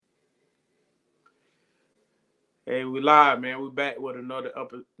Hey, we live, man. We back with another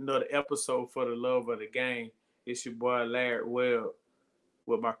episode for the love of the game. It's your boy Larry Webb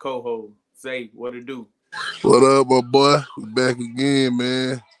with my co-host Zay. What it do? What up, my boy? We back again,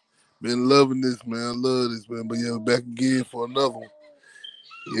 man. Been loving this, man. I love this, man. But yeah, we're back again for another one.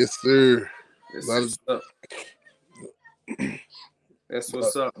 Yes, sir. That's what's up. That's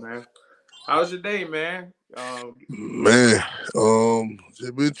what's up, man. How's your day, man? Man,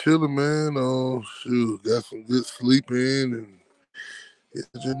 just been chilling, man. Shoot, got some good sleep in, and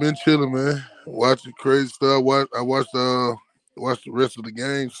just been chilling, man. Watching crazy stuff. I watched the rest of the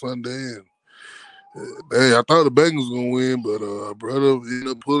game Sunday, and hey, I thought the Bengals gonna win, but brother ended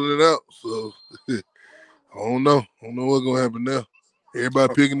up pulling it out. So I don't know. I don't know what's gonna happen now.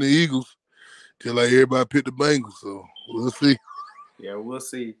 Everybody picking the Eagles, till like everybody picked the Bengals. So we'll see. Yeah, we'll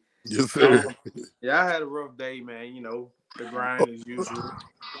see. Yes, sir. Yeah, I had a rough day, man. You know, the grind as usual.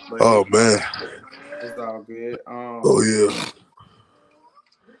 But Oh man. It's all good. Oh yeah.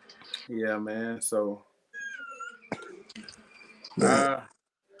 Yeah, man. So Man.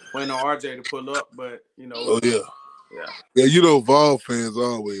 waiting on RJ to pull up, but you know. Oh yeah. Yeah. Yeah, you know, Vol fans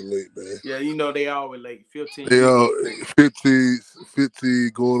always late, man. Yeah, you know they always late. 15. They all 15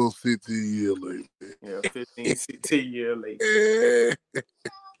 going on 16 years late. Man. Yeah, 15, 16 years late.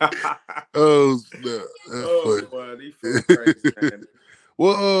 Oh snap! That's funny. Boy, these folks crazy, man.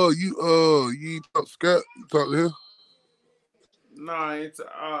 Well, you talk to Scott? You talk to him? Nah, it's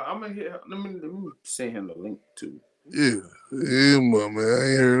I'm gonna hit. Let me send him the link too. Yeah, man. I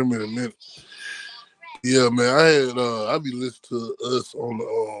ain't heard him in a minute. Yeah, man. I be listening to us on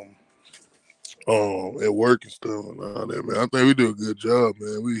the at work and stuff and all that, man. I think we do a good job,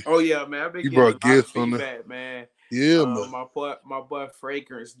 man. Oh yeah, man. I've been getting brought a lot of guests on feedback, man. Yeah, man. My boy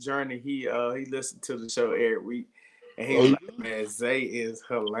Fragrance Journey, he listened to the show every week. And he was like, man, Zay is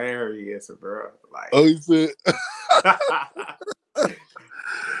hilarious, bro. Like, oh, he said,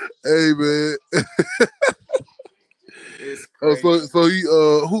 hey, man. It's crazy. So he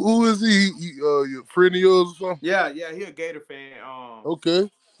who is he? Your friend of yours or something? Yeah, he a Gator fan.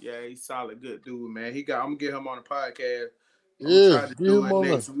 Okay. Yeah, he's solid, good dude, man. I'm gonna get him on the podcast. I'm gonna try to do it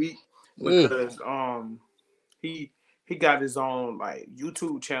next week because he got his own like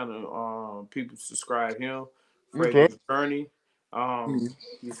YouTube channel. People subscribe him. Fragrance Journey. You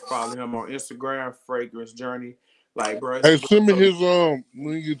can follow him on Instagram, Fragrance Journey. Like, bro. Hey, send me his when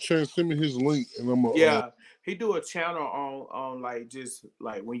you get a chance, send me his link, and I'm gonna. He do a channel on like just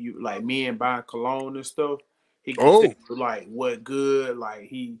like when you like men buying cologne and stuff. He can tell you like what good, like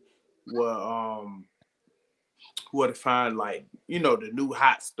he what to find like, you know, the new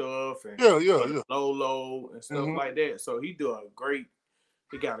hot stuff and Lolo and stuff like that. So he got a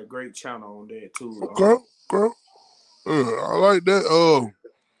great channel on there too. Okay. I like that.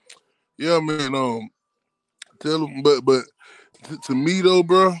 Yeah, man. Tell him, but to me though,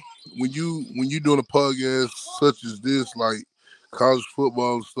 bro, when you doing a podcast such as this, like college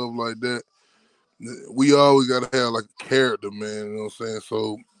football and stuff like that, we always gotta have like a character, man. You know what I'm saying?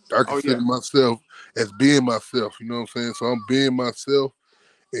 So I consider myself as being myself. You know what I'm saying? So I'm being myself,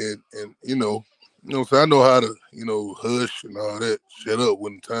 and you know what I'm saying? I know how to, you know, hush and all that, shut up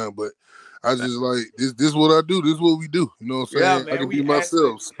one time, but I just like this is what I do. This is what we do. You know what I'm saying? Yeah, man, I can be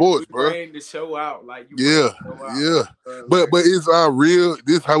myself. Sports, bro. Bring the show out like you. Yeah. But it's our real.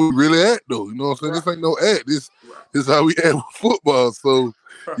 This how we really act, though. You know what I'm saying? This ain't no act. This how we act with football. So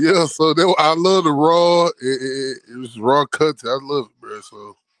yeah. So I love the raw. It was raw content. I love it, bro.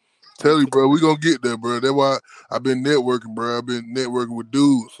 So tell you, bro, we gonna get there, bro. That's why I've been networking, bro. I've been networking with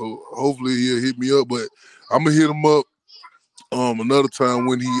dudes. So hopefully he'll hit me up. But I'm gonna hit him up another time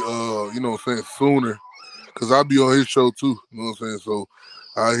when he you know what I'm saying, sooner, because I'll be on his show too, you know what I'm saying? So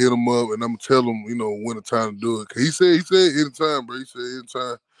I hit him up and I'm gonna tell him, you know, when the time to do it. Cause he said anytime, bro. He said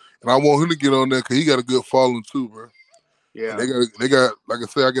anytime. And I want him to get on there because he got a good following too, bro. Yeah. And they got like I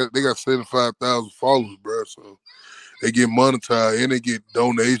said, they got 75,000 followers, bro. So they get monetized and they get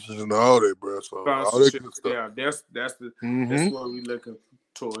donations and all that, bro. So all that good stuff. Yeah, that's what we looking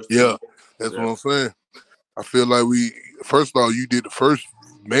towards. Yeah, that's what I'm saying. I feel like first of all, you did the first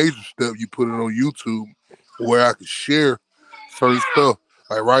major step. You put it on YouTube where I could share certain stuff.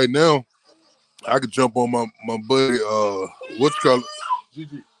 Like right now, I could jump on my buddy, what you call it?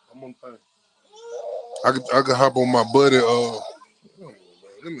 GG, I'm on time. I could hop on my buddy, let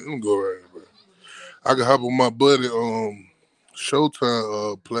me go right here, bro. I could hop on my buddy,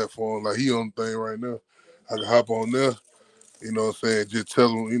 Showtime platform. Like he on the thing right now. I could hop on there. You know what I'm saying? Just tell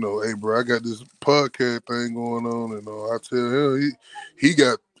him, you know, hey, bro, I got this podcast thing going on. And I tell him he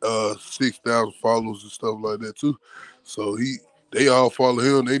got 6,000 followers and stuff like that, too. So they all follow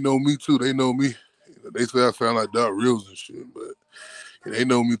him. They know me, too. They know me. They say I sound like Doc Rivers and shit, but they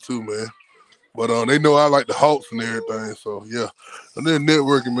know me too, man. But they know I like the Hawks and everything. So yeah, and then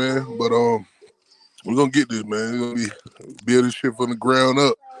networking, man. But we're gonna get this, man. We're gonna be build this shit from the ground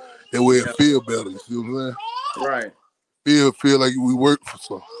up. That way it feel better. You see what I'm saying? Right. Feel like we work for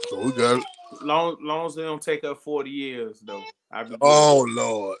something. So we got it. Long as they don't take up 40 years though. I'd be good. Oh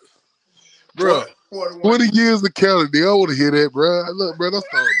Lord. Bro, 20 years of counting. They don't want to hear that, bro. Look, bro, don't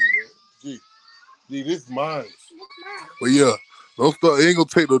start me, man. Gee, this is mine. But yeah, don't start. It ain't gonna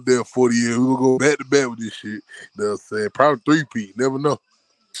take no damn 40 years. We're gonna go back to back with this shit. You know what I'm saying? Probably 3-peat. Never know.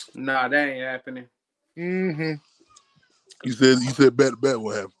 Nah, that ain't happening. Mm-hmm. You said back to back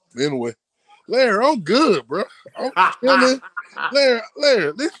what happened. Anyway, Larry, I'm good, bro. I'm chilling.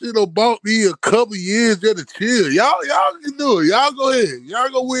 Larry, this shit done bought me a couple years just to chill. Y'all can do it. Y'all go ahead. Y'all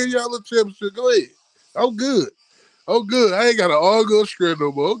gonna win y'all little championship. Go ahead. I'm good. I ain't got to argue or shred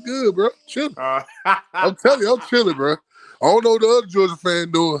no more. I'm good, bro. Chilling. I'm telling you, I'm chilling, bro. I don't know what the other Georgia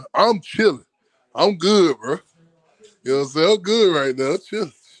fan doing. I'm chilling. I'm good, bro. You know what I'm saying? I'm good right now.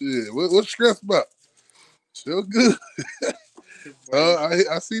 Chilling. Shit. What's stress about? Still good.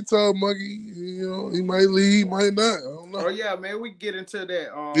 I see Tom Monkey. You know, he might leave, might not. I don't know. Oh yeah, man. We get into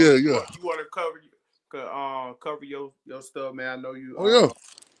that. Yeah. You want to cover your stuff, man. I know you. Oh yeah.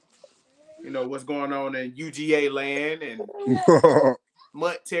 You know what's going on in UGA land and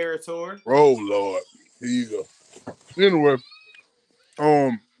Mutt territory. Oh Lord, here you go. Anyway,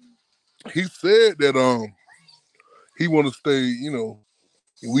 he said that he want to stay. You know,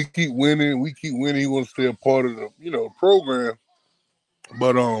 we keep winning. He want to stay a part of the program.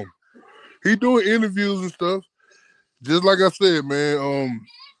 But he doing interviews and stuff. Just like I said, man.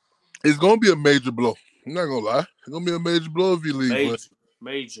 It's gonna be a major blow. I'm not gonna lie. It's gonna be a major blow if you leave.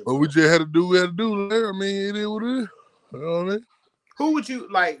 Major. But we just had to do what we had to do there. I mean, it is what it is. You know what I mean? Who would you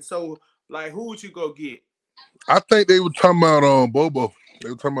like? So, like, who would you go get? I think they were talking about Bobo. They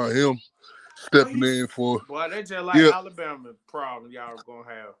were talking about him stepping in for. Boy, they just like Alabama problem y'all gonna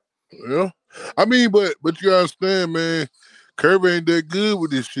have. Yeah, I mean, but you gotta understand, man. Kirby ain't that good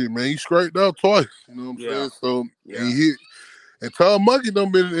with this shit, man. He scraped out twice. You know what I'm saying? So he hit. And Tom Monkey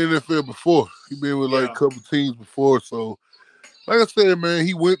done been in the NFL before. He been with like a couple teams before. So, like I said, man,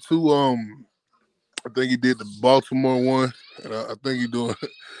 he went to I think he did the Baltimore one, and I think he doing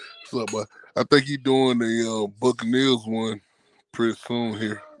what's up, bud? I think he doing the Buccaneers one pretty soon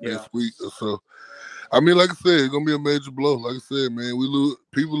here next week or so. I mean, like I said, it's gonna be a major blow. Like I said, man,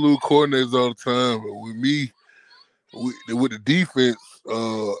 people lose coordinators all the time, but with me, with the defense,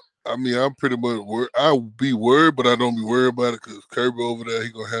 I mean, I'm pretty much worried. I'll be worried, but I don't be worried about it because Kirby over there, he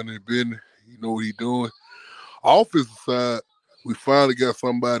gonna handle his business. He know what he doing. Offensive side, we finally got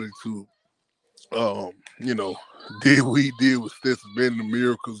somebody to, did what he did with Stetson Bennett, the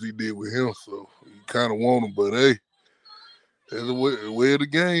miracles he did with him. So you kind of want him, but hey, that's the way of the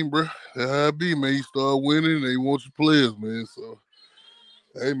game, bro. That's how it be, man. You start winning, they want your players, man. So,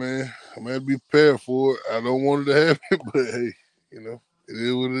 hey, man, I'm gonna be prepared for it. I don't want it to happen, but hey, it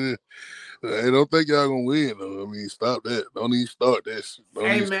is what it is. Hey, don't think y'all gonna win though. I mean, stop that. Don't even start that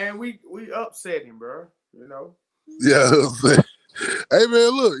shit. Man, we upset him, bro. You know. Yeah, I'm saying. Hey man,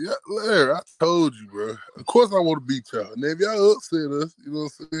 look, Larry, I told you, bro. Of course I want to beat y'all. And if y'all upset us, you know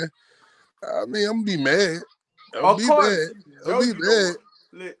what I'm saying? I mean, I'm gonna be mad. I'll be mad.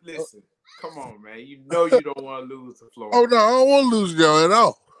 Listen, come on, man. You know you don't want to lose to Florida. Oh no, I don't want to lose y'all at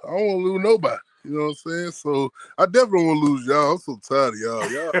all. I don't want to lose nobody. You know what I'm saying? So I definitely want to lose y'all. I'm so tired of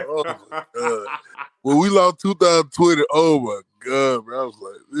y'all. Oh my God. When we lost 2020, oh my God, bro. I was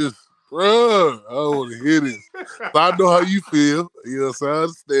like, this, bro, I don't want to hear this. So I know how you feel. You know what I'm saying? I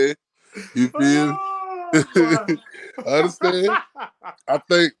understand. You feel? I understand. I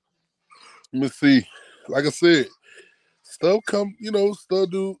think, let me see. Like I said, stuff don't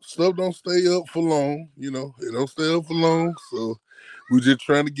stay up for long. You know, it don't stay up for long. So we're just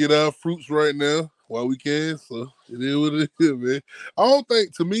trying to get our fruits right now while we can. So it is what it is, man. I don't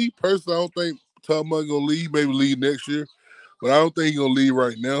think, to me personally, I don't think Tom Monkey gonna leave. Maybe leave next year, but I don't think he's gonna leave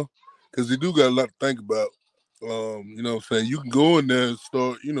right now because he do got a lot to think about. You know what I'm saying? You can go in there and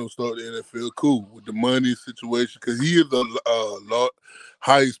start the NFL cool with the money situation because he is the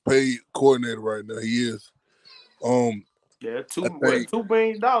highest paid coordinator right now. He is. Yeah, $2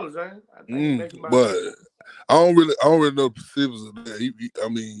 billion, I think but I don't really know the specifics of that. I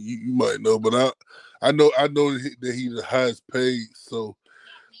mean, you might know, but I know that he's the highest paid. So,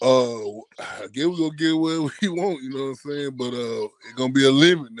 I guess we're gonna get whatever we want. You know what I'm saying? But it's gonna be a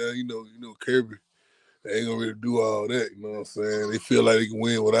limit now. You know, Kirby, they ain't gonna really do all that. You know what I'm saying? They feel like they can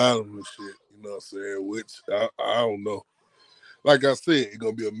win without him and shit. You know what I'm saying? Which I don't know. Like I said, it's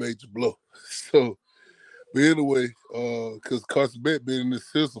gonna be a major blow. So. But anyway, because Carson Beck been in this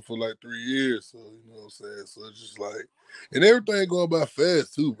system for like 3 years, so you know what I'm saying. So it's just like, and everything going by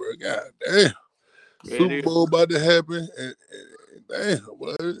fast too, bro. God damn, Yeah, Super Bowl about to happen, and damn,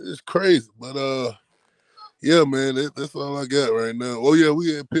 well, it's crazy. But yeah, man, that's all I got right now. Oh yeah,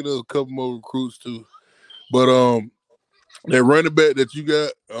 we had picked up a couple more recruits too. But that running back that you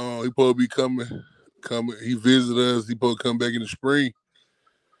got, he supposed to be coming. He visited us. He supposed to come back in the spring.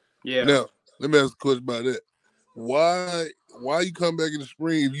 Yeah. Now, let me ask a question about that. Why you come back in the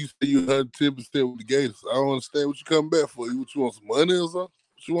spring if you say you 110% with the Gators? I don't understand what you come back for. What you want, some money or something?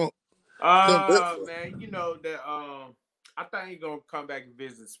 What you want? Come back for? Man, you know that I think he's gonna come back and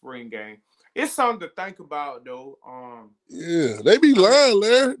visit the spring game. It's something to think about though. Yeah, they be lying,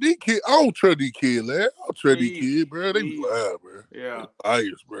 Larry. These kids, I don't trust these kids, Larry. I don't trust these kids, bro. They be lying, bro. Yeah. They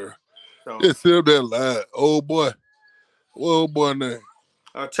liars, bro. So, they sit up there lying. Old boy. What old boy name?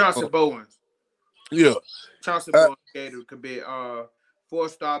 Chauncey Bowens. Yeah. Chauncey Bowens Gator could be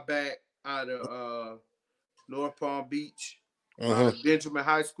 4-star back out of North Palm Beach, Benjamin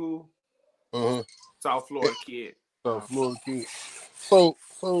High School, South Florida kid. South Florida kid. So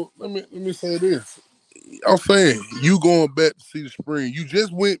let me say this. I'm saying you going back to see the spring. You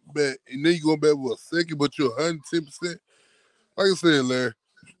just went back, and then you going back with a second, but you're 110%. Like I said, Larry.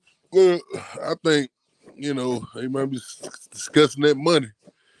 Well, I think they might be discussing that money.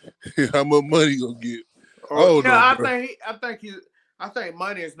 How much money you gonna get? I think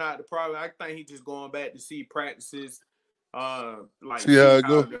money is not the problem. I think he's just going back to see practices, see how it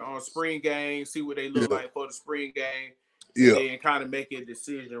go on spring game, see what they look like for the spring game, and then kind of make a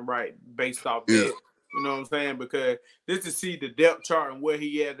decision based off that. You know what I'm saying? Because this to see the depth chart and where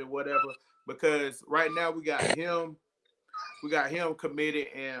he at and whatever. Because right now we got him committed,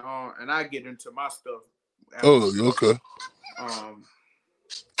 and I get into my stuff. Okay.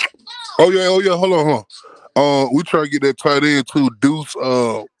 Oh yeah. Hold on. We try to get that tight end too. Deuce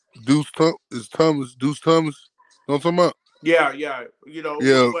Thomas. You know what I'm talking about? Yeah.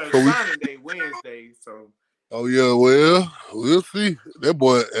 Well, signing day Wednesday, so. Oh yeah, well, we'll see. That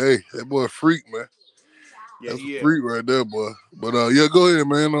boy a freak, man. Yeah, that's a freak right there, boy. But yeah, go ahead,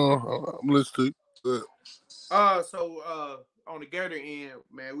 man. I'm listening to you. So on the Gator end,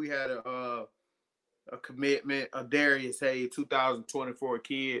 man, we had a commitment of Darius Hayes, 2024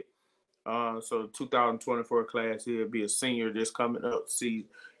 kid. So 2024 class, he'll be a senior this coming up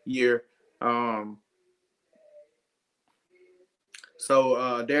year.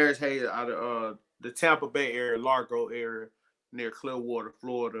 So Darius Hayes out of the Tampa Bay area, Largo area, near Clearwater,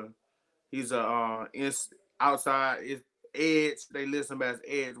 Florida. He's a outside edge. They list him as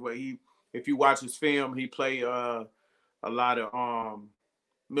edge. Where if you watch his film, he play a lot of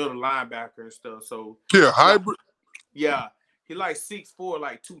middle linebacker and stuff. So yeah, hybrid. Yeah, he like 6'4",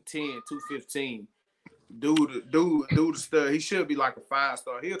 like 210, 215. Dude, stud. He should be like a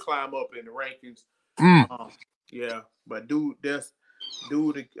 5-star. He'll climb up in the rankings. Yeah, but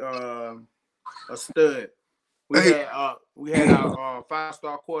a stud. We had our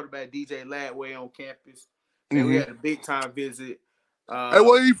 5-star quarterback DJ Ladway on campus, and we had a big time visit. Hey,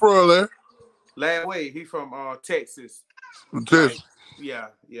 where you from, Larry? Ladway, he from Texas. Texas.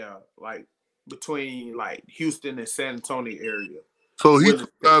 Like, yeah, like between like Houston and San Antonio area. So he's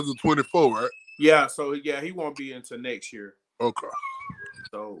 2024, right? Yeah, so he won't be until next year. Okay.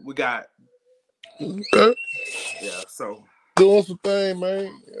 So we got. Okay. Yeah, so. Doing some thing,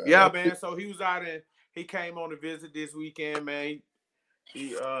 man. Yeah, man. So he was out and he came on a visit this weekend, man.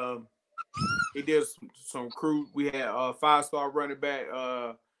 He did some crew. We had a 5-star running back,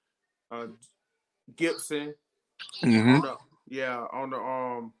 Gibson. On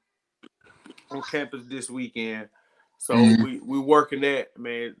campus this weekend. So we working that,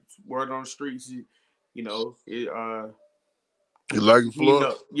 man. Word on the streets, he like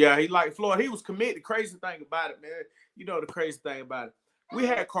Florida? Yeah, he liked Florida. He was committed. The crazy thing about it, man, the crazy thing about it, we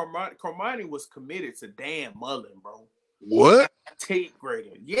had Carmani was committed to Dan Mullen, bro. What? 10th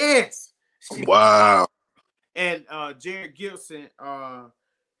grader. Yes. Wow. And Jared Gibson, the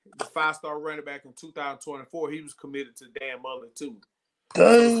 5-star running back in 2024, he was committed to Dan Mullen too.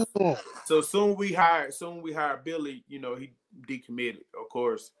 Damn. So soon we hired Billy, he decommitted, of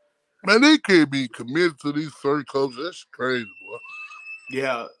course. Man, they can't be committed to these certain coaches. That's crazy, boy.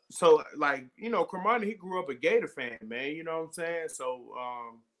 Yeah. So like, Carmani, he grew up a Gator fan, man. You know what I'm saying? So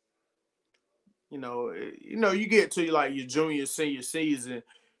you get to like your junior, senior season,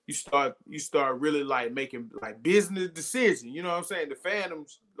 you start really like making like business decisions. You know what I'm saying? The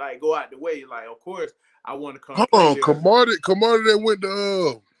Phantoms like go out the way. Like, of course, I want to come. Hold on, Camardi that went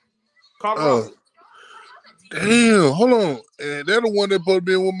to Colorado. Damn, hold on. And that the one that supposed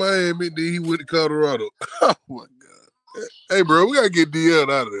to be with Miami, then he went to Colorado. Oh my God. Hey, bro, we gotta get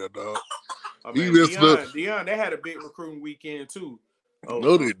Deion out of there, dog. Oh man, Deion, they had a big recruiting weekend too.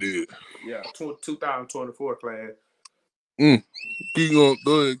 No, they did. Yeah, 2024 class. Keep going.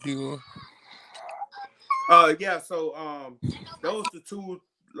 Go ahead, keep going. Yeah, so those the two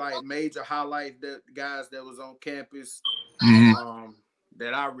like major highlight that guys that was on campus.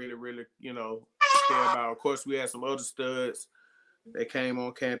 That I really, care about. Of course, we had some other studs that came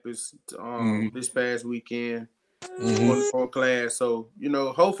on campus this past weekend for class. So,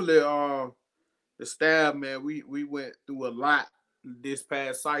 hopefully the staff, man, we went through a lot this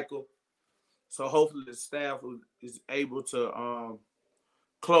past cycle. So hopefully the staff is able to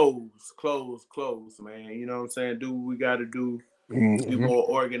close, man. You know what I'm saying? Do what we got to do. Be more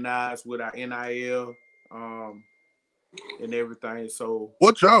organized with our NIL and everything. So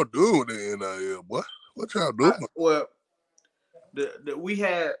what y'all doing with the NIL, boy? What y'all doing? Well, we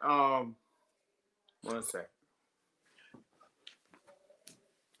had 1 second.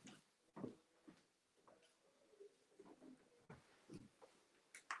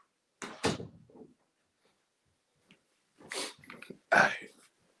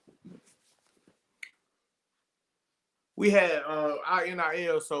 We had our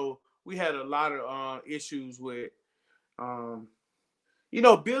NIL, so we had a lot of issues with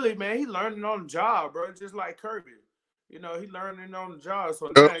Billy, man, he learning on the job, bro, just like Kirby. He learning on the job.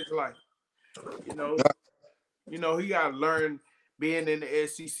 So now it's like, he gotta learn being in the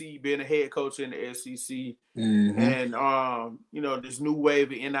SEC, being a head coach in the SEC, and this new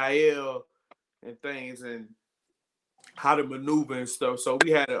wave of NIL and things and how to maneuver and stuff. So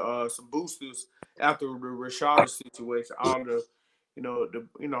we had some boosters after the Rashada situation. All the,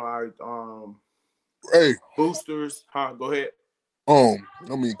 our hey boosters. Go ahead. I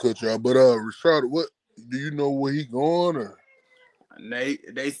mean cut y'all, but Rashada, what do you know where he going or?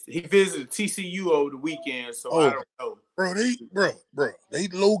 He visited TCU over the weekend, so I don't know. They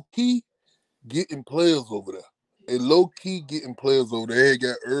low key getting players over there. They low key getting players over there. They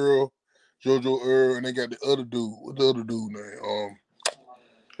got JoJo Earl, and they got the other dude. What the other dude name?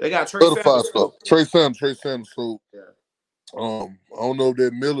 They got Trey Sanders. Trey Sanders. So yeah. I don't know if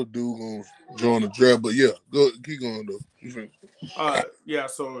that Miller dude gonna join the draft, but yeah, keep going though.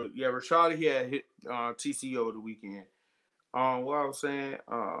 Rashada, he had hit TCU over the weekend. What I was saying,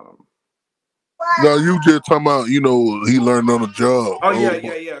 no, you just talking about, he learned on the job. Oh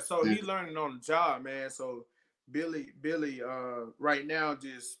yeah. So he learning on the job, man. So Billy, right now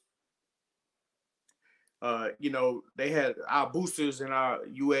just, they had our boosters in our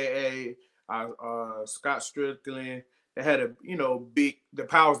UAA, our Scott Strickland. They had the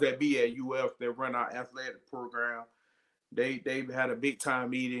powers that be at UF that run our athletic program. They had a big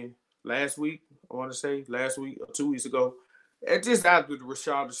time meeting last week. I want to say last week or 2 weeks ago. And just after the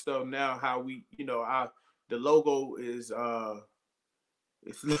Rashada stuff, now how we, the logo is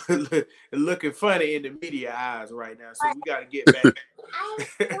it's looking funny in the media eyes right now. So we got to get back.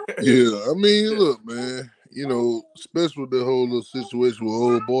 Yeah, I mean, look, man, especially with the whole little situation with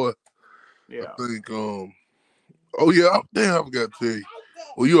old boy. Yeah, I think. Oh yeah, damn, I forgot to tell you.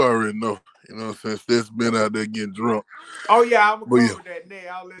 Well, you already know. You know what I'm saying? Steph's been out there getting drunk. Oh yeah, I'm gonna cover that now.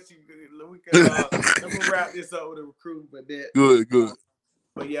 I'll let you. We can. I'm gonna wrap this up with a recruit, but that. Good.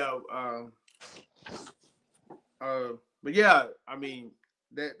 But yeah, but yeah, I mean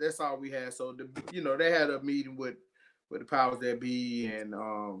that's all we had. So they had a meeting with the powers that be, and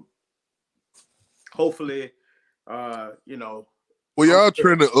hopefully, Well, y'all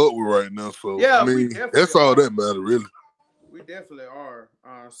trending upward right now, so yeah, I mean that's all that matters, really. We definitely are.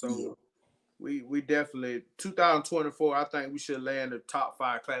 We definitely 2024. I think we should land a top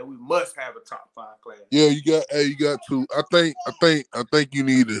 5 class. We must have a top 5 class. Yeah, you got to. I think you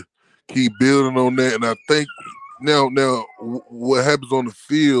need to keep building on that, and I think now what happens on the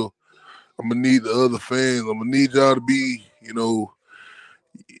field, I'm gonna need the other fans. I'm gonna need y'all to be,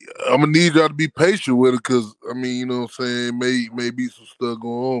 I'm gonna need y'all to be patient with it, because I mean, you know what I'm saying, may be some stuff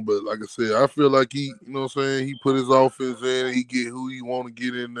going on, but like I said, I feel like he, you know what I'm saying, he put his offense in, and he get who he want to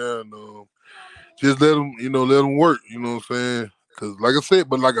get in there, and just let him work, you know what I'm saying? Because like I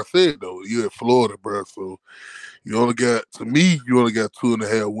said though, you're at Florida, bro, so you only got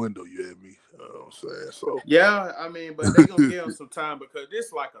 2.5 window. You had me. You know what I'm saying? So yeah, I mean, but they gonna give him some time because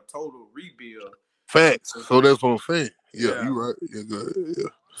this like a total rebuild. Facts. So that's what I'm saying. Yeah. You're right. Yeah, good. Yeah.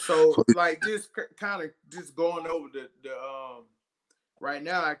 So like just kind of just going over the right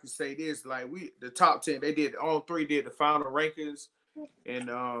now, I can say this, like the top 10, they did all 3 did the final rankings and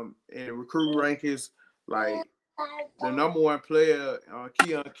recruiting rankings. Like the number 1 player,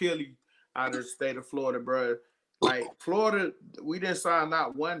 Keon Kelly, out of the state of Florida, bro. Like Florida, we didn't sign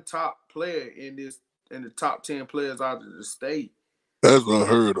not one top player in the top 10 players out of the state. That's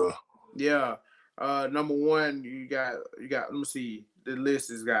unheard of. Yeah. Number one, you got. Let me see. The list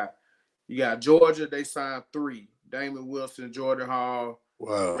has got. You got Georgia. They signed 3: Damon Wilson, Jordan Hall,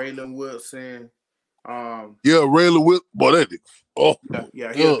 Wow. Raylan Wilson. Yeah, Raylan Wilson. Boy, that nigga. Oh,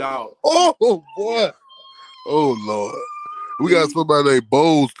 yeah, he a dog. Oh boy. Yeah. Oh Lord. We got somebody named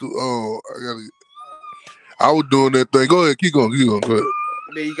Bowles to. I was doing that thing. Go ahead, keep going. Go ahead.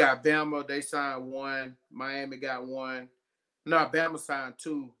 Then you got Bama. They signed 1. Miami got 1. No, Bama signed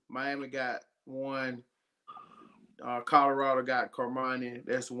 2. Miami got 1. Colorado got Carmani.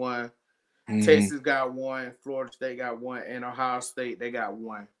 That's 1. Mm-hmm. Texas got 1. Florida State got 1. And Ohio State, they got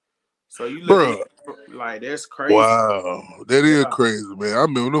 1. So you look at, like, that's crazy. Wow. That is crazy, man. I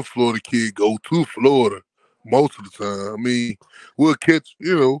remember them Florida kids go to Florida most of the time. I mean, we'll catch,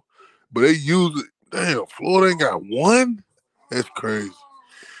 but they use it. Damn, Florida ain't got 1? That's crazy.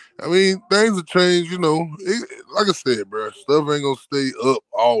 I mean, things have changed, like I said, bro, stuff ain't going to stay up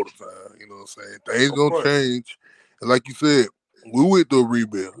all the time, you know what I'm saying? Things going to change. And like you said, we went through a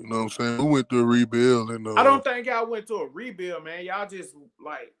rebuild, you know what I'm saying? We went through a rebuild. And I don't think y'all went through a rebuild, man. Y'all just,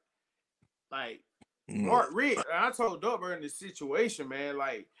 like Mark Richt, I told Dubber in this situation, man,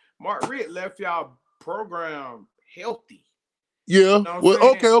 like, Mark Richt left y'all program healthy. Yeah. You know well,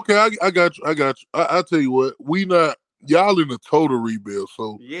 okay. I got you. I tell you what, y'all in a total rebuild.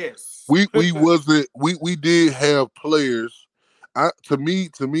 So yes, we wasn't. We did have players. To me,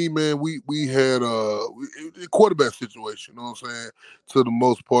 man, we had a quarterback situation. You know what I'm saying? To the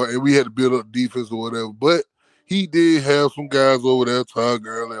most part, and we had to build up defense or whatever. But he did have some guys over there, Todd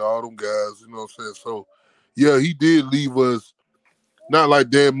Gurley, all them guys. You know what I'm saying? So yeah, he did leave us. Not like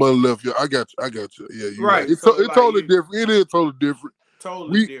Dan Mother left you. I got you. Yeah, you're right. It's totally different. It is totally different.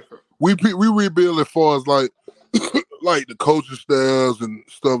 Totally different. We rebuild as far as like like the coaching styles and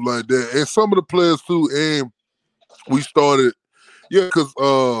stuff like that, and some of the players too. And we started, because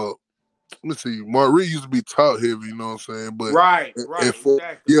let me see, Mark Richt used to be top heavy. You know what I'm saying? But right,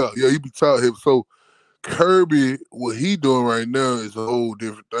 exactly. Yeah, he be top heavy. So Kirby, what he doing right now is a whole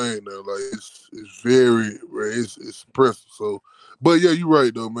different thing now. Like it's very, it's impressive. So. But yeah, you're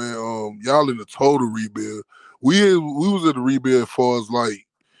right though, man. Y'all in a total rebuild. We was in a rebuild as far as like,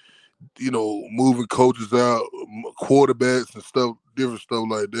 moving coaches out, quarterbacks and stuff, different stuff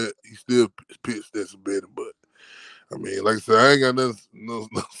like that. He still pitched Stetson Bennett, but I mean, like I said, I ain't got nothing, no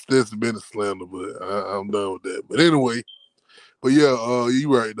Stetson Bennett slander, but I'm done with that. But anyway, yeah,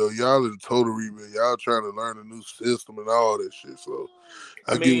 you right though. Y'all in a total rebuild. Y'all trying to learn a new system and all that shit. So.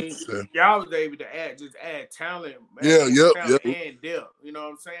 I mean, y'all was able to add talent, talent and depth. You know what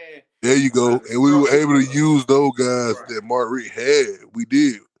I'm saying? There you go. And we were able to use those guys that Mark Richt had. We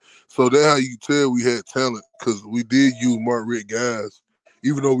did. So that's how you tell we had talent, because we did use Mark Richt guys,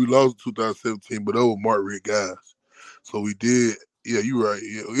 even though we lost in 2017, but those were Mark Richt guys. So we did. Yeah, you're right.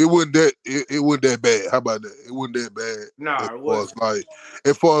 Yeah. It wasn't that bad. How about that? It wasn't that bad. Nah, it wasn't.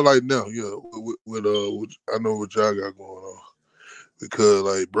 As far as like now, with I know what y'all got going on. Because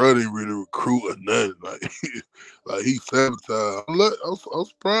like bro didn't really recruit or nothing. Like he sabotaged. I'm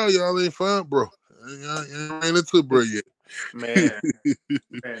surprised y'all ain't find bro. Ain't ran into bro yet. Man,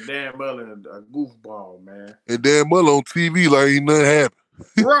 Dan Mullen a goofball, man. And Dan Mullen on TV like ain't nothing happened.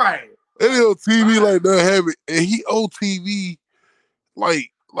 Right. And he on TV like nothing happened. And he on TV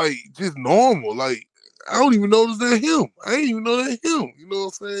like just normal. Like I don't even notice that him. I ain't even know that him. You know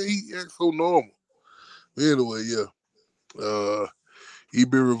what I'm saying? He acts so normal. But anyway, yeah. He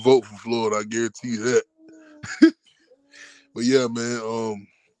been revoked from Florida, I guarantee you that. But yeah, man. Oh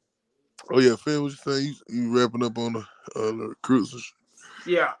yeah, Finn, what you saying? You wrapping up on the recruits and shit?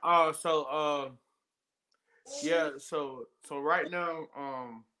 Yeah. So right now,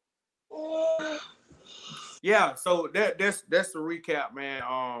 yeah. So that's the recap, man.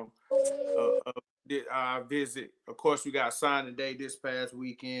 Our visit. Of course, we got signing day this past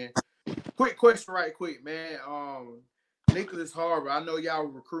weekend. Quick question, right quick, man. Nicholas Harbor, I know y'all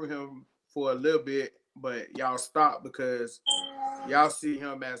recruit him for a little bit, but y'all stopped because y'all see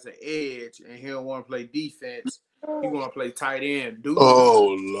him as an edge and he don't want to play defense. He want to play tight end. Dude,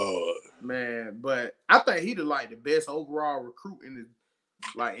 oh Lord, man! But I think he's the best overall recruit in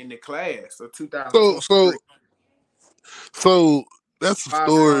the class of 2000. So that's the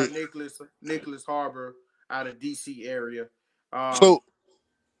story. Nicholas Harbor out of DC area. So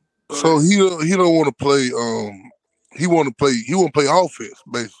he don't want to play. He want to play offense,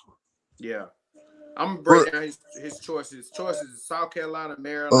 basically. Yeah. I'm gonna break down his choices. Choices is South Carolina,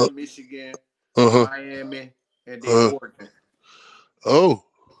 Maryland, Michigan, Miami, and then Oregon. Oh.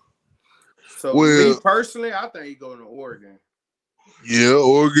 So me personally, I think he going to Oregon. Yeah,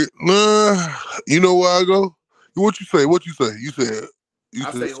 Oregon. Nah, you know where I go? What you say? You said.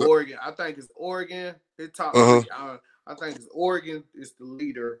 I say Oregon. I think it's Oregon. His top three. I think it's Oregon is the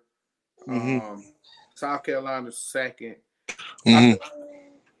leader. South Carolina's second.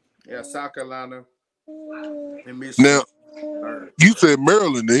 South Carolina and Michigan. Now, third. You said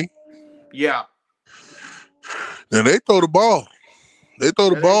Maryland, eh? Yeah. Now they throw the ball. They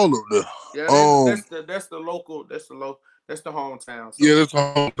throw the ball up there. Yeah, that's the local. That's the hometown. So. Yeah, that's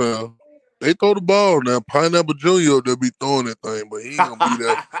hometown. They throw the ball now. Pineapple Junior up there be throwing that thing, but he ain't gonna be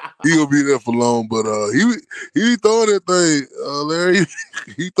there. He gonna be there for long. But he be throwing that thing, Larry.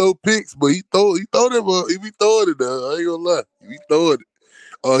 He throw picks, but he throw that. He be throwing it there. I ain't gonna lie. He be throwing it.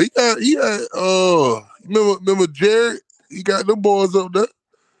 He had remember Jared? He got them boys up there.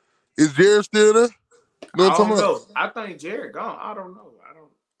 Is Jared still there? I don't know. I think Jared gone. I don't know.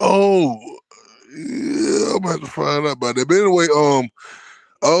 Oh, yeah, I'm about to find out about that. But anyway,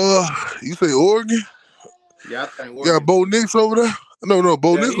 you say Oregon? Yeah, I think Oregon. Got Bo Nix over there? No,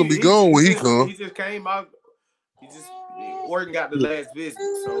 Bo Nix gonna be gone when he come. He just came out. Oregon got the last visit,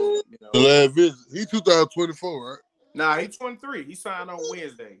 so the last visit. He 2024, right? Nah, he's 23. He signed on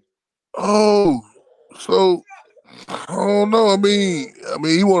Wednesday. Oh, so I don't know. I mean,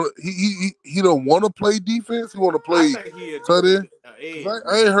 he don't want to play defense. He want to play tight end.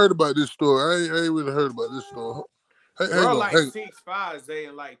 I ain't heard about this story. I ain't really heard about this story. Bro, like 6'5", they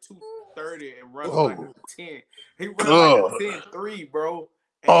in like 230 and run like a 10. He run like a 10-3, bro.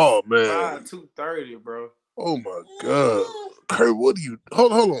 Oh man, 230, bro. Oh my God, Kurt, what do you?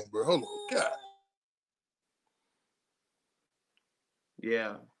 Hold on, bro. Hold on, God.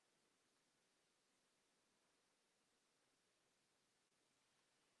 Yeah.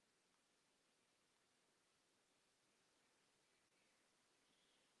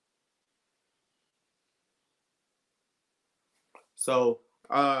 So,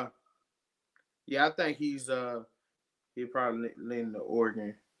 yeah, I think he probably leaning to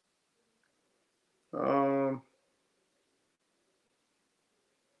Oregon. I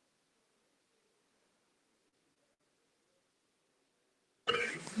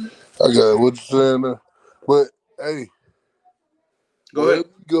got what you saying there. But hey, go ahead.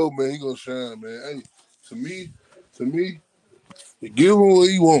 Go, man. He gonna shine, man. Hey, to me, give him what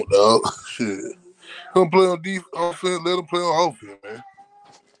he want, dog. Shit. Come play on offense, let him play on offense, man.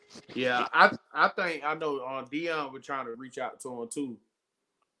 Yeah, I think I know Deion was trying to reach out to him too,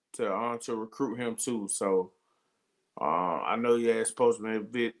 to recruit him too. So I know supposed to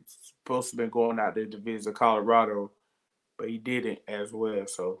be going out there to visit Colorado, but he didn't as well.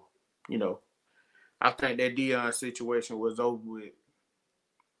 So I think that Deion situation was over with.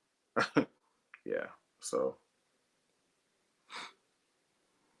 Yeah. So.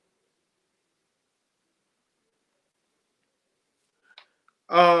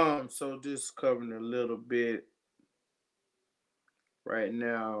 So just covering a little bit right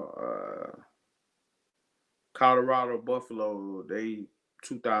now. Colorado Buffalo, they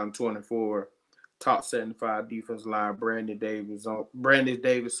 2024 top 75 defense line. Brandon Davis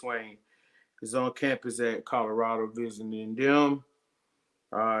Swain is on campus at Colorado visiting them.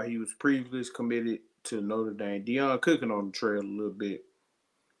 He was previously committed to Notre Dame. Deion cooking on the trail a little bit.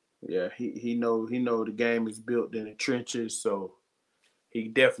 Yeah, he know the game is built in the trenches, so he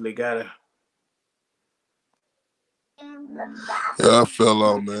definitely gotta. Yeah, I fell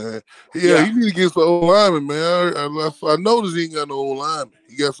out, man. Yeah, he need to get some old lineman, man. I noticed he ain't got no old lineman.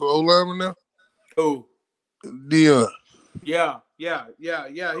 You got some old lineman now? Who? Deion. Yeah.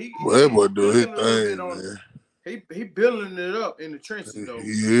 That boy doing his thing, man. He building it up in the trenches, though.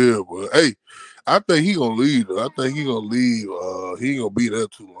 Yeah, but hey, I think he gonna leave. I think he gonna leave. He ain't gonna be there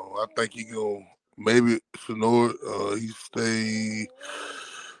too long. I think he gonna maybe Sonora. He stay.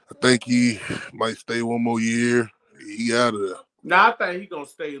 I think he might stay one more year. He out of there. Now I think he gonna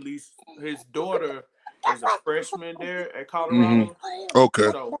stay at least. His daughter is a freshman there at Colorado. Mm-hmm.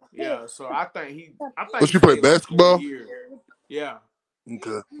 Okay. So yeah, so I think. But she play basketball. Yeah.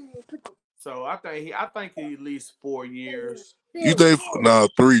 Okay. So I think he at least 4 years. You think? Nah,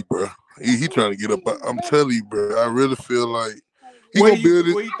 3, bro. He trying to get up. I'm telling you, bro. I really feel like he gonna build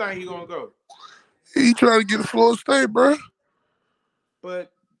it. Where you think he gonna go? He trying to get to Florida State, bro.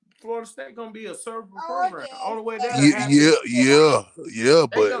 But Florida State gonna be a servable program. All the way down. Yeah.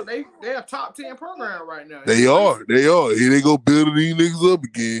 But they're a top 10 program right now. They are. Here they go building these niggas up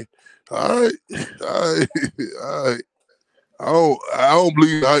again. All right. I don't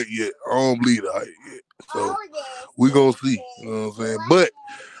believe the hype yet. So we gonna see. You know what I'm saying? But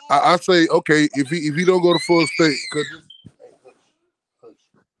I say, okay, if he don't go to Florida State,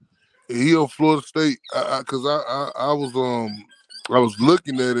 he on Florida State. Cause I was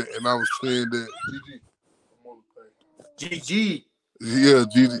looking at it and I was saying that GG. Yeah,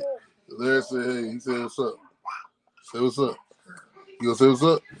 GG. Larry said, hey, he said what's up. Say what's up. You gonna say what's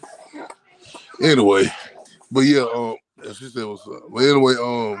up? Anyway, but yeah, she said what's up. But anyway,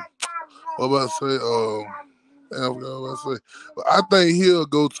 what about to say? I forgot what I say. But I think he'll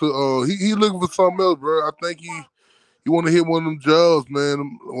go to he looking for something else, bro. I think he want to hit one of them jobs,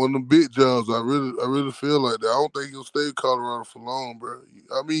 man. One of them big jobs. I really feel like that. I don't think he'll stay in Colorado for long, bro.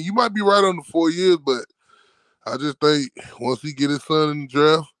 I mean, you might be right on the 4 years, but I just think once he get his son in the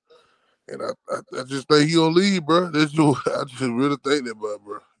draft, and I just think he gonna leave, bro. That's just, I just really think that about,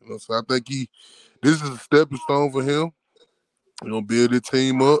 bro. You know, so I think this is a stepping stone for him. He gonna build his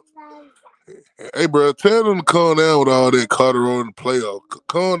team up. Hey, bro, tell them to calm down with all that Carter on the playoff.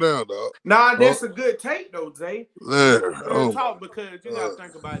 Calm down, dog. Nah, that's a good take though, Zay. There, talk because you gotta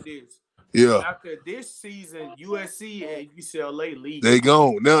think about this. Yeah. After this season, USC and UCLA leave. They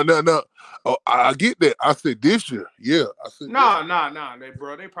gone. No. Oh, I get that. I said this year. Yeah. I said nah. They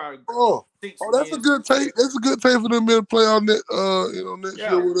probably that's a good take. That's a good take for them to play on that next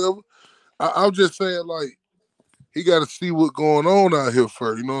year or whatever. I'm just saying, like, he got to see what's going on out here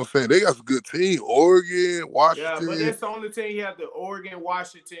first. You know what I'm saying? They got some good teams. Oregon, Washington. Yeah, but that's the only team you have to Oregon,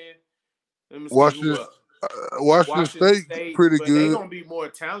 Washington. Let me see Washington State pretty good. They're gonna be more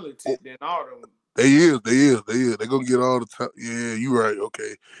talented than all of them. They is. They're gonna get all the time. Yeah, you right.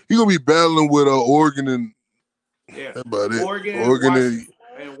 Okay, he gonna be battling with Oregon and that's about it. Oregon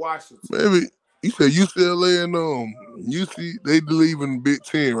and Washington. Maybe you said UCLA and UC. They leaving the Big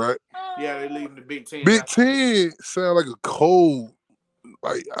Ten, right? Yeah, they leaving the Big Ten. Big Ten sound like a cold.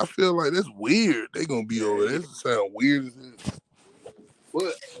 Like I feel like that's weird. They gonna be over there. That sound weird as hell.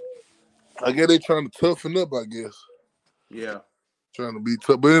 But I guess they trying to toughen up. I guess. Yeah. Trying to be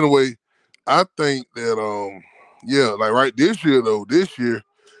tough. But anyway, I think that like right this year, of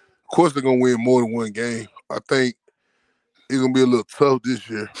course they're gonna win more than one game. I think it's gonna be a little tough this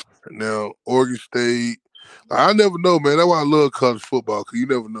year. Now, Oregon State, I never know, man. That's why I love college football, because you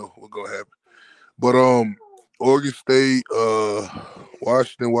never know what's gonna happen. But Oregon State,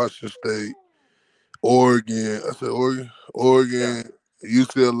 Washington State, Oregon. I said Oregon,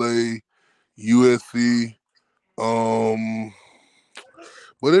 UCLA, USC.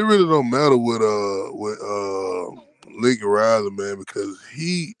 But it really don't matter with Lincoln Riley, man, because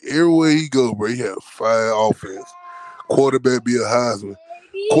everywhere he go, bro, he have fire offense. Quarterback be a Heisman.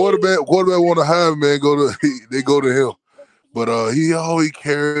 Quarterback want a Heisman, man. They go to him. But he always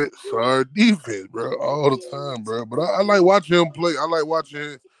carried sorry defense, bro, all the time, bro. But I like watching him play. I like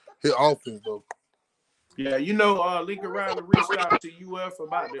watching his offense, though. Yeah, Lincoln Riley reached out to UF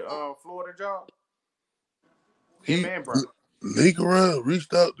about the Florida job. Bro. Lincoln Riley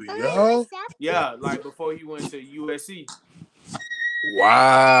reached out to y'all? Yeah, like before he went to USC.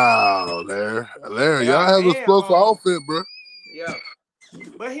 Wow, Larry, y'all have a special offense, bro. Yeah,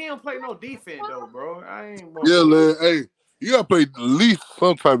 but he don't play no defense though, bro. I ain't. Larry, hey, you gotta play at least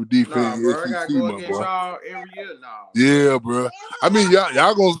some type of defense. Nah, bro, I gotta go against y'all every year now. Yeah, bro. I mean,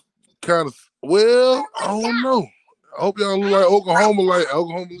 y'all gonna kind of. Well, I don't know. I hope y'all look like Oklahoma,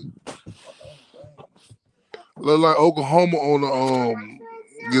 Look like Oklahoma on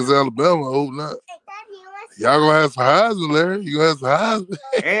the against Alabama. I hope not. Y'all gonna have some Heisman, Larry. You gonna have some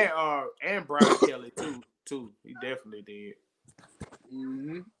Heisman. And Brian Kelly too. He definitely did.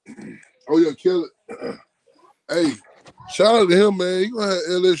 Mm-hmm. Oh yeah, Kelly. Hey, shout out to him, man. You gonna have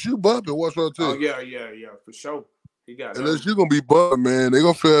LSU bumping. Watch what I tell you. Oh yeah, for sure. He got LSU gonna be bumping, man. They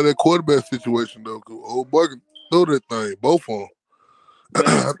gonna fail that quarterback situation though. Old boy can throw that thing, both of them. Man,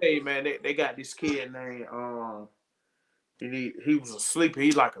 I tell you, man, they got this kid named he was a sleeper.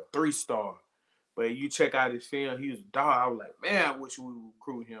 He's like a 3-star. But you check out his film, he was a dog. I was like, man, I wish we would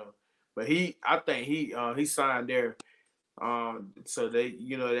recruit him. But I think he signed there. So they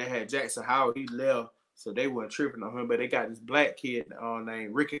had Jackson Howard, he left, so they weren't tripping on him. But they got this black kid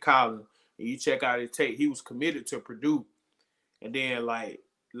named Ricky Collins. And you check out his tape, he was committed to Purdue. And then like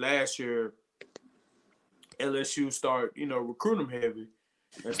last year, LSU started, recruiting him heavy.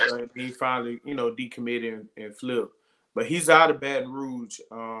 And so he finally, decommitted and flipped. But he's out of Baton Rouge,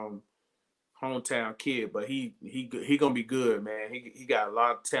 hometown kid. But he gonna be good, man. He got a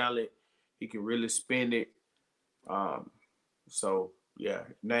lot of talent. He can really spin it. So yeah,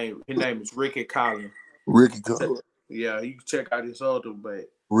 his name is Ricky Collins. Ricky Collins. Yeah, you can check out his other,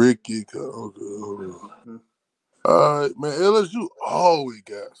 but Ricky Collins. Mm-hmm. All right, man. LSU always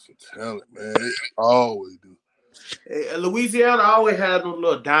got some talent, man. They always do. Hey, Louisiana always had those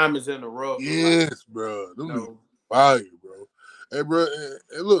little diamonds in the rough. Yes, bro. Them fire, bro. Hey, bro,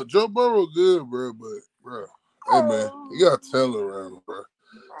 and look, Joe Burrow good, bro, but, bro, hey, man, he got talent around him, bro.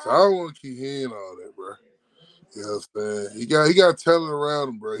 So I don't want to keep hearing all that, bro. You know what I'm saying? He got talent around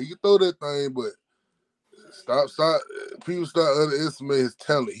him, bro. He can throw that thing, but stop. People start underestimating his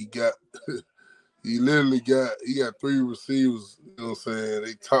talent. He got he got 3 receivers, you know what I'm saying?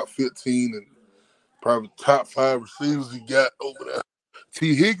 They top 15 and probably top 5 receivers he got over there.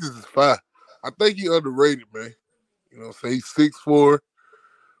 T. Higgins is 5. I think he underrated, man. You know what I'm saying? He's 6'4".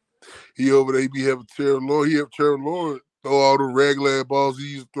 He over there, he be having Trevor Lawrence. He have Trevor Lawrence throw all the regular balls he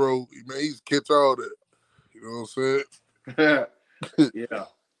used to throw. Man, he used to catch all that. You know what I'm saying? Yeah.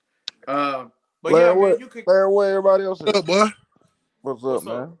 But Larry, yeah, man, you could. Larry, where everybody else What's up, boy? What's up,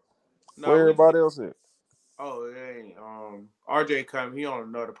 man? No, where everybody else at? Oh, it ain't. RJ coming. He on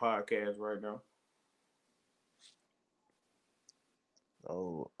another podcast right now.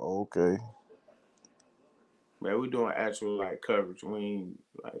 Oh, okay. Man, we doing actual like coverage. We ain't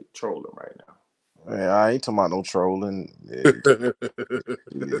like trolling right now. Man, I ain't talking about no trolling. Yeah.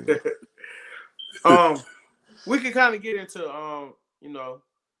 We can kind of get into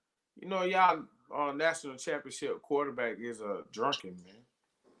y'all national championship quarterback is a drunken man.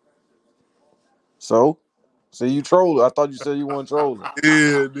 So you trolling? I thought you said you weren't trolling.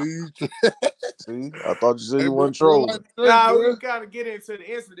 Yeah, dude. See, I thought you said you weren't trolling. Nah, we kind of get into the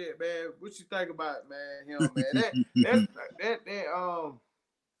incident, man. What you think about, man? Him, man.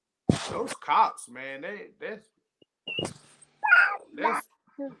 Those cops, man. That's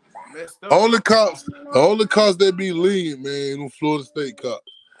messed up. Only cops that be lenient, man, them Florida State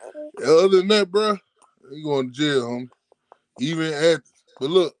cops. Other than that, bro, he going to jail, homie. Even Athens. But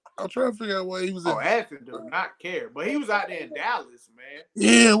look, I'm trying to figure out why he was at Athens do not care. But he was out there in Dallas, man.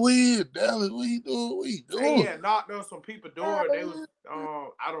 Yeah, we in Dallas. What you doing? Hey, yeah, knocked on some people's door. They was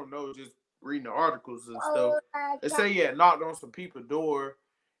I don't know, just reading the articles and stuff. They say knocked on some people's door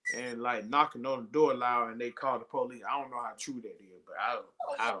and like knocking on the door loud, and they called the police. I don't know how true that is, but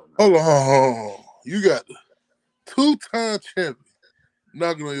I don't know. Hold on. You got the 2-time champion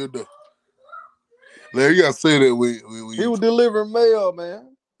knocking on your door. Larry, you gotta say that when he was delivering mail, man.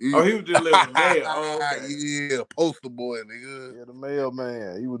 He was delivering mail. Oh, okay. Yeah, poster boy, nigga. Yeah, the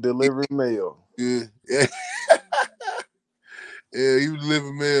mailman. He was delivering mail. Yeah. Yeah, he was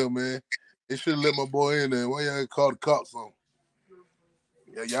delivering mail, man. They should have let my boy in there. Why y'all call the cops on?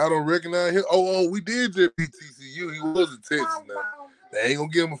 Yeah, y'all don't recognize him? Oh, we did just beat TCU. He was in Texas now. They ain't gonna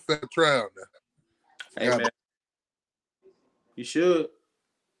give him a fair trial now. Hey, man. You should.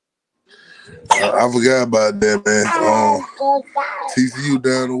 I forgot about that, man. TCU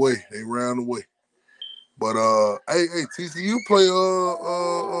down the way. They round the way. But hey, TCU play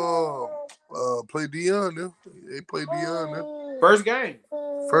play Deion now. They play Deion now. First game.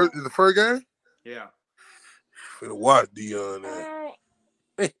 Is the first game? Yeah. Finna watch Deion now.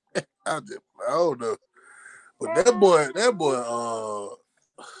 I don't know. But that boy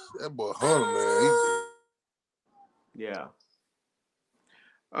Hunter, man. Yeah.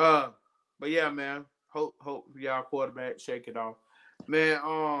 But yeah, man. Hope y'all quarterback shake it off. Man,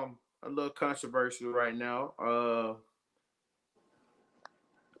 a little controversial right now.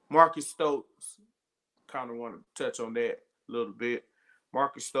 Marcus Stokes, kind of want to touch on that a little bit.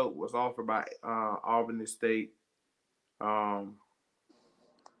 Marcus Stokes was offered by Albany State.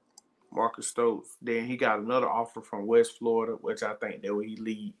 Marcus Stokes. Then he got another offer from West Florida, which I think that he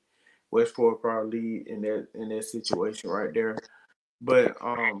lead. West Florida probably lead in that situation right there. But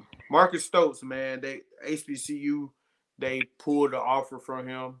Marcus Stokes, man, HBCU, they pulled the offer from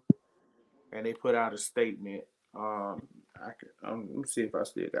him, and they put out a statement. Let me see if I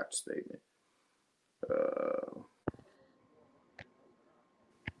still got the statement.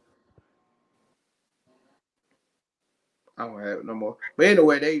 I don't have it no more. But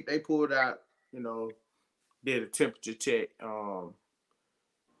anyway, they pulled out, did a temperature check.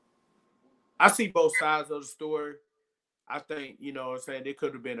 I see both sides of the story. I think, what I'm saying, it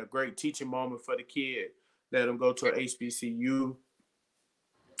could have been a great teaching moment for the kid. Let him go to an HBCU.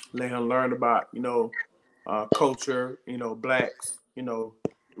 Let him learn about, culture, blacks,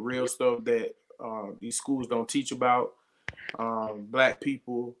 real stuff that these schools don't teach about. Black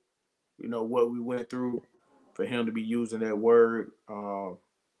people, what we went through, for him to be using that word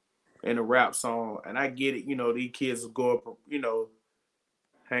in a rap song. And I get it, these kids will go up,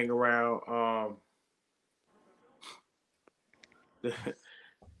 hang around.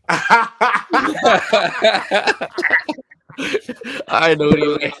 I know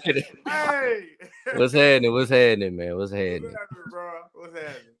you laughing. Hey, What's happening, man? What's happening, bro? What's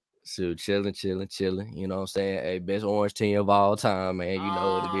happening? So chilling. You know what I'm saying? Hey, best orange team of all time, man. You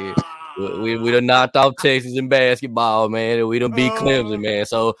know what it is. We done knocked off Texas in basketball, man, and we done beat Clemson, man.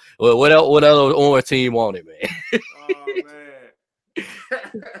 So what else? What other orange team wanted, man? Oh man.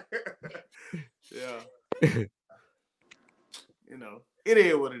 Yeah. You know, it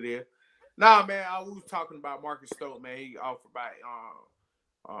is what it is. Nah, man, I was talking about Marcus Stokes, man. He offered by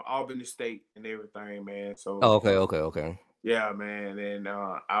Albany State and everything, man. So Okay. Yeah, man. And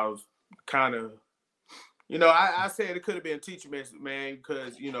I was kind of, I said it could have been a teacher message, man,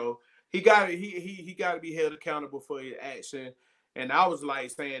 because he got to be held accountable for his action. And I was like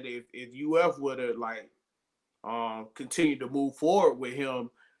saying that if UF would have like continued to move forward with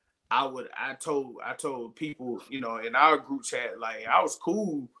him, I told people, in our group chat, like I was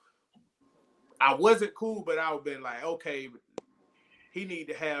cool. I wasn't cool, but I would been like, okay, he need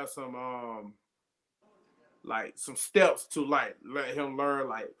to have some like some steps to like let him learn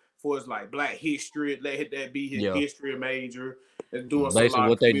like for his like Black history, let that be his history major and doing basically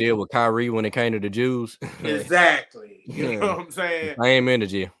what they did with Kyrie when it came to the Jews. Exactly. You know what I'm saying? Same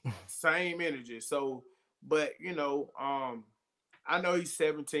energy. So, but I know he's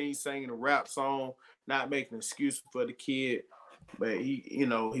 17, singing a rap song, not making excuses for the kid, but he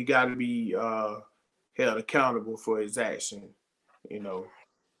got to be held accountable for his action.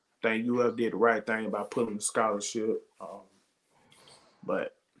 Think UF did the right thing by putting the scholarship.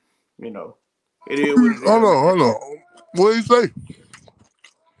 But it is what it is. Hold on. What did he say?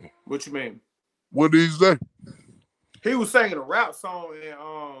 What you mean? What did he say? He was singing a rap song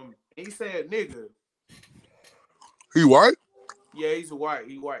and he said nigga. He white? Yeah, he's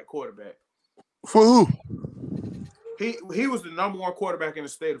white quarterback. For who? He was the number one quarterback in the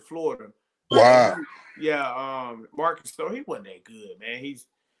state of Florida. Wow. Marcus Stokes, he wasn't that good, man.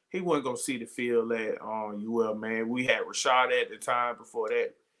 He wasn't gonna see the field at UL, man. We had Rashad at the time before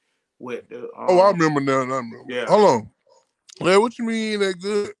that with the I remember now. Yeah. Hold on. Man, what you mean that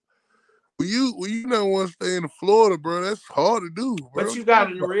good? When you not want to stay in Florida, bro, that's hard to do, bro. But you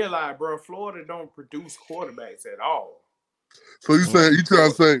gotta realize, bro, Florida don't produce quarterbacks at all. So you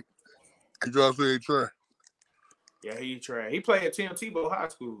trying to say he trash? Yeah, he trash. He played at Tim Tebow High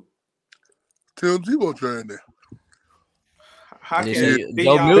School. Tim Tebow trained there.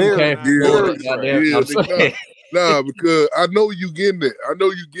 Joe Milton came from Florida. Nah, because I know you getting that.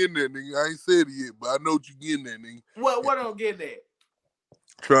 Nigga. I ain't said it yet, but I know what you getting there, nigga. What I'm getting at?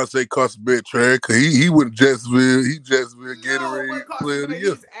 Trying to say Carson Bent trash, because he went to Jacksonville. He Jacksonville Gatorade player of the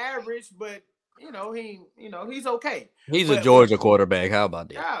year. He's average, but he's okay. He's a Georgia quarterback. How about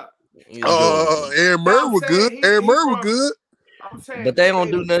that? Yeah. Aaron Murray was good. Aaron Murray was good. But they don't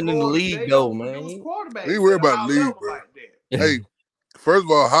do nothing in the league, though, man. He worry about the league, bro. Hey, first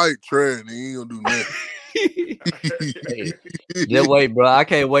of all, height trash. He ain't gonna do nothing. Just wait, bro. I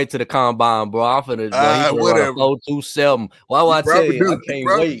can't wait to the combine, bro. I'm finna whatever. 4.27. Why would I tell you? I can't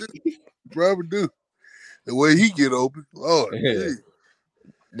wait. Probably do. The way he get open, Lord.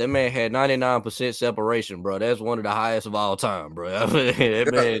 That man had 99% separation, bro. That's one of the highest of all time, bro.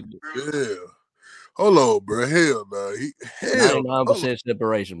 That man. Yeah. Hold on, bro. Hell no. 99%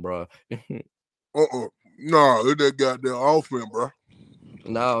 separation, bro. No, it's that goddamn offense, bro.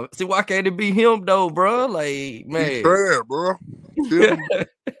 No, see, why can't it be him though, bro? Like, man, he's trash, bro.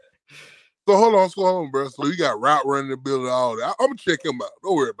 So hold on, bro. So you got route running the building, all that. I'm gonna check him out.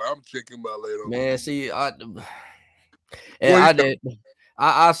 Don't worry about it. I'm gonna check him out later. Man, see,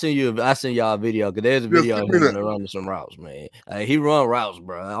 I send y'all a video because there's a video of him running some routes, man. He run routes,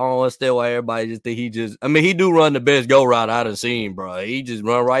 bro. I don't understand why everybody just think he do run the best go route I done seen, bro. He just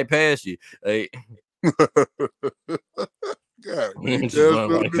run right past you. God,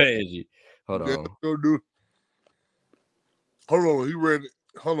 run right past you. Hold on. Hold on. He ran it.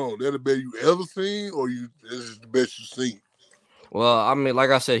 Hold on. That the best you ever seen, or this is the best you've seen? Well, I mean,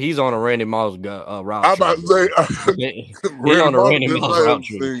 like I said, he's on a Randy Moss route. I'm about to say he's on a Randy Moss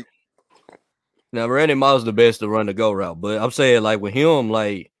route. Now, Randy Moss is the best to run the go route, but I'm saying like with him,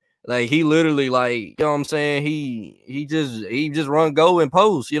 like he literally you know what I'm saying? He just run go and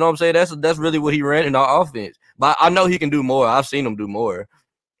post. You know what I'm saying? That's really what he ran in our offense. But I know he can do more. I've seen him do more.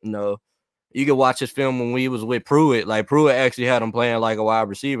 You can watch his film when he was with Pruitt. Like Pruitt actually had him playing like a wide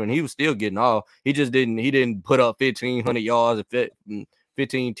receiver, and he was still getting off. He just didn't put up 1,500 yards and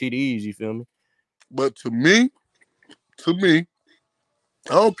 15 TDs. You feel me? But to me,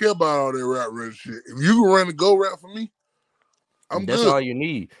 I don't care about all that route running shit. If you can run a go route for me, I'm good. That's all you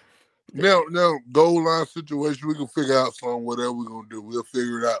need. Now, goal line situation, we can figure out something. Whatever we're gonna do, we'll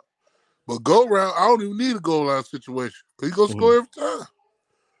figure it out. But go route, I don't even need a goal line situation. He's gonna score every time.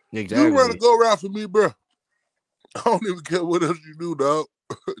 Exactly. You run a go route for me, bro. I don't even care what else you do, dog.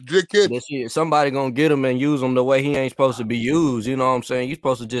 Just catch. That shit, somebody gonna get him and use him the way he ain't supposed to be used. You know what I'm saying? You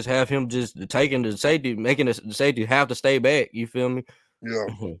supposed to just have him just taking the safety, making the safety have to stay back. You feel me? Yeah.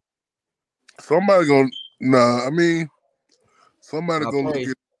 Somebody gonna somebody gonna look at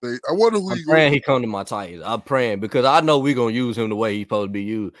it. I wonder who I'm praying he come to my Titans. I'm praying because I know we gonna use him the way he's supposed to be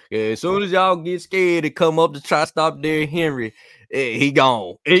used. As soon as y'all get scared to come up to try to stop Derrick Henry, he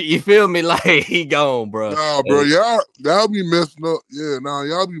gone. You feel me? Like he gone, bro. Nah, bro, y'all be messing up. Yeah,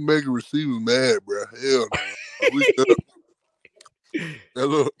 y'all be making receivers mad, bro. Hell no.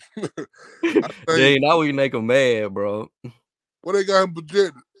 Look. Now we make him mad, bro. What they got him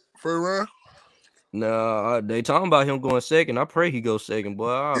projected? First round? No, they talking about him going second. I pray he goes second,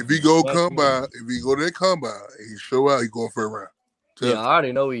 boy. If he go to that combine, he show out, he going first round. Yeah, I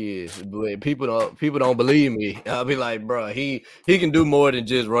already know he is, but people don't believe me. I'll be like, bro, he can do more than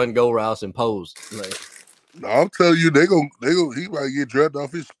just run go routes and pose. Like, no, I'm telling you, he might get drafted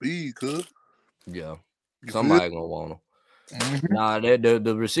off his speed, cuz. Yeah, somebody gonna want him. Mm-hmm. Nah,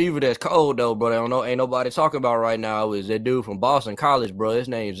 the receiver that's cold though, bro. I don't know, ain't nobody talking about right now is that dude from Boston College, bro. His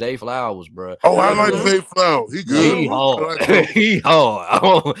name's Zay Flowers, bro. Oh, I like Zay Flowers. He good. He hard. He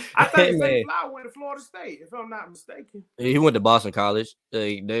hard. I think Zay Flowers went to Florida State, if I'm not mistaken. He went to Boston College.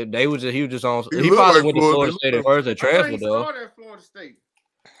 He was just on. He probably went to Florida State at first. At transfer though. Florida State.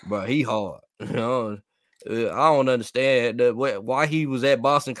 But he hard. You know. I don't understand why he was at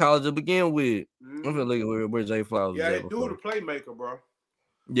Boston College to begin with. I'm gonna look where Zay Flowers was at. Yeah, they do the playmaker, bro.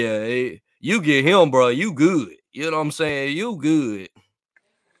 Yeah, you get him, bro. You good. You know what I'm saying? You good.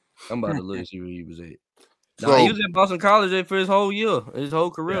 I'm about to look and see where he was at. Nah, he was at Boston College for his whole year, his whole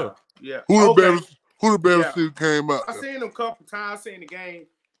career. Yeah. Who the best receiver came out? I seen him a couple times. I seen the game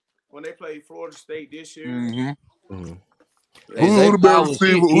when they played Florida State this year. Mm-hmm. Who the best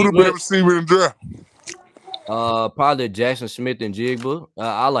receiver in the draft? Probably Jackson Smith-Njigba.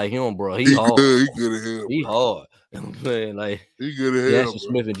 I like him, bro. He hard. He good at him. He hard. I'm saying, like, he good at him. Jackson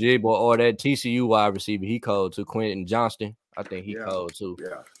Smith-Njigba or that TCU wide receiver he called to Quentin Johnston. I think he called too.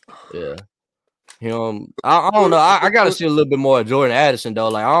 Yeah. Him. I don't know. I gotta see a little bit more of Jordan Addison though.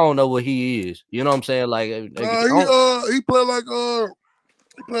 Like, I don't know what he is. You know what I'm saying? Like, he play like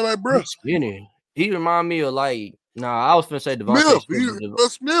bro. Skinny. He remind me of like. I was finna say Devontae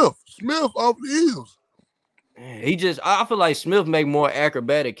Smith. Smith off the Eagles. I feel like Smith make more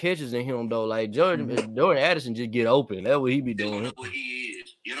acrobatic catches than him though. Like Jordan Addison just get open. That's what he be doing. What he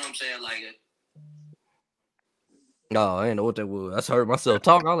is. You know what I'm saying? Like it. No, I didn't know what that was. I just heard myself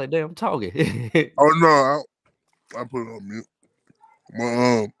talk. I was like, damn, I'm talking. Oh no, I put it on mute.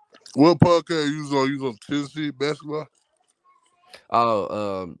 What podcast you was on? You was on Tennessee basketball?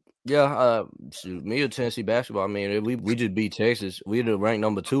 Yeah. Shoot, me or Tennessee basketball. I mean, we just beat Texas. We're the ranked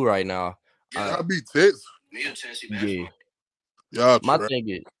number 2 right now. Yeah, I beat Texas. Me or Tennessee basketball. Yeah.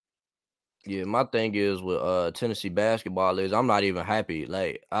 My thing is with Tennessee basketball is I'm not even happy.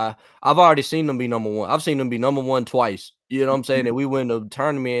 Like I've already seen them be number 1. I've seen them be number 1 twice. You know what I'm saying? And we win the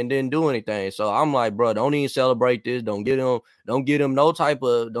tournament and didn't do anything. So I'm like, bro, don't even celebrate this. Don't get him no type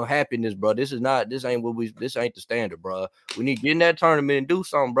of happiness, bro. This ain't the standard, bro. We need to get in that tournament and do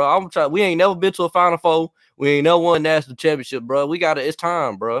something, bro. We ain't never been to a Final Four. We ain't never won national championship, bro. It's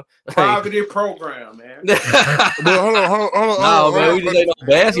time, bro. Positive program, man. But hold on. Man, we just ain't no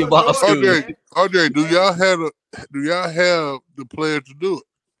basketball school. RJ, do y'all have the players to do it?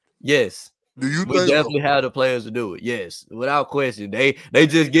 Yes. Do you we definitely have the players to do it? Yes, without question. They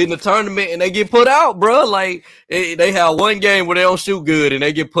just get in the tournament and they get put out, bro. Like they have one game where they don't shoot good and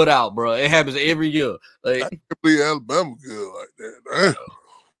they get put out, bro. It happens every year. Like, I can't believe Alabama good like that. Damn.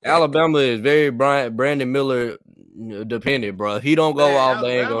 Alabama is very Brandon Miller dependent, bro. If he don't go off,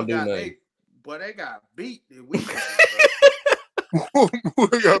 they ain't gonna do nothing. But they got beat the weekend.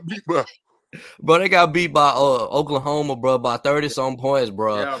 They got beat by. Bro, they got beat by Oklahoma, bro, by 30-some points,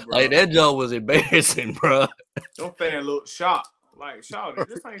 bro. Yeah, bro. Like, that joke was embarrassing, bro. Them fans look shocked. Like, shocked.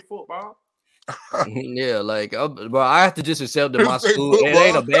 This ain't football. Yeah, like, bro, I have to just accept that my school, it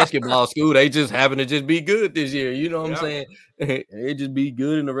ain't a basketball school. They just happen to just be good this year. You know what I'm saying? They just be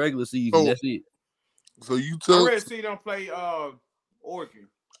good in the regular season. That's it. So you took... I ready to see them play Oregon.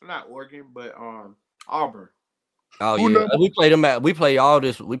 Not Oregon, but Auburn. Oh yeah, we play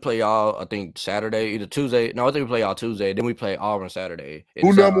y'all. I think Saturday, either Tuesday. No, I think we play y'all Tuesday. Then we play Auburn Saturday.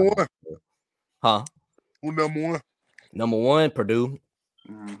 Who number 1? Huh? Who number 1? Number 1, Purdue.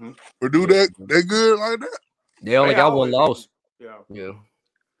 Mm-hmm. Purdue, they good like that? They only got one loss. Yeah.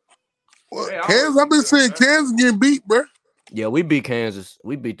 Well, Kansas, I've been seeing Kansas getting beat, bro. Yeah, we beat Kansas.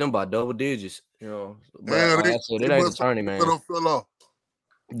 We beat them by double digits. You know, man, it ain't the tournament, man. Fell off.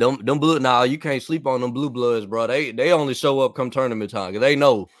 Them blue. Nah, you can't sleep on them blue bloods, bro. They only show up come tournament time because they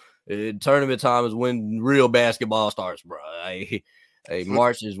know tournament time is when real basketball starts, bro.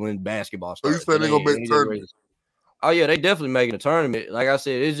 March is when basketball starts. So you say they gonna make tournament? Oh yeah, they definitely making a tournament. Like I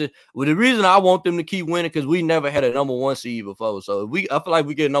said, it's just the reason I want them to keep winning because we never had a number 1 seed before. So I feel like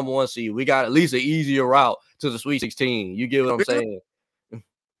we get a number 1 seed, we got at least an easier route to the Sweet 16. You get what I'm saying?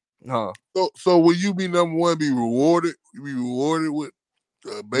 Huh? So will you be number 1? Be rewarded? You be rewarded with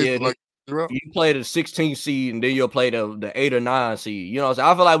basically you play the 16 seed and then you'll play the 8 or 9 seed. You know what I'm saying?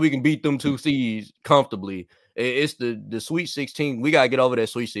 I feel like we can beat them 2 seeds comfortably. It's the Sweet 16. We gotta get over that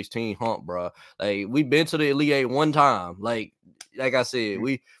Sweet 16 hump, bro. Like we've been to the Elite 8 one time. Like I said,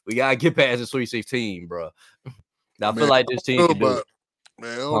 we gotta get past the Sweet 16, bro. I feel like this team can do it.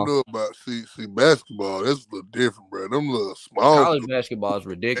 Man, I don't know about see basketball. That's a little different, bro. Them little small. College basketball is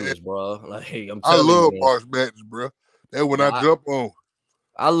ridiculous, bro. Like I love March Madness, bro. That's when I jump on.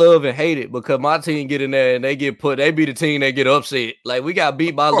 I love and hate it because my team get in there and they be the team that get upset. Like we got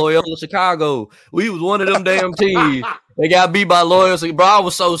beat by Loyola Chicago. We was one of them damn teams. They got beat by Loyola. Bro, I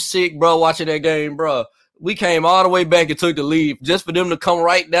was so sick, bro, watching that game, bro. We came all the way back and took the lead just for them to come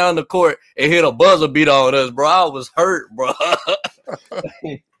right down the court and hit a buzzer beat on us, bro. I was hurt, bro.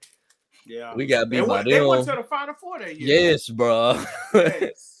 Yeah, we got beat by them. They went to the Final Four that year. Yes, bro.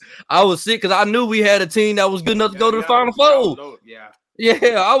 Yes. I was sick because I knew we had a team that was good enough to go to the Final Four.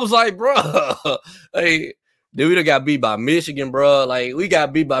 Yeah, I was like, bro, hey, dude, we done got beat by Michigan, bro. Like, we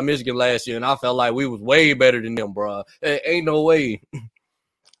got beat by Michigan last year, and I felt like we was way better than them, bro. Ain't no way.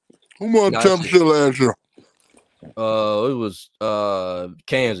 Who won the championship last year? It was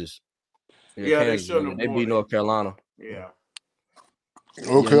Kansas. Yeah, Kansas, they beat North Carolina. Yeah.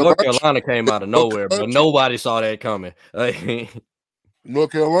 Okay. North Carolina came out of nowhere, but nobody saw that coming. North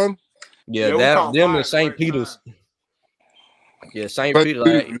Carolina? Yeah, them and St. Peter's. Yeah, St. Peter's.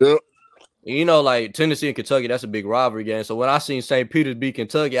 Like, yeah. You know, like Tennessee and Kentucky, that's a big rivalry game. So when I seen St. Peter's beat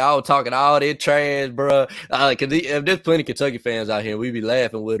Kentucky, I was talking all that trash, bro. Because there's plenty of Kentucky fans out here, we be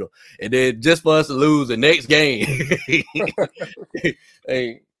laughing with them. And then just for us to lose the next game.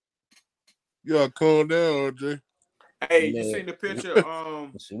 Hey. Yeah, calm down, RJ. Hey, you seen the picture?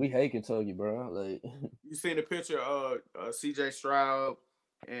 We hate Kentucky, bro. Like, you seen the picture of CJ Stroud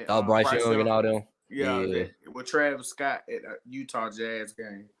and Bryce Young and all them. Yeah, with Travis Scott at a Utah Jazz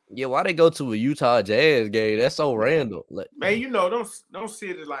game. Yeah, why they go to a Utah Jazz game? That's so random. Like, man, you know, don't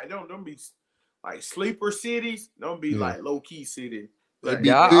cities like don't be like sleeper cities. Don't be like low key cities. Like,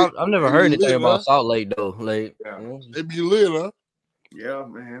 yeah, I've never heard anything about Salt Lake though. Like, they be lit, huh? Yeah,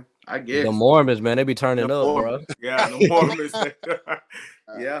 man. I guess the Mormons, man, they be turning up, bro. Yeah, the Mormons.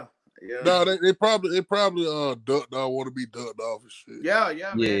 Yeah. Yeah. No, they probably ducked off, want to be ducked off and shit.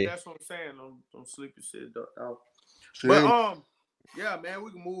 Yeah, man. That's what I'm saying. Don't sleep and shit ducked off. But yeah, man, we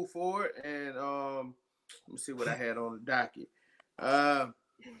can move forward and let me see what I had on the docket.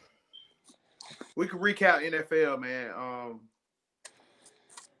 We can recap NFL, man.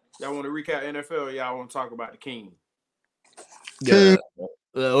 Y'all want to recap NFL or y'all want to talk about the King? Yeah.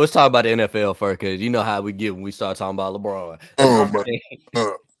 Let's talk about the NFL first, because you know how we get when we start talking about LeBron.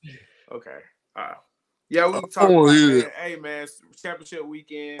 Okay. Yeah, we can talk about that. Hey, man, championship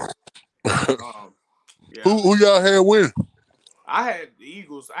weekend. Yeah. Who y'all had win? I had the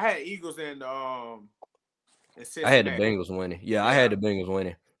Eagles. I had Eagles and I had the Bengals winning. Yeah, I had the Bengals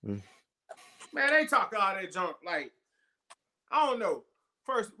winning. Man, they talk all that junk. Like, I don't know.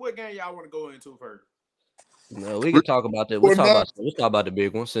 First, what game y'all want to go into first? No, we can talk about that. We'll talk about the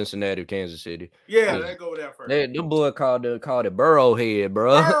big one, Cincinnati, Kansas City. Yeah, let's go there first. The boy called it Burrowhead,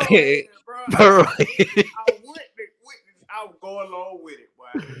 bro. Burrowhead, bro. I was going along with it, boy.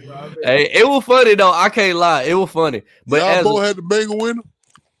 Hey, it was funny though. I can't lie, it was funny. But y'all both had the Bengals winning.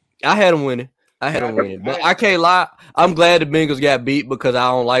 I had them winning. But I can't lie. I'm glad the Bengals got beat because I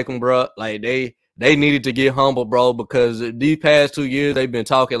don't like them, bro. Like they needed to get humble, bro, because these past 2 years they've been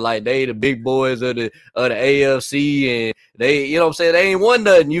talking like they the big boys of the AFC, and they, you know what I'm saying, they ain't won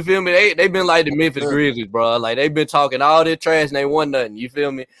nothing. You feel me? They been like the Memphis Grizzlies, bro. Like they've been talking all this trash and they won nothing. You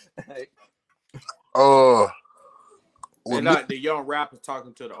feel me? They're not the young rappers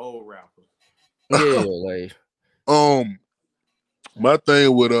talking to the old rappers. Yeah, like my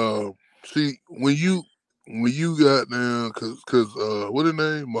thing with see when you got down cause what his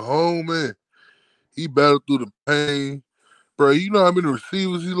name, Mahomes, man. He battled through the pain. Bro, you know how many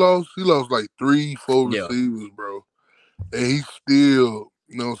receivers he lost? He lost like 3-4 receivers, bro. And he still,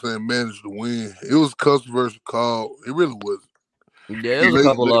 you know what I'm saying, managed to win. It was controversial call. It really wasn't. Yeah, it was a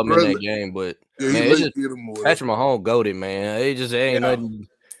couple of them in that game, but man, it's just Patrick Mahomes goated, man. It just ain't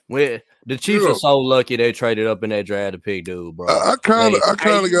When the Chiefs are so lucky they traded up in that draft to pick dude, bro. I kind of got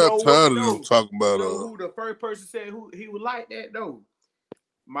tired of them talking about who the first person said who he would like that though.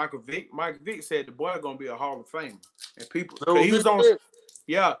 Michael Vick said the boy gonna be a Hall of Famer, and people he was on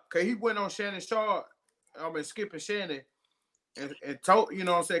cause he went on Shannon Sharp, skipping Shannon, and told you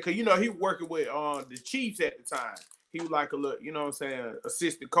know what I'm saying, cause you know he working with the Chiefs at the time. He was like a little, you know what I'm saying,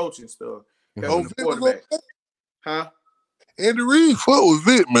 assistant coach and stuff. The quarterback. Huh? Andy Reid fuck with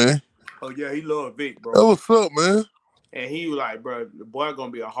Vic, man. Oh yeah, he loved Vic, bro. That what's up, man. And he was like, bro, the boy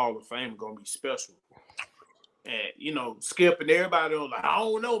gonna be a Hall of Fame, gonna be special. And you know, Skip and everybody was like, I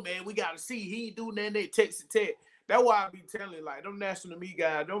don't know, man. We gotta see. He ain't doing that at Texas Tech. That's why I be telling like them national media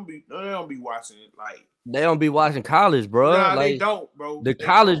guys don't be watching it like they don't be watching college, bro. Nah, like, they don't, bro. The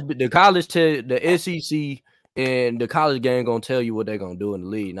SEC and the college game gonna tell you what they're gonna do in the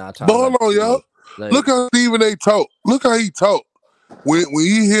league. But hold on, y'all. Like, look how Stephen A. talk. Look how he talk. When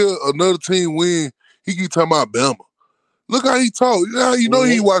he hear another team win, he keep talking about Bama. Look how he talk. You know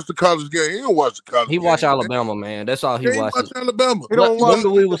he watched the college game. He don't watch the college game. He watch Alabama, man. That's all he watches. He watch Alabama. He don't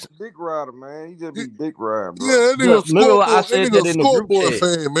watch dick rider, man. He just be dick riding, bro. Yeah, that nigga scoreboard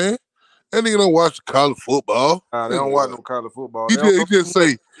fan, man. That nigga don't watch college football. Nah, they don't watch no college football. He just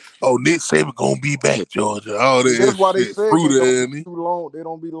say, "Oh, Nick Saban gonna be back, Georgia." All that. That's why they say too long. They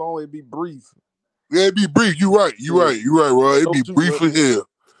don't be long. It be brief. Yeah, it be brief. You right, bro. It be brief for hell.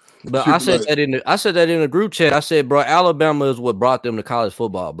 But I said that in the group chat. I said, bro, Alabama is what brought them to college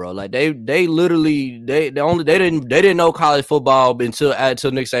football, bro. Like they literally didn't know college football until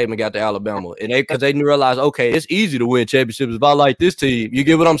Nick Saban got to Alabama, and because they didn't realize, okay, it's easy to win championships if I like this team. You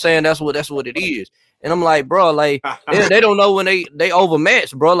get what I'm saying? That's what it is. And I'm like, bro, like they don't know when they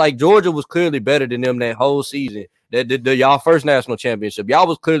overmatched, bro. Like Georgia was clearly better than them that whole season. That y'all first national championship, y'all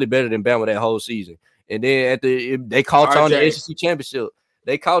was clearly better than Bama that whole season. And then they caught y'all in the SEC championship.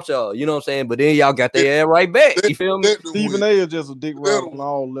 They caught y'all, you know what I'm saying? But then y'all got their ass right back. You feel me? Stephen A. is just a dick rider on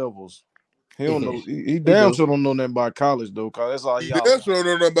all levels. He don't know. He damn sure don't know nothing about college though, cause that's all he damn sure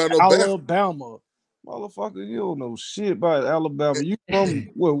don't know about no Alabama. Motherfucker, you don't know shit about Alabama. You from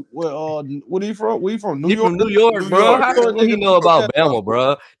where are you from? Where you from? New York? From New York, bro. How do you know about Bama,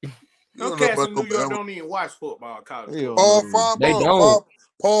 bro? No cats in New York don't even watch football college. They don't.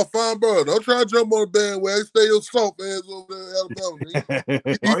 Paul Feinberg, don't try to jump on the bandwagon. Stay your soft ass over there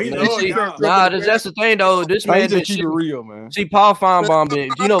in Alabama. That's the thing though. This man just keep it real, man. See, Paul Feinbaum,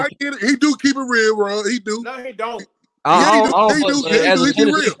 you know, he do keep it real, bro. He do. No, he don't. As a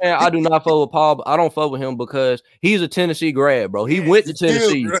Tennessee fan, I do not fuck with Paul. I don't fuck with him because he's a Tennessee grad, bro. He went to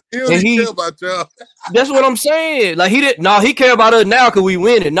Tennessee. He care about y'all. That's what I'm saying. Like he didn't. No, he care about us now because we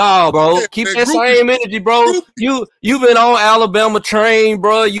winning. Nah, bro. Keep that same energy, bro. You been on Alabama train,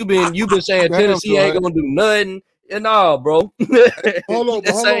 bro. You been saying Tennessee ain't gonna do nothing. And nah, bro.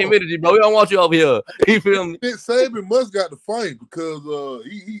 That same energy, bro. We don't want you over here. You feel me? Saban must got the fight because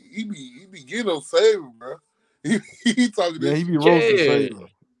he be getting on Saban, bro. He talking. Yeah, he be roasting Saban.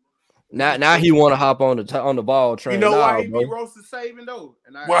 Now he want to hop on the ball train. You know why he be roasting Saban though?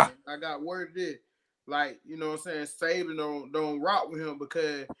 And I got word this. Like, you know what I'm saying? Saban don't rock with him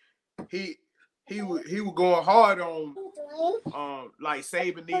because he was going hard on like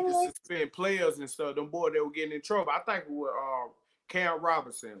Saban needed to suspend players and stuff. Them boys, they were getting in trouble. I think it was Cam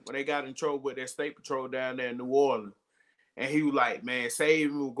Robinson when they got in trouble with that state patrol down there in New Orleans. And he was like, man,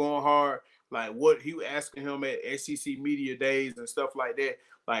 Saban was going hard. Like what he was asking him at SEC media days and stuff like that.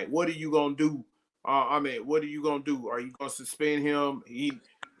 Like, what are you gonna do? What are you gonna do? Are you gonna suspend him?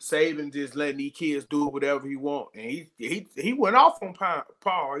 Saban just letting these kids do whatever he want, and he went off on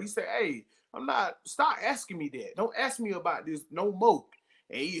Paul. He said, "Hey, stop asking me that. Don't ask me about this no more."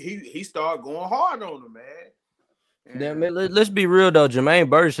 And he started going hard on him, man. Yeah, man, let's be real though. Jermaine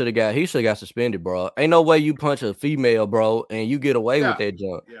Burton should have got suspended, bro. Ain't no way you punch a female, bro, and you get away with that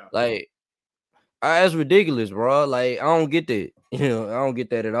junk. Yeah. Like. That's ridiculous, bro. Like, I don't get that. I don't get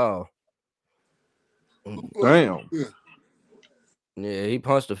that at all. Damn. Yeah, he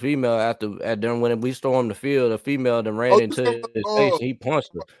punched a female when we stormed the field. A female then ran into his face and he punched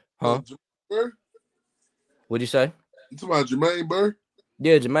her. Huh? What'd you say? You talking about Jermaine Burr?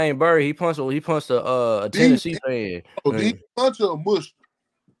 Yeah, Jermaine Burr. He punched a Tennessee fan. Oh, did he punch her or mushed her?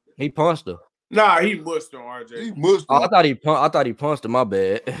 He punched her. Nah, he mushed on RJ. He mushed her. I thought he punched her. My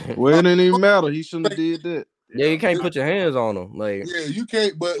bad. Well, it didn't even matter. He shouldn't have did that. Yeah, you can't put your hands on him. Like, yeah, you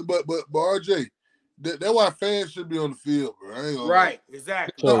can't. But RJ, that's why fans should be on the field, bro. Right,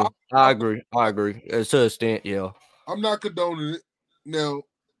 exactly. So, I agree. To an extent, yeah. I'm not condoning it. Now,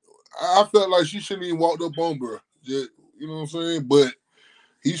 I felt like she shouldn't even walked up on bro. You know what I'm saying? But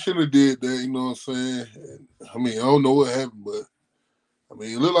he shouldn't have did that. You know what I'm saying? I mean, I don't know what happened, but I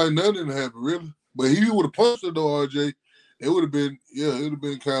mean, it looked like nothing didn't happen, really. But he would have punched her, though, RJ. It would have been, it would have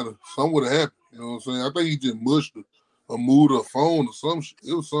been kind of, something would have happened. You know what I'm saying? I think he just mushed her or moved her phone or some shit.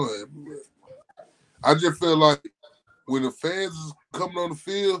 It was something. I just feel like when the fans is coming on the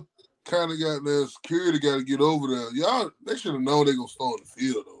field, kind of got their security got to get over there. Y'all, they should have known they going to storm the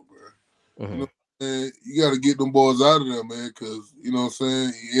field, though, bro. You know what I'm saying? You got to get them boys out of there, man, because, you know what I'm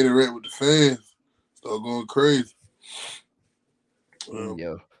saying, you interact with the fans, start going crazy.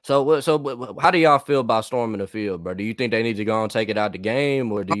 Yeah. So how do y'all feel about storming the field, bro? Do you think they need to go and take it out the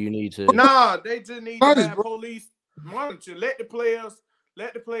game, or do you need to? Nah, they just need to have police monitor. Let the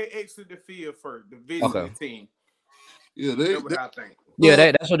player exit the field first, the visiting team. Yeah, that's what I think. Yeah,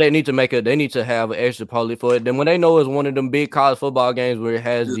 that's what they need to make. They need to have an extra police for it. Then when they know it's one of them big college football games where it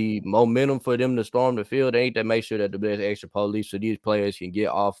has the momentum for them to storm the field, they need to make sure that there's extra police so these players can get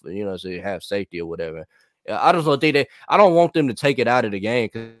off, so they have safety or whatever. I just don't think I don't want them to take it out of the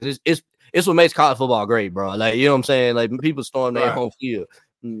game because it's what makes college football great, bro. Like, you know what I'm saying? Like, people storm their home field.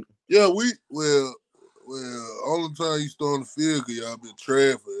 Yeah, only time you storm the field because y'all been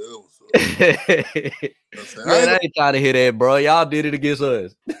trash forever. So. Man, I ain't trying to hear that, bro. Y'all did it against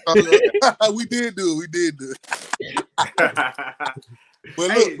us. We did do it.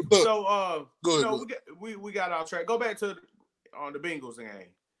 But hey, look. So go ahead. We got our track. Go back to the Bengals game.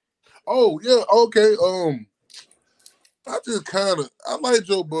 Oh yeah, okay. I like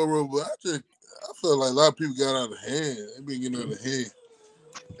Joe Burrow, but I feel like a lot of people got out of hand. They've been getting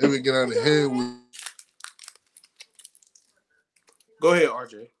out of hand. With. Go ahead,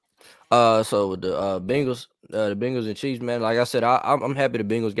 RJ. So with the Bengals and Chiefs, man, like I said, I'm happy the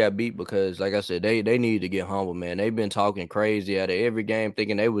Bengals got beat because, like I said, they need to get humble, man. They've been talking crazy out of every game,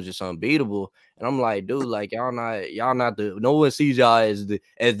 thinking they was just unbeatable. And I'm like, dude, like y'all not no one sees y'all as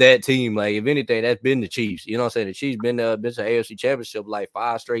that team. Like, if anything, that's been the Chiefs. You know what I'm saying? The Chiefs been to AFC Championship like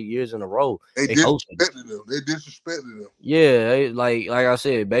 5 straight years in a row. They disrespected them. Yeah, like I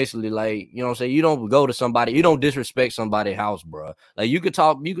said, basically, like, you know what I'm saying, you don't go to somebody, you don't disrespect somebody's house, bro. Like, you could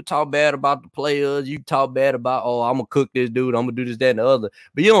talk bad about the players, you talk bad about, oh, I'm gonna cook this dude, I'm gonna do this, that, and the other,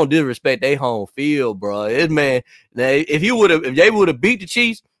 but you don't disrespect their home field, bro. If they would have beat the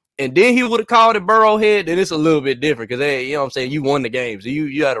Chiefs and then he would have called it Burrowhead, then it's a little bit different because you know what I'm saying, you won the game, so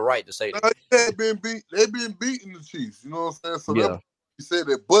you had a right to say that. They've been beating the Chiefs, you know what I'm saying? So yeah, you said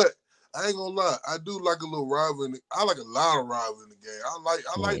that, but I ain't gonna lie, I do like a little rival. I like a lot of rival in the game. I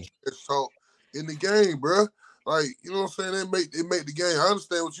like trash talk in the game, bro. Like, you know what I'm saying? They make the game. I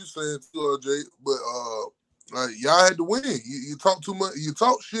understand what you're saying too, RJ, but like, y'all had to win. You talk too much, you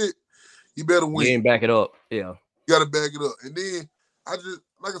talk shit, you better win. You ain't back it up. Yeah. You gotta back it up. And then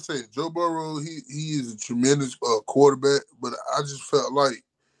like I said, Joe Burrow, he is a tremendous quarterback, but I just felt like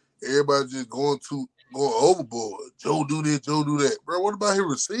everybody just going overboard. Joe do this, Joe do that, bro. What about his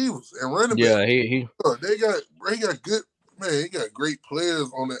receivers and running back? Yeah, he got good, man. He got great players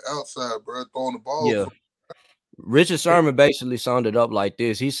on the outside, bro, throwing the ball. Yeah. Richard Sherman basically summed it up like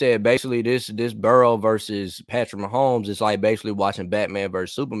this. He said basically this Burrow versus Patrick Mahomes is like basically watching Batman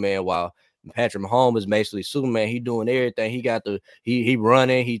versus Superman, while Patrick Mahomes is basically Superman. He doing everything. He got he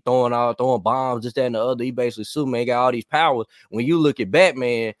running, he throwing bombs, this, that, and the other. He basically Superman. He got all these powers. When you look at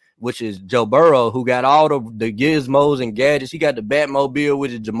Batman, which is Joe Burrow, who got all the gizmos and gadgets. He got the Batmobile,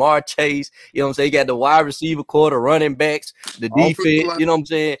 which is Jamar Chase. You know what I'm saying? He got the wide receiver core, the running backs, the defense. You know what I'm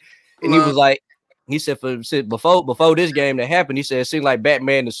saying? And he was like, he said before this game that happened, he said it seemed like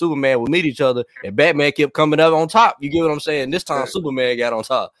Batman and Superman would meet each other, and Batman kept coming up on top. You get what I'm saying? This time Superman got on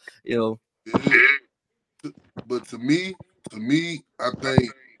top. You know. But to me, I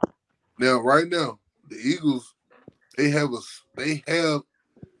think right now, the Eagles, they have a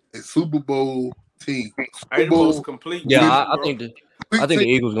Super Bowl team. Most complete. Yeah, I think the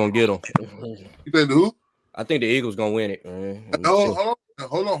Eagles gonna get them. You think who? I think the Eagles gonna win it. Hold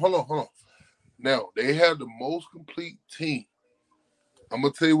on. Now they have the most complete team. I'm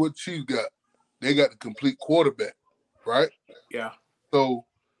gonna tell you what Chiefs got. They got the complete quarterback, right? Yeah. So,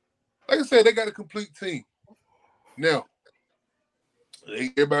 like I said, they got a complete team. Now,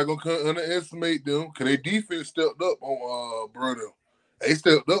 everybody gonna underestimate them because their defense stepped up on Bruno. They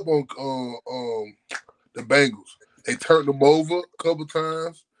stepped up on the Bengals. They turned them over a couple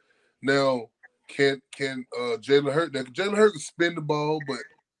times. Now, can Jalen Hurts? Now, Jalen Hurts can spin the ball, but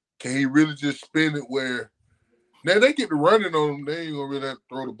can he really just spin it where? Now they get the running on them. They ain't gonna really have to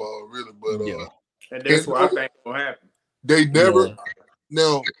throw the ball, really. But and that's what I think will happen. They never.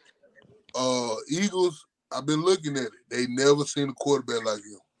 Now, Eagles. I've been looking at it. They never seen a quarterback like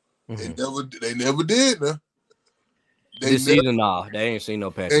him. Mm-hmm. They never did. Nah. This season, they ain't seen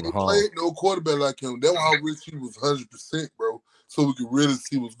no Patrick Mahomes. Played no quarterback like him. That's how rich he was, 100%, bro. so we could really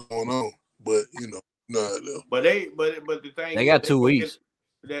see what's going on. But no. But the thing they got 2 weeks.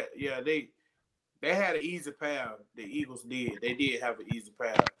 They had an easy path. The Eagles did. They did have an easy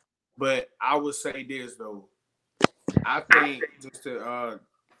path. But I would say this though. I think just to I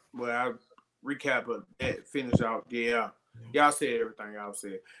recap of that, finish out. Yeah, y'all said everything y'all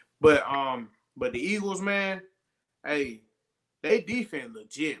said. But the Eagles, man, hey, they defense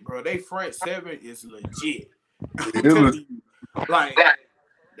legit, bro. They front seven is legit. Like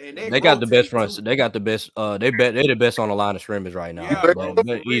they got the best front. They got the best. They're the best on the line of scrimmage right now. Yeah, bro,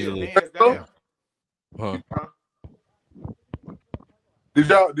 easily. Did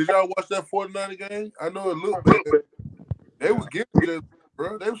y'all watch that 49er game? I know it looked bad. They was getting it,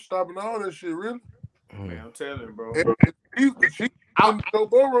 bro. They was stopping all that shit, really. Man, I'm telling you, bro.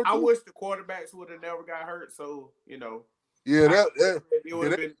 I wish the quarterbacks would have never got hurt. So Yeah, it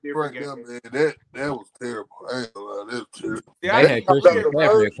would have been different. Right now, man, that was terrible. I ain't gonna lie, that was terrible. See, I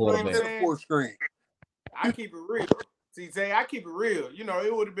keep it real. See, Zay, I keep it real.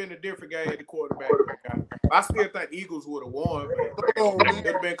 It would have been a different game at the quarterback. I still think Eagles would have won, but it would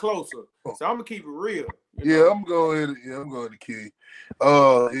have been closer. So I'm gonna keep it real. I'm going to kill you.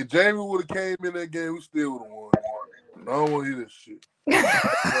 If Jamie would have came in that game, we still would have won. I don't want to hear this shit.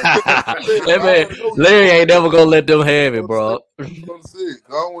 Larry ain't never gonna let them have it, bro. I don't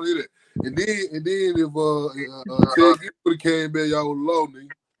want to hear that. And then if Ted Ginn would have came back, y'all would have lost,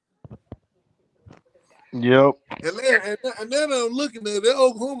 nigga. Yep. And then I'm looking at that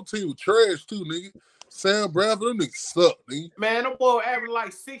Oklahoma team was trash too, nigga. Sam Bradford, them niggas suck, nigga. Man, them boy average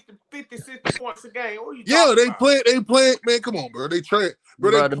like 60 points a game. What you they play, man, come on, bro. They trash.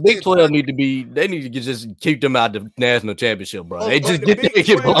 Bro, the Big 12 need to just keep them out the national championship, bro. They just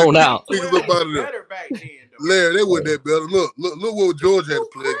get blown out. Better back then, Larry, they weren't that better. Look what Georgia had to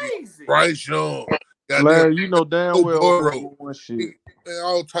play against. Bryce Young. Larry, you know damn well one shit. Man,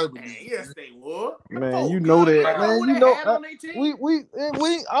 all type of yes, they would. Man, you know that. Man, you know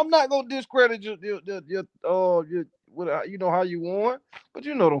I'm not gonna discredit your you know how you won, but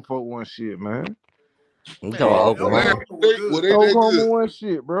you know them folk won shit, man. Oklahoma won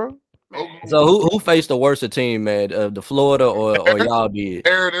shit, bro. So who faced the worst team, man? The Florida or y'all did?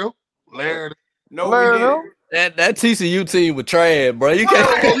 Larry. No, we didn't. That TCU team was trash, bro. You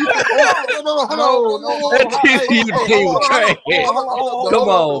can't. That TCU team was trash. Come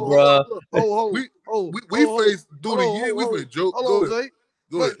on, bro. We faced through the year. We faced Joe. Go ahead.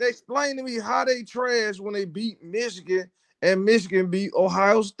 But explain to me how they trash when they beat Michigan and Michigan beat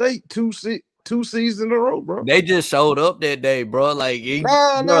Ohio State 2 seasons in a row, bro. They just showed up that day, bro. Like no. Ain't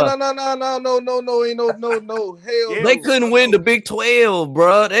no hell. They couldn't win the Big 12,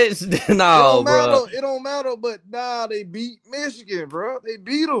 bro. That's no, bro. It don't matter. But they beat Michigan, bro. They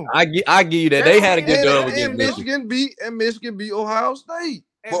beat them. I give you that. They had a good dub against Michigan. Michigan beat Ohio State.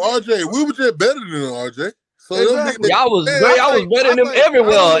 But RJ, we were just better than them, RJ. So exactly. Y'all was better than them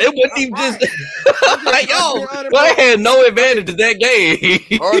everywhere. It wasn't even just like they had no advantage to that game.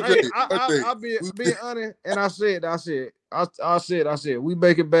 I'll be honest, and I said, we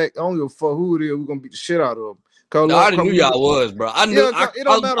make it back. I don't give a fuck who it is. We're gonna beat the shit out of them. No, I knew y'all was, bro. I knew. I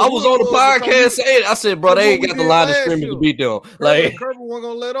was on the podcast saying, I said, bro, they ain't got the line of scrimmage to beat them. Like Kirby wasn't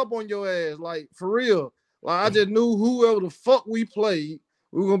gonna let up on your ass, like for real. Like I just knew whoever the fuck we played,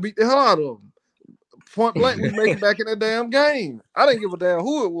 we were gonna beat the hell out of them. Point blank, we make it back in the damn game. I didn't give a damn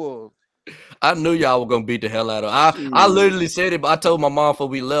who it was. I knew y'all were gonna beat the hell out of them. I literally said it, but I told my mom before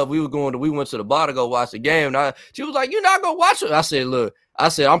we left, we went to the bar to go watch the game. And she was like, "You're not gonna watch it?" I said, "Look,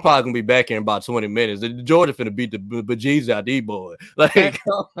 I'm probably gonna be back in about 20 minutes. The Georgia finna beat the bejesus out these boys. Like, they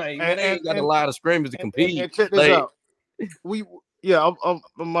ain't got a lot of scrimmage to compete." And check this out. I'm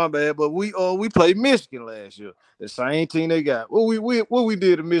my bad, but we played Michigan last year. The same team they got. What we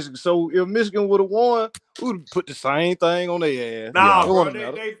did to Michigan. So if Michigan would have won, we would put the same thing on their ass. Nah, bro,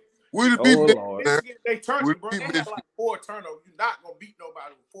 we'd have beat Michigan. They turned, bro. They had like 4 turnovers. You're not gonna beat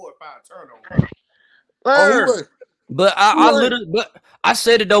nobody with 4 or 5 turnovers. But I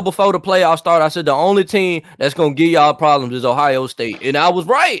said it though before the playoffs started. I said the only team that's gonna give y'all problems is Ohio State, and I was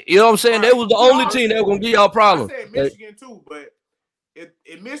right. You know what I'm saying? They was the only team that was gonna give y'all problems. I said Michigan too, but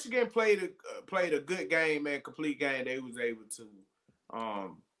if Michigan played a good game, man, complete game, they was able to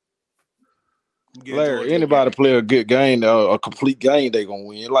Larry, anybody play a good game, a complete game, they gonna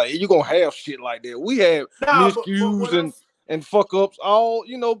win. Like you gonna have shit like that. We have miscues and fuck ups all,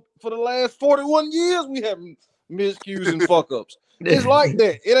 for the last 41 years we have miscues and fuck ups. It's like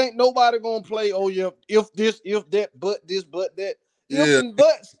that. It ain't nobody gonna play, oh yeah, if this, if that, but this, but that. Ifs and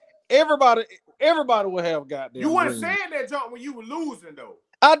buts. Everybody will have goddamn. You weren't saying that jump when you were losing though.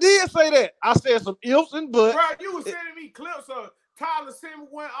 I did say that. I said some ifs and buts. Bro, you was sending me clips of Tyler Simmons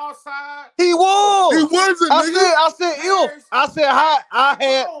went outside. He was. He wasn't. I said if. I said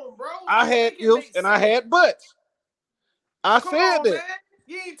I had ifs and I had buts. I said that. Man.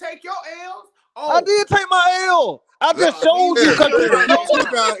 You ain't take your L's. Oh. I did take my L. I just showed you because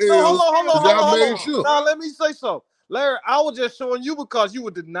hold on. Now let me say something. Larry, I was just showing you because you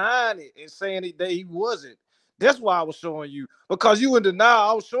were denying it and saying that he wasn't. That's why I was showing you. Because you in denial.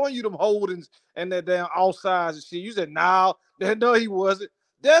 I was showing you them holdings and that damn offsides and shit. You said, no, he wasn't.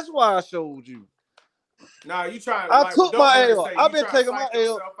 That's why I showed you. Nah, you trying to I took my L. I've been taking my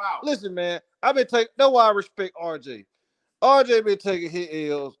L. Listen, man, I've been taking. That's why I respect RJ. RJ been taking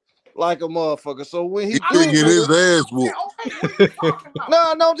his L's like a motherfucker. So when he can get his ass whooped.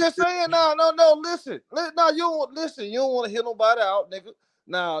 No, just saying. No. Listen. No, you don't listen. You don't want to hit nobody out, nigga.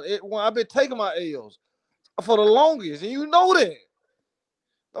 Now, when I've been taking my L's for the longest, and you know that.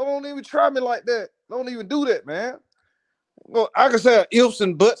 Don't even try me like that. Don't even do that, man. Well, I can say ifs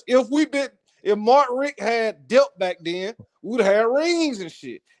and buts. If Mark Richt had dealt back then, we'd have had rings and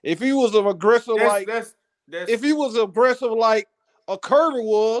shit. If he was an aggressive if he was aggressive like a Kirby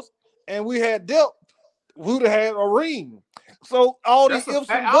was, and we had dealt, we'd have had a ring. So all these ifs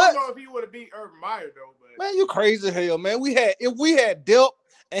and buts. I don't know if he would have beat Urban Meyer though. But man, you crazy as hell, man. If we had dealt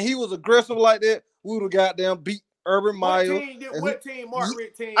and he was aggressive like that, we would have goddamn beat Urban Meyer. What team? Mark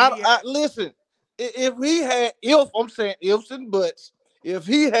Richt team. Listen. If he had I'm saying ifs and buts. If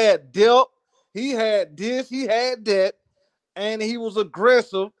he had dealt, he had this, he had that, and he was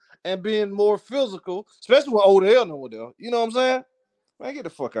aggressive and being more physical, especially with Odell over there. You know what I'm saying? Man, get the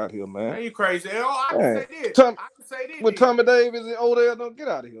fuck out of here, man. Man, you crazy. I can say this. I can say this. With Tommy Davis and Odell, don't get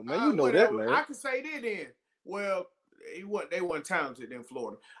out of here, man. You know that, man. I can say this then. Well, they weren't talented in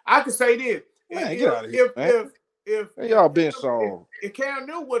Florida. I can say this. Man, get out of here, man. If y'all been sold. If Cam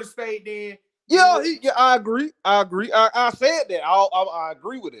Newton would have stayed then. Yeah, I agree. I said that. I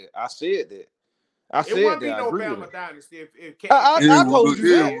agree with it. I said that. I wouldn't be no Bama dynasty if I told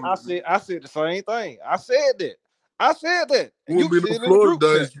you that. I said the same thing. I said that. You said in the group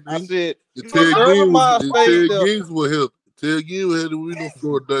chat. I said Ted Ginn will help. Ted Ginn will help we no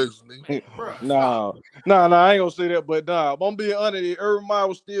Florida dynasty. No, I ain't gonna say that. But I'm gonna be honest. If Urban Meyer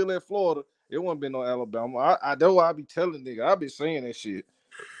was still in Florida, it wouldn't be no Alabama. I know I be telling nigga. I be saying that shit.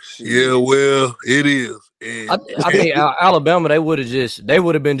 Yeah, well, it is. I think Alabama, they would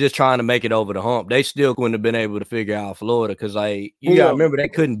have been just trying to make it over the hump. They still wouldn't have been able to figure out Florida because you gotta remember they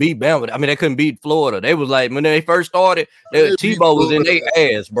couldn't beat Bama. I mean, they couldn't beat Florida. They was like when they first started, Tebow was in their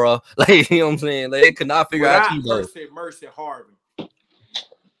ass, bro. Like you know what I'm saying? Like, they could not figure out Tebow. Mercy Harvey.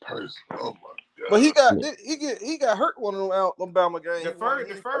 Oh my God. But he got hurt one of them Alabama games. The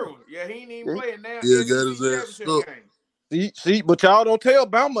first one. Yeah, he ain't even playing now. Yeah, got his ass stuck. See, but y'all don't tell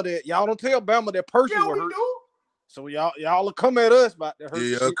Bama that. Y'all don't tell Bama that Percy was hurt. Do. So y'all will come at us about the hurt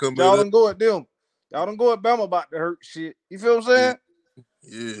shit. Y'all don't go at them. Y'all don't go at Bama about the hurt shit. You feel what I'm saying?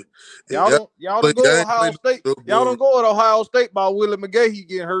 Yeah. Y'all don't go at Ohio State. Y'all don't go at Ohio State by Willie McGahee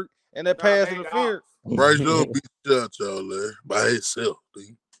getting hurt and that pass interference. Bryce Young beat the shot y'all there by himself.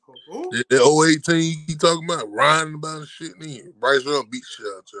 That 08 team you talking about, Ryan about shit then. Bryce Young beat shit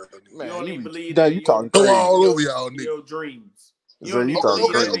out y'all. Man, you don't even believe that. You talking crazy. All over y'all niggas. Your dreams.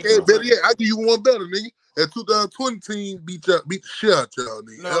 Okay, better yet, I give you one better, nigga. That 2020 team beat the shit out y'all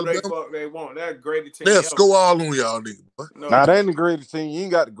niggas. No, they won't. That's the greatest team. They'll score all on y'all niggas, boy. Nah, that ain't the greatest team. You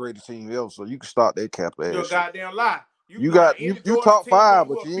ain't got the greatest team ever, so you can start that cap ass. You're a goddamn lie. You top 5,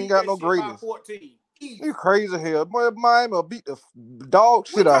 but you ain't got no greatest. You crazy hell. Miami will beat the dog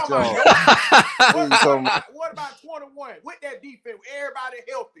shit out y'all. What about 21? With that defense, everybody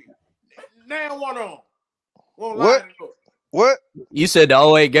healthy. Now one on. What? You said the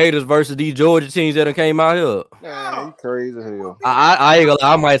 08 Gators versus these Georgia teams that came out here. Man, you crazy hell. I ain't gonna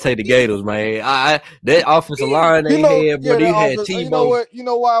lie, I might take the Gators, man. That offensive line they had, but they had Tebow. You know what? You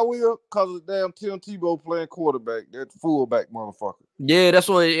know why we are? Because of damn Tim Tebow playing quarterback. That fullback motherfucker. Yeah, that's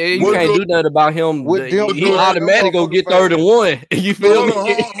what you can't do nothing about him. He automatically gonna get 31. You feel me?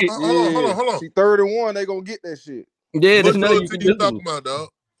 Hold on. See, 31, they gonna get that shit. Yeah, there's nothing you can do. Talking about, dog?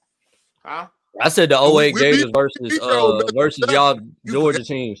 Huh? I said the 08 Gators versus y'all Georgia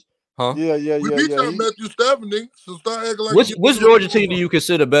teams. Huh? Yeah. We beat y'all Matthew Stafford, nigga. So start acting like which Georgia team do you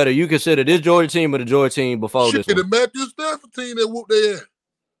consider better? You consider this Georgia team or the Georgia team before this one? The Matthew Stafford team that whooped their ass.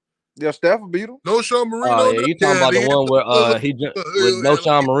 Yeah, Stafford beat him. No Sean Marino. Oh, yeah, you talking about the one where no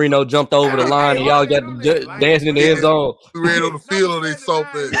Sean Marino jumped over the line and y'all got dancing in the end zone. We ran on the field on their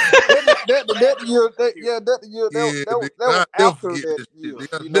soft ass. That was after that year.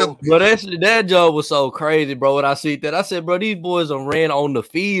 But that job was so crazy, bro. When I see that, I said, bro, these boys are ran on the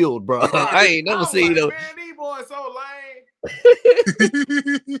field, bro. I ain't never seen them. Man, these boys so lame.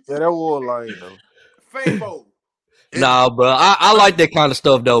 Yeah, that was lame though. Fabo. Nah, bro. I like that kind of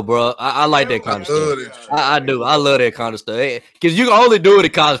stuff though, bro. I like that kind of stuff. I do. I love that kind of stuff. Cause you can only do it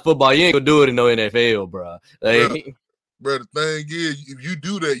in college football. You ain't gonna do it in no NFL, bro. Like, bro, the thing is, if you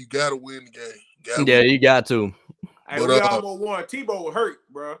do that, you gotta win the game. You got to. Hey, we almost won. Tebow was hurt,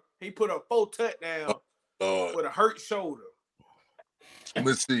 bro. He put up 4 touchdowns with a hurt shoulder. Let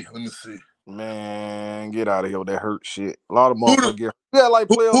me see. Man, get out of here with that hurt shit. A lot of motherfuckers get hurt. Yeah, like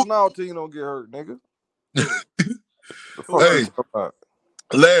players on our team don't get hurt, nigga. Hey,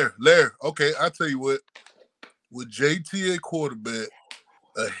 Larry. Okay, I tell you what. With JT at quarterback,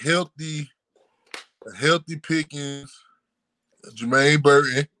 a healthy Pickens, Jermaine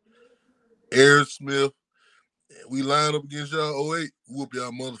Burton, Aaron Smith, we line up against y'all 08, whoop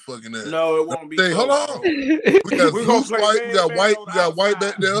y'all motherfucking ass. No, it won't be. Hold on. We got Zeus White, we got White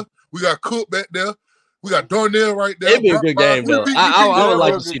back there, we got Cook back there, we got Darnell right there. It'd be a good game, though. I would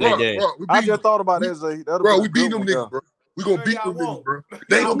like to see that game. I just thought about that, bro. We beat them niggas, bro. We gonna beat them niggas, bro.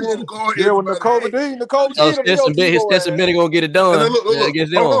 They gonna be able to guard. Yeah, with Nicole Dean, his Stetson Bennett gonna get it done.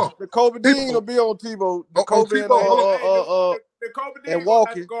 Look, Nicole Dean will be on Tebow. And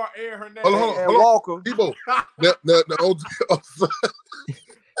Walker. Hold on. Walker. Tebow.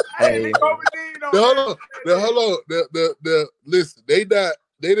 Hold on. Listen, they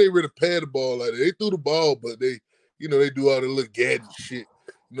didn't really pad the ball like that. They threw the ball, but they do all the little gadget shit.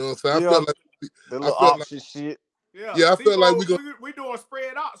 You know what I'm saying? I felt like the little option shit. Yeah, I feel like we doing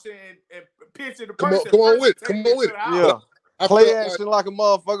spread option and pitching the person. Come on with it. Yeah. Play action like a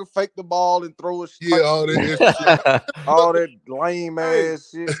motherfucker, fake the ball and throw it. Yeah, all that shit. All that lame ass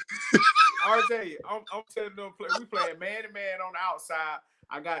shit. RJ, I'm telling them, we playing man-to-man on the outside.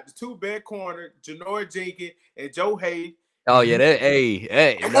 I got the 2 back corner, Janoy Jenkins and Joe Hay. Oh yeah, that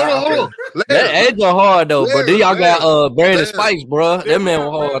hold on. That edge are hard though, but then y'all got Brandon Spikes, bro. That man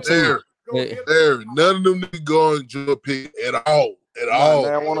was hard too. None of them niggas going to pick at all. Who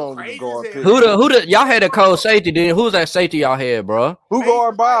the y'all had a cold safety then? Who's that safety y'all had, bro? Who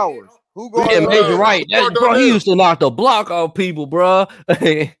guard Bowers? Who guard Major Wright? Bro, he used to knock the block off people, bro.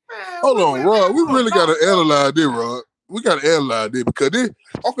 Hold on, Rod. We really got to analyze this, Rod. We got to analyze this because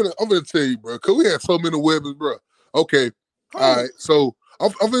I'm gonna tell you, bro. Because we had so many weapons, bro. Okay, all right. So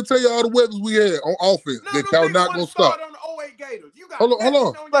I'm gonna tell you all the weapons we had on offense that y'all not gonna stop. Hold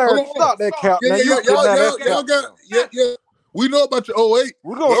on. Stop that count. Y'all got. We know about your 08.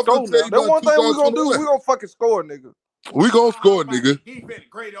 We're gonna score now. That's one thing we're gonna do. We're gonna fucking score, nigga. We gonna score, nigga. Defense,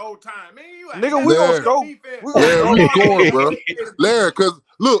 great old time, man. Nigga, we gonna score. We scoring, bro. Larry, because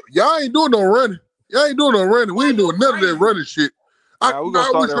look, y'all ain't doing no running. We ain't doing none of that running shit. I wish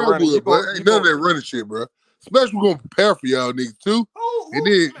I would, but ain't none of that running shit, bro. Especially we're gonna prepare for y'all niggas too. And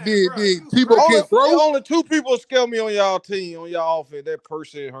then Tebow can't throw. Only 2 people scare me on y'all team, on y'all offense. That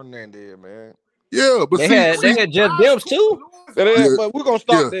Percy Hernandez, man. Yeah, but they had Jeff Demps too. But we're gonna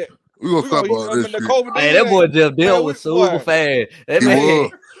stop that. We're gonna stop all this shit. Hey, that boy Jeff Demps was super fast. That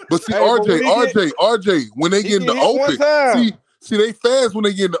man. But see, RJ, when they get in the open, see, they fast when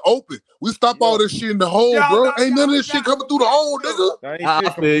they get in the open. We stop all this shit in the hole, bro. Ain't none of this shit coming through the hole, nigga. I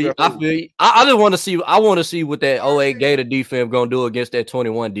feel you. I just want to see. I want to see what that 08 Gator defense gonna do against that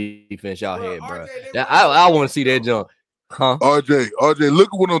 21 defense y'all had, bro. I want to see that jump. Huh? RJ,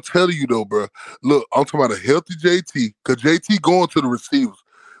 look at what I'm telling you though, bro. Look, I'm talking about a healthy JT, because JT going to the receivers.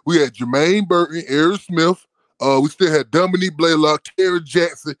 We had Jermaine Burton, Aaron Smith. We still had Dominique Blaylock, Terry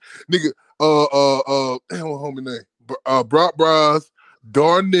Jackson, nigga. What homie name? Brock Bryce,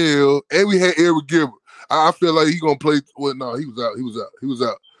 Darnell, and we had Eric Gilbert. I feel like he gonna play. Well, no, he was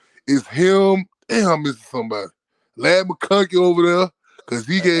out. It's him. Damn, I'm missing somebody. Lad McConkey over there, because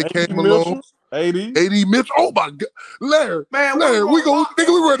he came along. 80 Mitchell. Oh my God, Larry, we go. Nigga,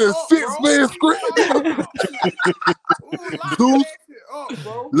 we run a 6-man screen.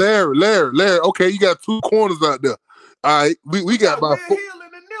 Larry. Okay, you got 2 corners out there. All right, we got about 4.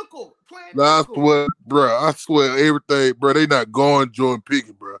 I swear, bro. I swear everything, bro. They not going Jordan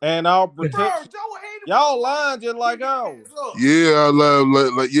Pickens, bro. And our protection. Y'all line just like ours. Yeah, I line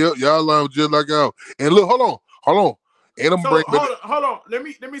like y'all line just like ours. And look, hold on. And I'm breaking. Hold on. Let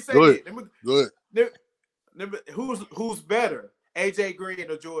me say it. Go ahead. Who's better, AJ Green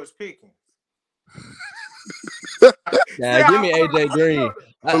or George Pickens? Give me AJ Green.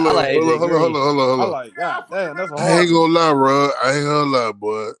 I like AJ Green. Hold on. I like, God damn, that's a hard. I ain't gonna lie, bro. I ain't gonna lie,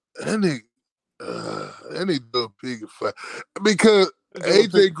 boy. That nigga done Pickens flat because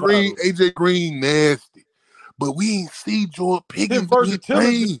AJ Green nasty. But we ain't see George Pickens. His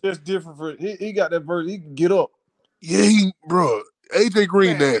versatility is just different. He got that verse. He can get up. Yeah, bro. AJ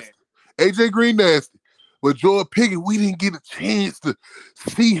Green nasty. But George Pickens, we didn't get a chance to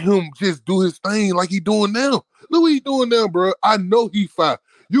see him just do his thing like he doing now. Look what he doing now, bro. I know he fine.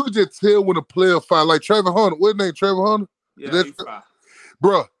 You can just tell when a player fine. Like Trevor Hunter. What's his name? Trevor Hunter? Yeah, he's fine.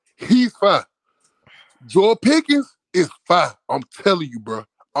 Bro, he's fine. George Pickens is fine. I'm telling you, bro.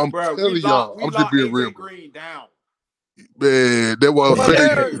 I'm telling y'all. I'm just being real. Green down. Man, that's what I'm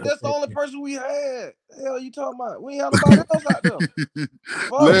saying. That's the only person we had. The hell you talking about? We ain't had nobody else out there.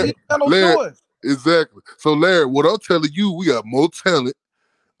 Well, we got no choice. Exactly. So, Larry, what I'm telling you, we got more talent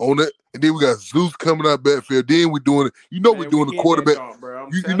on it. And then we got Zeus coming out backfield. Then we're doing it. You know, we're doing the quarterback.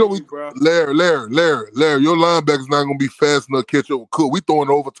 You know, Larry, your linebacker's not going to be fast enough to catch up with Cook. We throwing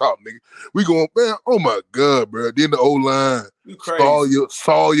over top, nigga. We going, man, oh my God, bro. Then the O-line.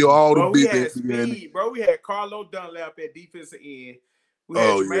 Saw you all the big. We had speed, bro. We had Carlo Dunlap at defensive end.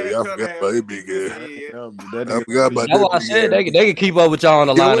 I forgot about that big ass. I forgot about that. That's why I said they can keep up with y'all on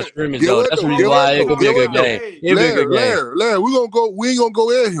the line of scrimmage, though. That's the reason why it could be a good game. Larry, we ain't gonna go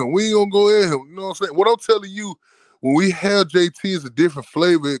at him. You know what I'm saying? What I'm telling you, when we have JT is a different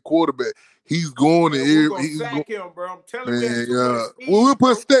flavor at quarterback. He's going to sack him, bro. I'm telling you. Well, we'll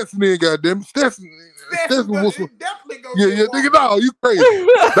put Stetson in, goddamn. Stetson was definitely go. Yeah, nigga, no, you crazy.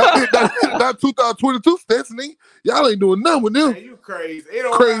 That 2022 Stetson, y'all ain't doing nothing with them. Man, you crazy.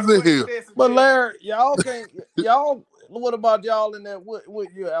 Crazy here. But Larry, y'all can't. Y'all, what about y'all in that?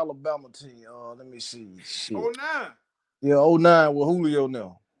 What your Alabama team? Let me see. Shit. 09. Yeah, 09 with Julio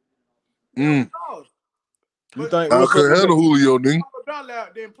now. You think I could handle Julio, nigga?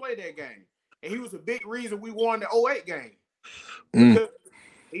 Dunlap didn't play that game. And he was a big reason we won the 08 game. Because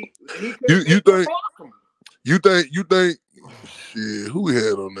you think shit, who we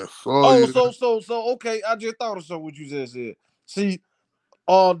had on that? So okay, I just thought of something what you just said. See,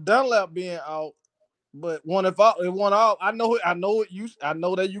 Dunlap being out, but one out, I know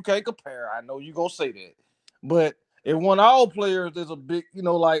that you can't compare. I know you gonna say that. But if one of our players is a big,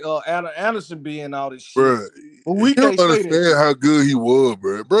 like Adam Anderson being out and shit. Bruh, but we can't understand how good he was,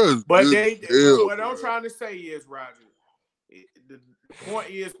 bro. But what I'm trying to say is, Roger, the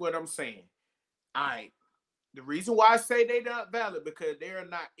point is what I'm saying. All right. The reason why I say they're not valid because they're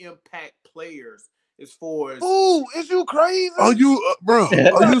not impact players as far as. Ooh, is you crazy? Are you, bro?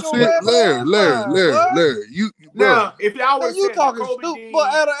 Are you serious? Larry, you, bro. Now, if y'all were you talking stupid,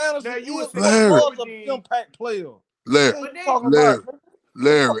 but Adam Anderson was an impact player. Larry,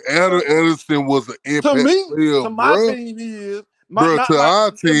 Adam Anderson was an impact player. To my team, he is. To our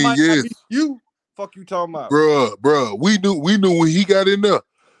team, yes. You, fuck you talking about, bro. We knew when he got in there.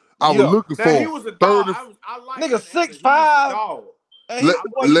 I was looking for him. He was a dog. Nigga 6'5".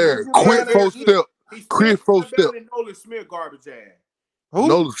 Larry, quick 4-step. Chris 4-step. Nolan Smith garbage ass. Who?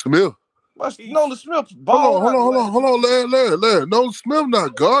 Nolan Smith. Nolan Smith. Hold on, Larry. Nolan Smith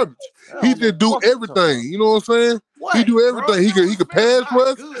not garbage. He just do everything. You know what I'm saying? What? He do everything. He could pass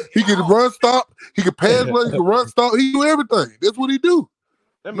rush. He can run stop. He can pass rush. He can run stop. He do everything. That's what he do.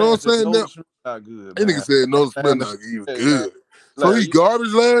 You know what I'm saying? Nolan Smith not good. That nigga said Nolan Smith not good. So he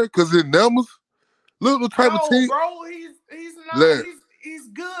garbage, Larry, because his numbers. Look what type of team. Bro, he's not. Larry. He's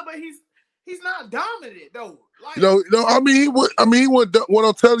good, but he's not dominant though. Like, he went. What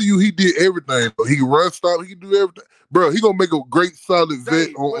I'm telling you, he did everything. He can run stop. He can do everything, bro. He gonna make a great solid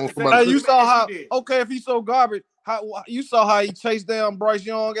vet on somebody. You saw how? Okay, if he's so garbage, you saw how he chased down Bryce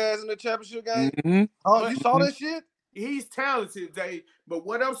Young guys in the championship game? Mm-hmm. Oh, you saw that shit? He's talented, Dave. But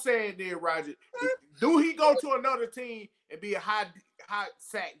what I'm saying there, Roger, do he go to another team and be a high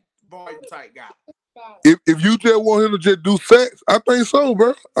sack volume type guy? If you just want him to just do sacks, I think so,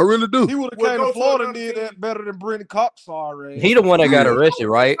 bro. I really do. He would have came to Florida and did that better than Brendan Cox. Sorry, he the one that got arrested,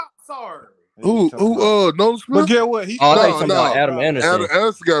 right? Sorry. Who? Nolan Smith? But get what? Adam Anderson. Adam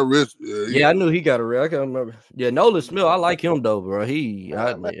Anderson got arrested. Yeah, I knew he got arrested. I can't remember. Yeah, Nolan Smith. I like him though, bro. I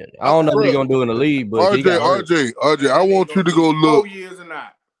don't know what he's gonna do in the league, but RJ, I want you to go look. 4 years or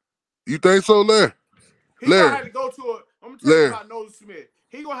not. You think so, Larry? He's gonna have to go to I'm gonna tell you about Nolan Smith.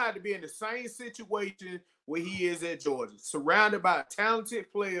 He's gonna have to be in the same situation where he is at Georgia, surrounded by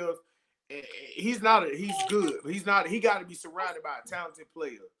talented players. He's good. He's not. He got to be surrounded by a talented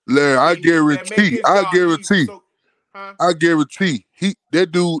player. Larry, I guarantee.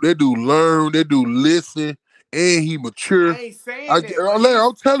 That dude learn. That dude listen, and he mature. I ain't saying that. Larry,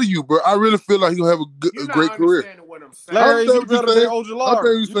 I'm telling you, bro. I really feel like he'll have a great career. What I'm saying. Larry, is he better than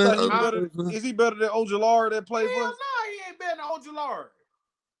Ojulari? Is he better than Ojulari that played for us? No, he ain't better than Ojulari.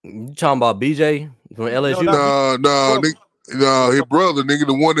 You talking about BJ from LSU? No, his brother, nigga,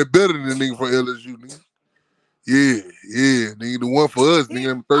 the one that better than the nigga from LSU, nigga. Yeah, nigga, the one for us,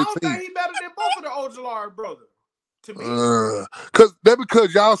 nigga, I'm 13. I don't think he better than both of the Ojulari brother. To me,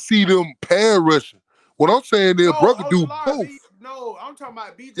 because y'all see them pass rushing What I'm saying is, bro could do both. No, I'm talking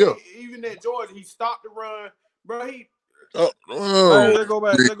about BJ. Yeah. Even at Georgia, he stopped the run, bro. He. They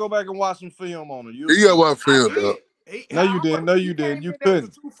go back and watch some film on it. You got watch film, though. No, you didn't. No, you didn't. You couldn't.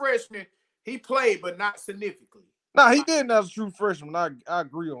 As a true freshman, he played, but not significantly. No, he didn't as a true freshman. I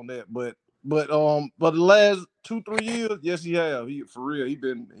agree on that. But the last 2-3 years, yes, he have. He for real. He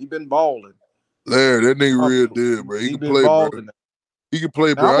been balling. Larry, that nigga real dead, bro. He can play, bro. He can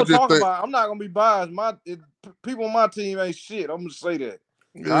play, bro. I'm not gonna be biased. People on my team ain't shit. I'm gonna say that.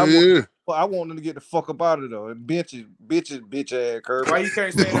 Yeah. I want them to get the fuck up out of there. And bitch ass Kirby. Why you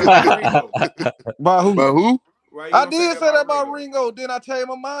can't say that about Ringo? By who? I did say that about Ringo. Then I changed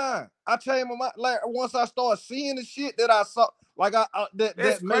my mind. Like once I started seeing the shit that I saw, like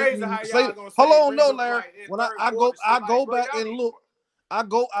that's crazy how y'all gonna say. Hold on, no, Larry. Like when I go back and look,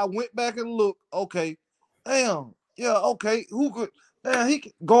 I went back and look. Okay, damn, yeah, okay. Who could? Damn, he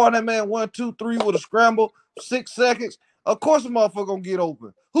could guard that man 1, 2, 3 with a scramble, 6 seconds. Of course, the motherfucker gonna get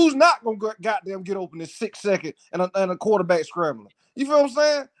open. Who's not gonna goddamn get open in 6 seconds and a quarterback scrambling? You feel what I'm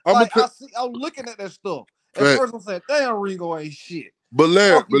saying? I'm looking at that stuff. At first, I'm saying, damn, Ringo ain't shit. But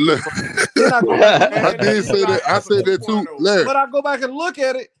Larry, I did say that. I said that too, Larry. But I go back and look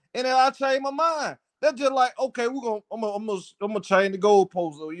at it, and then I change my mind. That's just like, okay, I'm gonna change the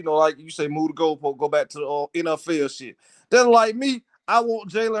goalpost. You know, like you say, move the goalpost, go back to the NFL shit. Then like me, I want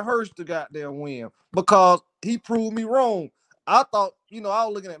Jalen Hurts to goddamn win because he proved me wrong. I thought, I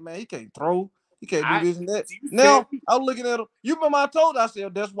was looking at, man, he can't throw. He can't do this and that. Now, I was looking at him. You remember I told you, I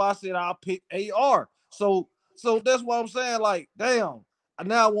said, that's why I said I'll pick AR. So that's why I'm saying, like, damn,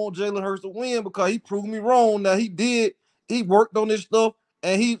 now I want Jalen Hurts to win because he proved me wrong. Now, he worked on this stuff,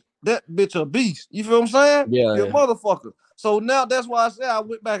 and that bitch a beast. You feel what I'm saying? Yeah. You're a motherfucker. So now that's why I said I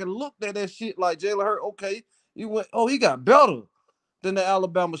went back and looked at that shit like Jalen Hurts. Okay, he got better than the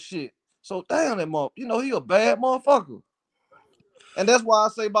Alabama shit. So damn that motherfucker, he a bad motherfucker. And that's why I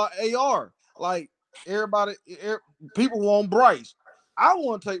say about AR. Like people want Bryce. I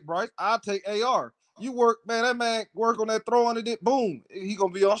want to take Bryce. I'll take AR. You work, man. That man work on that throw under it. Boom, he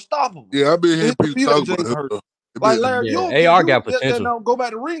gonna be unstoppable. Yeah, I've been hearing people talk about him. Like Larry, AR got potential. Go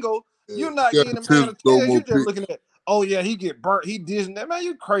back to Ringo. You're not getting a man of 10. You're just looking at. Oh yeah, he get burnt. He did that, man.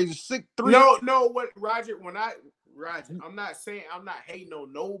 You crazy 6'3". No. What Roger? I'm not hating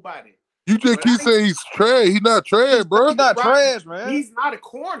on nobody. You just keep saying he's trash. He's not trash, bro. He's not trash, man. He's not a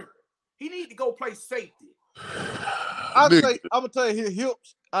corner. He need to go play safety. I'm gonna tell you his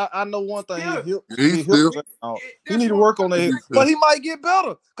hips. I know one thing. His hips. He need to work on that hips. But he might get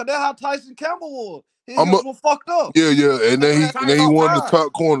better. Cause that's how Tyson Campbell was. His hips were fucked up. Yeah. And then he won the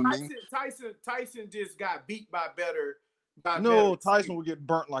top corner. Tyson just got beat by better. Tyson would get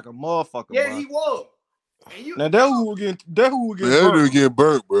burnt like a motherfucker. Yeah, bro. He was. Now that who will get burnt. Get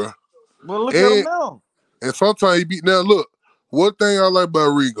burnt, bro. Well, look at him now. And sometimes he beat. Now look, one thing I like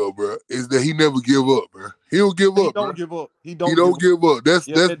about Ringo, bro, is that he never give up, bro. He don't give up. He don't give up. That's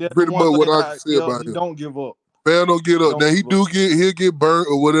pretty much what I can say about him. He don't give up. Man, don't get up. Now he'll get burnt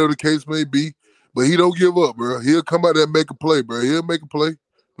or whatever the case may be, but he don't give up, bro. He'll come out there and make a play, bro. He'll make a play. You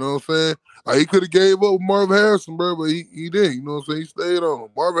know what I'm saying? He could have gave up with Marvin Harrison, bro, but he didn't. You know what I'm saying? He stayed on.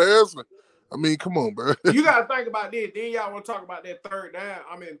 Marvin Harrison. I mean, come on, bro. You gotta think about this. Then y'all want to talk about that third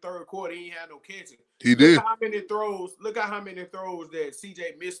quarter. He ain't had no catching. He did. Look at how many throws that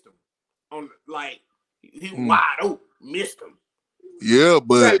CJ missed him on. Like he wide open, missed him. Yeah,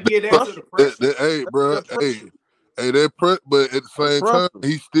 but hey, bro, that press. But at the same time,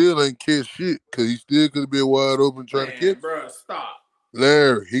 he still ain't catch shit because he still could be wide open trying to catch. Bro, stop.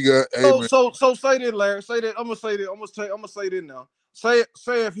 Larry, he got. So say that, Larry. Say that. I'm gonna say that. I'm gonna say that now. Say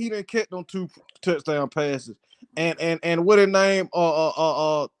if he didn't catch them 2 touchdown passes, and what his name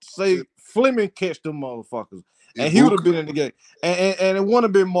say Fleming catch them motherfuckers, and he would have been in the game, and it wouldn't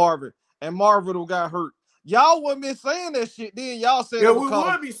have been Marvin, and Marvin would have got hurt. Y'all wouldn't be saying that shit then. Y'all said we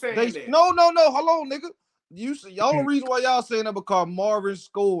would be saying that. No, hold on, nigga. Y'all the reason why y'all saying that because Marvin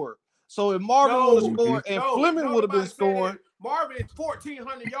scored. So if Marvin would have scored and Fleming would have been scoring, Marvin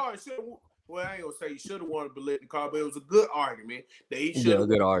 1,400 yards. Well, I ain't gonna say he should have won a bullet car, but it was a good argument that he should have. Yeah,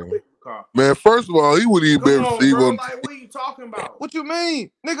 good argument. Man, first of all, he wouldn't even be able to see one. Like, what are you talking about? What you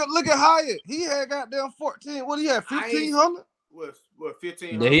mean, nigga? Look at Hyatt. He had goddamn 14. What he had 1,500? What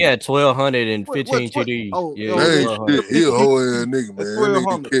 1,500? Yeah, he had 1,200 and 15 TDs. Oh, yeah, shit. He a whole ass nigga, man. That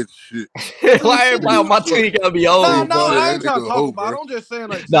nigga catch shit. Why everybody on my team gotta be old? No, I ain't trying to talk about it. I'm just saying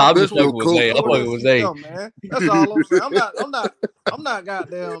like. No, I'm just talking with Zay. I'm talking with Zay. Man. That's all I'm saying. I'm not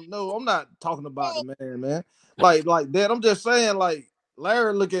goddamn. No, I'm not talking about the man. Like that. I'm just saying like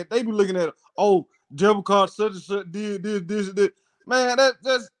Larry they be looking at Jebel Card such and such did this. Man,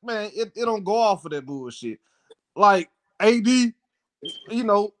 it don't go off of that bullshit. Like AD, you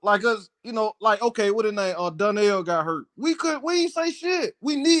know, like us, you know, like okay, what his name? Donnell got hurt. We ain't say shit.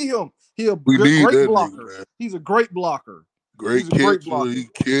 We need him. He a great blocker. Nigga, he's a great blocker. Great catch. He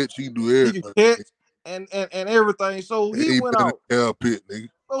catch. He do everything. He can catch and everything. So he went out. Pit, nigga.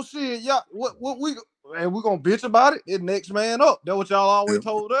 Oh shit, y'all. What we gonna bitch about it? It's next man up. That's what y'all always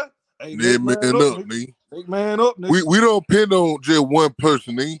told us. Hey, next man up, nigga. Next man up, nigga. We don't depend on just one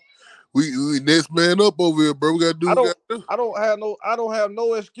person, nigga. We next man up over here, bro. We gotta do. I don't have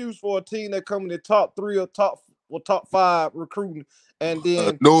no excuse for a team that come in the top 3 or top 5 recruiting, and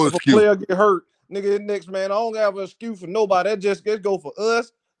then no if excuse. A player get hurt, nigga, next man. I don't have an excuse for nobody. That just go for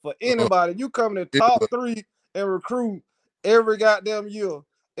us, for anybody. You come in the top 3 and recruit every goddamn year.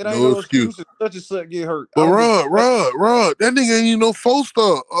 It ain't no excuse if such and such get hurt. But Rod, that nigga ain't even no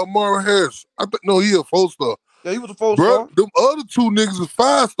 4-star. Marvin Harris. No, he a 4-star. Yeah, he was a 4-star. Them other 2 niggas is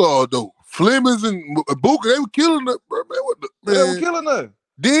 5-star though. Flemings and Booker, they were killing that, bro. Man, they were killing that.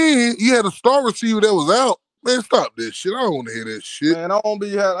 Then you had a star receiver that was out. Man, stop that shit. I don't want to hear that shit. Man, I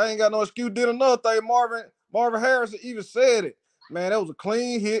ain't got no excuse. Did another thing. Marvin Harrison even said it. Man, that was a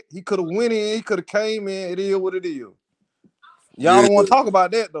clean hit. He could have went in. He could have came in. It is what it is. Y'all don't want to talk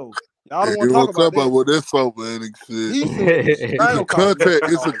about that though. Y'all don't want to talk about that. What that's so, man. It's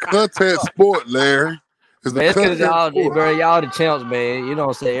a contact sport, Larry. It's because y'all the champs, man. You know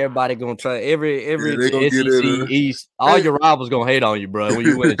what I'm saying? Everybody gonna try every SEC East. All your rivals gonna hate on you, bro, when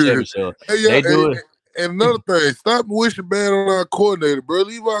you win a championship. They do it. And another thing, stop wishing bad on our coordinator, bro.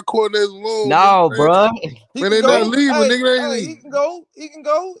 Leave our coordinators alone. No, man. Bro. Man, they not leaving, nigga. He can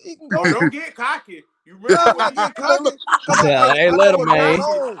go. Don't get cocky. You really want to get cocky? Hey, let him, man.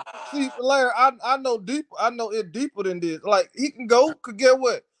 See, Larry, I know deeper. I know it deeper than this. Like he can go. Could get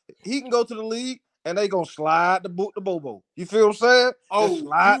what? He can go to the league. And they gonna slide the book to Bobo. You feel what I'm saying? Oh,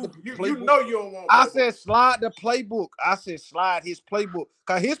 you know you don't want. I said slide the playbook. I said slide his playbook.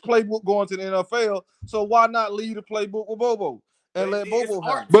 Cause his playbook going to the NFL. So why not leave the playbook with Bobo and let Bobo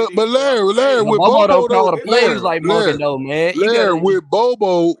have it? But Larry, with Bobo Bobo don't call the players like Morgan though, man. Larry, with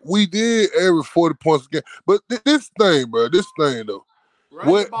Bobo, we did average 40 points a game. But this thing though.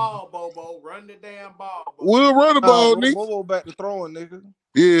 Run the ball, Bobo. Run the damn ball. Bobo. We'll run the ball, nigga. Bobo back to throwing, nigga.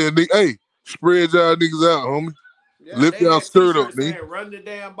 Yeah, nigga. Hey. Spread y'all niggas out, homie. Yeah, lift y'all skirt up, nigga. Run the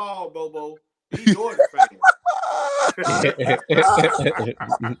damn ball, Bobo. He Georgia fan.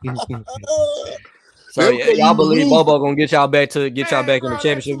 So y'all believe Bobo gonna get y'all back in the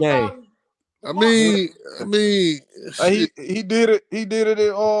championship game? I mean, he did it. He did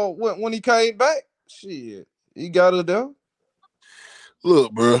it when he came back. Shit, he got it there.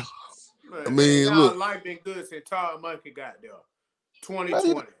 Look, bro. Man, look. Life been good since Todd Monkey got there.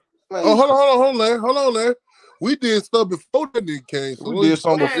 2020. Hold on, Larry. We did stuff before that nigga came. So we did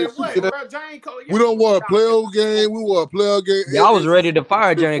something. We don't want a playoff game. We want a playoff game. Y'all was ready to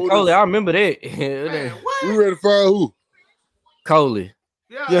fire Jane Coley. I remember that. Man, we ready to fire who? Coley.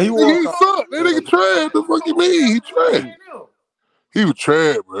 Yeah, he sucked. That nigga trash. The fuck you mean? He trash. He was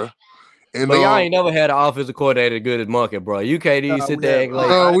trash, bro. And, but y'all ain't never had an offensive coordinator good as Monkey, bro. You can't even sit there and like.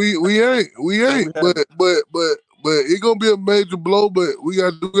 No, we ain't. But it's gonna be a major blow. But we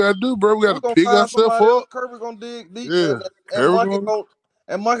gotta do, bro. We gotta pick ourselves up. Kirby gonna dig deep. Yeah,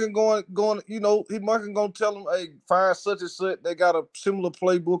 and Mike going. You know, Mike gonna tell him, hey, fire such and such. They got a similar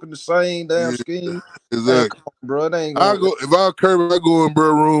playbook and the same damn scheme. Exactly, bro. They ain't. If I Kirby, I go in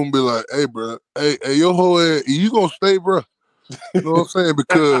bro room, and be like, hey, bro, hey, your whole ass, you gonna stay, bro? You know what I'm saying?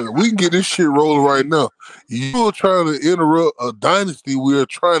 Because we can get this shit rolling right now. You're trying to interrupt a dynasty we're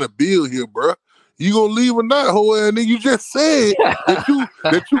trying to build here, bro. You gonna leave or not, whole ass nigga? You just said that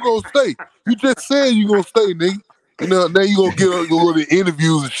you gonna stay. You just said you gonna stay, nigga. You know, now you gonna go to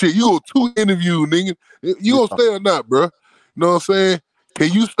interviews and shit. You go 2 interviews, nigga. You gonna stay or not, bro? You know what I'm saying?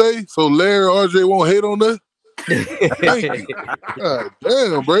 Can you stay so Larry RJ won't hate on us? Thank you. God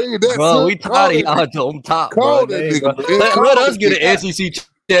damn, bro. We tired of y'all on top, bro. Let us get an SEC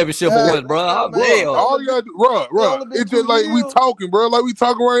championship for once, bro. All you gotta do, Rod. It's just like we talking, bro. Like we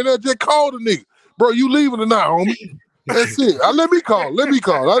talking right now. Just call the nigga, bro. You leaving or not, homie? That's it. Let me call. I let me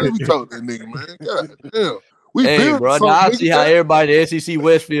talk to that nigga, man. God damn. Hey, bro, now I see how everybody in SEC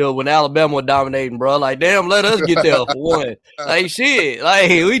Westfield when Alabama was dominating, bro. Like, damn, let us get there for one. Like, shit. Like,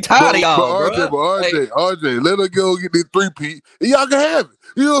 we tired of y'all, bro. RJ, let her go get this 3-peat. And y'all can have it.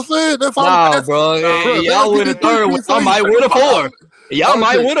 You know what I'm saying? That's all. Nah, bro. Y'all win a third one. I might win a fourth. Y'all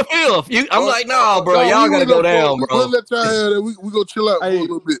might win a fifth. I'm like, nah, bro. Y'all got to go down, bro. We'll let y'all have that. We go chill out for a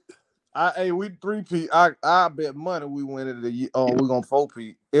little bit. We 3-peat. I bet money we win it we gonna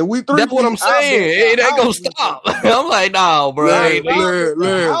 4-peat. If we 3-peat, that's what I'm saying. It ain't gonna stop. I'm like, nah, bro. Larry,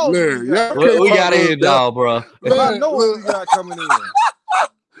 we got in, dog, bro. I know what we got coming in.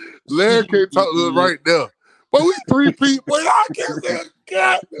 Larry can't talk to us right now. But we 3-peat. Boy, y'all can't say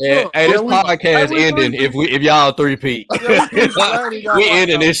hey, this podcast ending if y'all 3-peat. We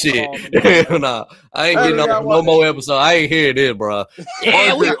ending this shit. Nah, I ain't getting no more episode. I ain't hearing this, bro.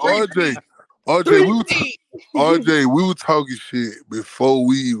 Yeah, RJ, we were talking shit before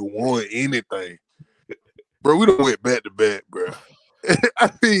we even won anything. Bro, we done went back to back, bro.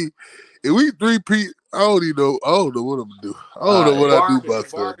 I mean, if we 3-peat, I don't know what I'm gonna do. I don't know what I do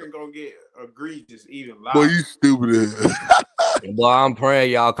myself. Barking gonna get egregious even louder. Boy, you stupid. Boy, I'm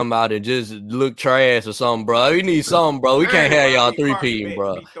praying y'all come out and just look trash or something, bro. We need something, bro. We can't have y'all 3-peating,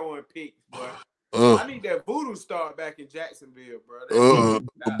 bro. Throwing picks, boy. I need that voodoo star back in Jacksonville, bro. Hell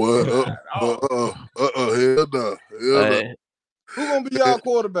no. Who gonna be y'all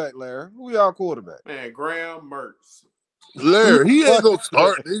quarterback, Larry? Who y'all quarterback? Man, Graham Mertz. Larry, he ain't gonna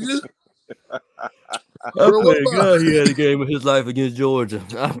start, nigga. God, he had a game of his life against Georgia.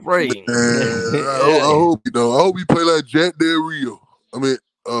 I'm praying. I hope he don't. I hope he play like Jack Del Rio. I mean,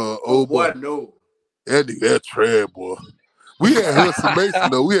 old boy. No. That nigga, that trash, boy. We had Hudson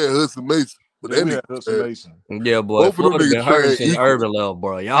Mason though. But yeah, boy. Florida been hurting since Urban left,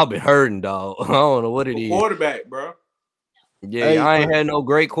 bro. Y'all been hurting, dog. I don't know what it is. Quarterback, bro. Yeah, I ain't had no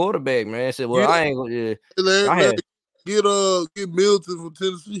great quarterback, man. I said, well, I ain't gonna. Get Milton from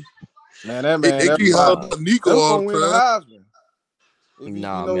Tennessee. Man, that man, Nico all the time.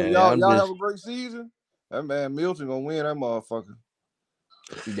 Nah, man. Y'all have a great season. That man Milton gonna win that motherfucker.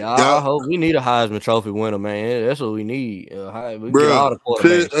 I hope we need a Heisman Trophy winner, man. That's what we need. We get all the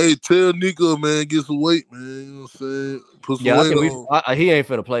quarterbacks. Tell Nico, man, get some weight, man. You know what I'm saying? Put some weight on. He ain't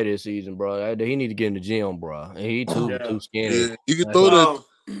finna play this season, bro. He need to get in the gym, bro. He too skinny. Yeah, he can throw that.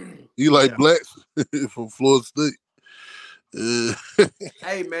 He like Blacks from Florida State.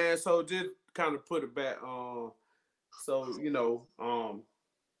 Hey, man. So just kind of put it back on. So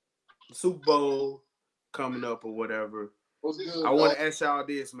Super Bowl coming up or whatever. I want to ask y'all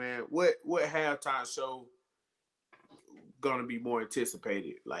this, man. What halftime show gonna be more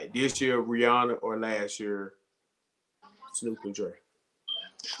anticipated? Like this year, Rihanna, or last year, Snoop and Dre?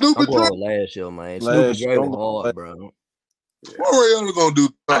 I'm going last year, man. Snoop and Dre was hard, bro. Yeah. What Rihanna gonna do?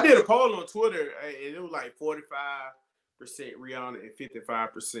 I did a poll on Twitter, and it was like 45% Rihanna and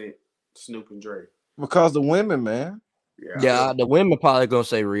 55% Snoop and Dre. Because the women, man. Yeah, the women probably gonna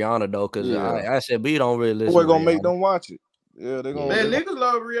say Rihanna though, because I said we don't really listen. We're gonna make them watch it. Yeah, they're gonna. Man, niggas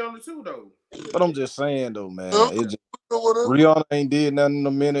love Rihanna too, though. But I'm just saying, though, man. Rihanna ain't did nothing in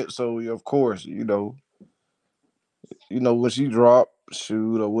a minute, so of course, when she drop,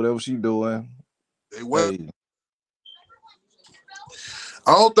 shoot, or whatever she doing. I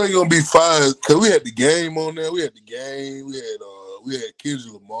don't think it's gonna be fine because we had the game on there. We had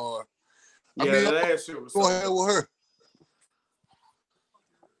Kendrick Lamar. Last year was going ahead with her.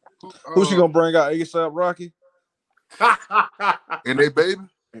 Who she gonna bring out? A$AP Rocky? And they baby?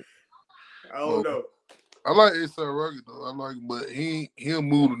 I don't know. I like A$AP Rocky though. I like him, but he'll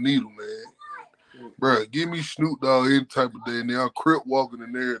move the needle, man. Bro, give me Snoop Dogg any type of day, and they're crip walking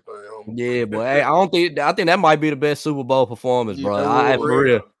and everything. Yeah, boy. I think that might be the best Super Bowl performance, bro. For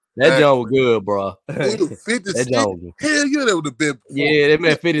real. That joint was good, bro. That joint was hell yeah, that would have been. Yeah, that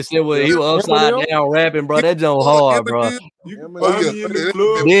man 50 Cent he was upside down rapping, bro. That joint was hard, bro.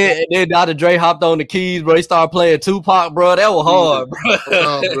 Then Dr. Dre hopped on the keys, bro. He started playing Tupac, bro. That was hard, bro.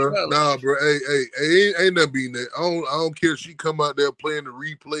 Nah, bro. Hey, ain't nothing beating that. I don't care if she come out there playing the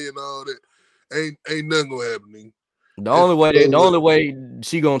replay and all that. Ain't nothing gonna happen. The only way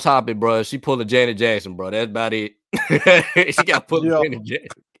she gonna top it, bro, she pull a Janet Jackson, bro. That's about it. She got to pull a Janet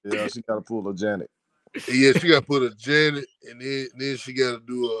Jackson. Yeah, she got to pull a Janet. Yeah, she got to put a Janet, and then she got to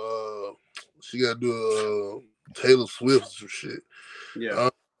do a Taylor Swift or some shit. Yeah.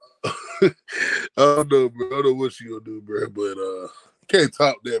 I don't know, bro. I don't know what she gonna do, bro. But can't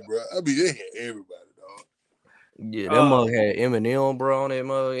top that, bro. I mean, they had everybody, dog. Yeah, that mug had Eminem, bro, on that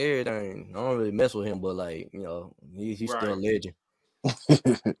mug, everything. I don't really mess with him, but he's still a legend.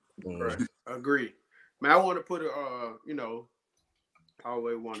 Right. Agree. Man, I want to put I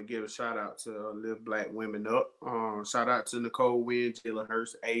always want to give a shout out to Lift Black Women Up. Shout out to Nicole Wynn, Jalen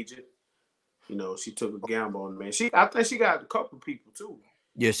Hurst agent. She took a gamble on the man. I think she got a couple people too.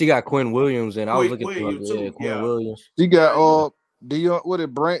 Yeah, she got Quinn Williams, and I was looking for Quinn Williams. She got Dion. What is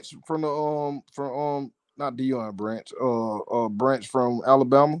Branch from the not Dion Branch. Branch from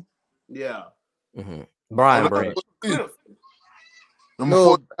Alabama. Yeah. Mm-hmm. Brian Branch.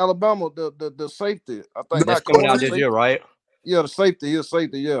 No, Alabama, the safety. I think that's coming out this year, right? Yeah, the safety.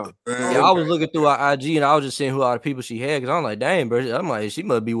 Yeah. Yeah, I was looking through her IG and I was just seeing who all the people she had because I'm like, dang, bro. I'm like, she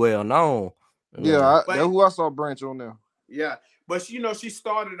must be well known. Yeah, that's who I saw branch on there. Yeah, but you know, she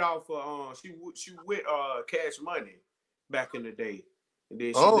started off. She with Cash Money back in the day, and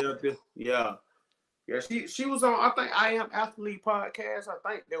then she left it. Yeah. She was on. I think I Am Athlete podcast. I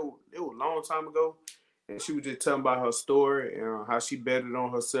think it was a long time ago, and she was just telling about her story and how she betted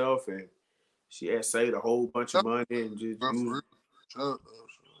on herself and she had saved a whole bunch of money and just.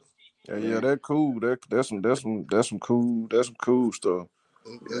 Yeah, that's cool. That's some cool stuff.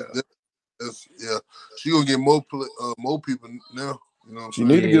 She gonna get more people now. You know what I'm saying? She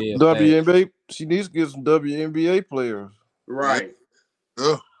needs to get some WNBA. She needs to get some WNBA players. Right.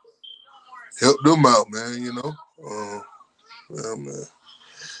 Yeah. Help them out, man. You know. Yeah, man.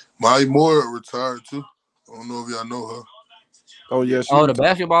 Molly Moore retired too. I don't know if y'all know her. Oh yeah. The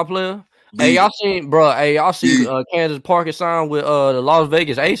basketball player. Hey, y'all seen, bro? Hey, y'all see Kansas Parker signed with the Las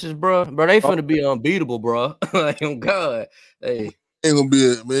Vegas Aces, bro? Bro, they finna be unbeatable, bro. Like, oh God, hey, ain't gonna be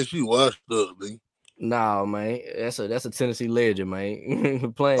it, man. She washed up, man. Nah, man, that's a Tennessee legend,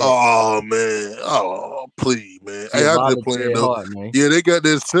 man. Playing. Oh man, please, man. Hey, I just playing though. Hard, yeah, they got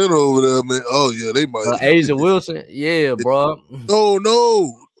that center over there, man. Oh yeah, they might. A'ja Wilson, yeah, bro. No,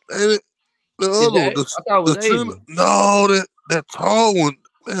 and the other one, I thought it was A'ja. No, that tall one.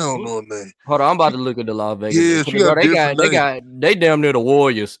 I don't know her name. Hold on, I'm about to look at the Las Vegas. Yeah, she got they damn near the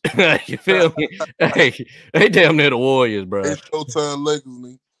Warriors. You feel me? Hey, they damn near the Warriors, bro. They Showtime Lakers,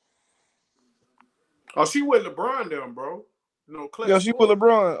 man. Oh, she with LeBron, them, bro. No, Clint. Yeah, she with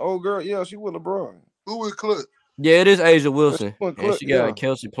LeBron. Oh, girl, yeah, she with LeBron. Who with Clint? Yeah, it is A'ja Wilson. And she got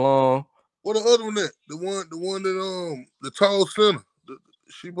Kelsey Plum. What the other one that? The one that the tall center.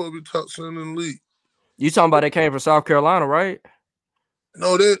 She supposed to be top center in the league. You talking about that came from South Carolina, right?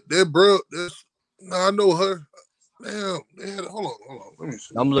 No, that bro. I know her. Damn, hold on. Let me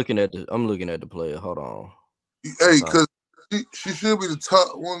see. I'm looking at the player. Hold on. Hey, because she should be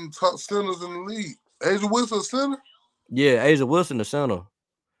one of the top centers in the league. A'ja Wilson center? Yeah, A'ja Wilson the center.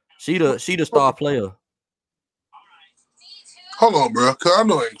 She the star player. Hold on, bro. Cause I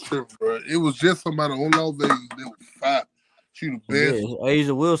know I ain't tripping, bro. It was just somebody on Las Vegas that was 5. She the best. Yeah,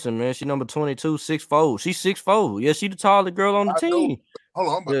 A'ja Wilson, man. She number 22, 6'4". She's 6'4". Yeah, she the tallest girl on the team. Know. Hold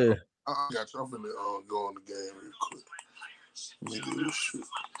on, I got you. I'm finna go on the game real quick. Let me do this shit.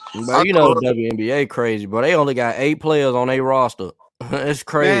 But you know the WNBA crazy, bro. They only got 8 players on their roster. It's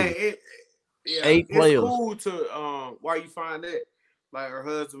crazy. Man, 8 players. It's cool to why you find that. Like her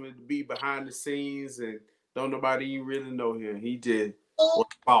husband would be behind the scenes and don't nobody even really know him. He just was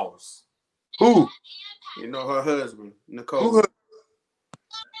boss. Who? You know her husband, Nicole.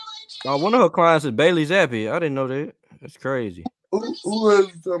 One of her clients is Bailey Zappi. I didn't know that. That's crazy. Who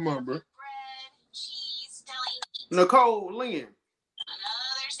else you talking about, bro? Nicole Lynn.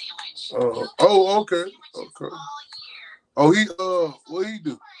 Okay. Oh, he what he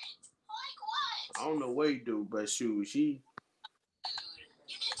do? I don't know what he do, but shoot, she.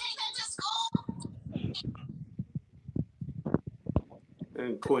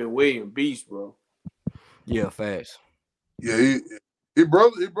 And Quinn Williams beast, bro. Yeah, facts. Yeah, his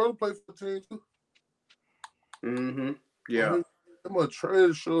brother played for the team too. Mm-hmm. Yeah. I'm a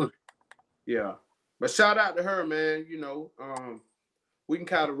trash shorty. Yeah. But shout out to her, man. You know, we can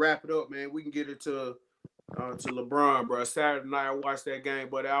kind of wrap it up, man. We can get it to LeBron, bro. Saturday night I watched that game,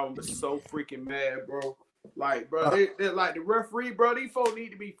 but I was so freaking mad, bro. Like, bro, they're like the referee, bro. These folks need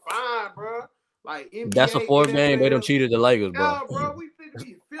to be fined, bro. Like NBA, that's a 4th game. They done cheated the Lakers, bro. Yeah, bro, we finna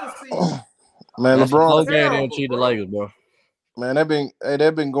be filthy. Man, that's LeBron game. They done cheated the Lakers, bro. Man,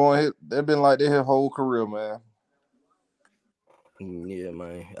 they've been going. They've been like their whole career, man. Yeah,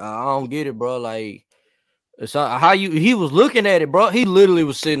 man. I don't get it, bro. Like, it's how he was looking at it, bro. He literally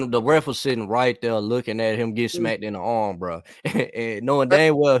was the ref was sitting right there looking at him get smacked in the arm, bro. And knowing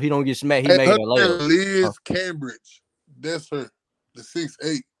dang well if he don't get smacked, he making a layup. Liz Cambridge. That's her. The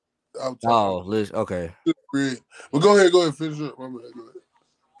 6'8". Oh, Liz, okay. Well, go ahead, finish up. Go ahead.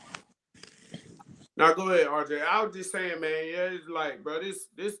 Now go ahead, RJ. I was just saying, man. Yeah, it's like, bro,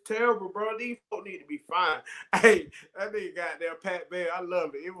 this terrible, bro. These folks need to be fined. Hey, that nigga got there, Pat Bear. I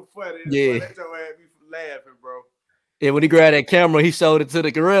love it. It was funny. Yeah, that your ass be laughing, bro. And when he grabbed that camera, he showed it to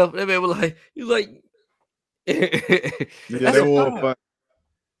the ref. That man was like, he was like, yeah, that was fun.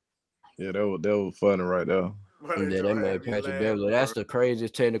 Yeah, that was funny right there. Yeah, that man Patrick Beverly. That's the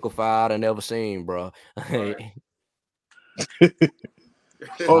craziest technical foul I've never seen, bro. Right.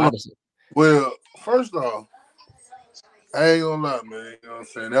 Well, first off, I ain't gonna lie, man. You know what I'm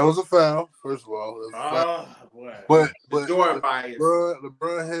saying? That was a foul, first of all. But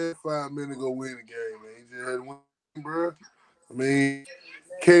LeBron had 5 minutes to go win the game, man. He just had to win, bro. I mean,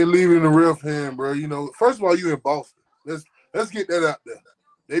 can't leave it in the ref hand, bro. You know, first of all, you in Boston. Let's get that out there.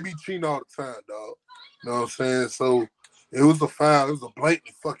 They be cheating all the time, dog. You know what I'm saying? So it was a foul. It was a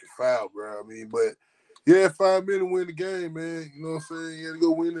blatant fucking foul, bro. I mean, but yeah, 5 minutes to win the game, man. You know what I'm saying? You had to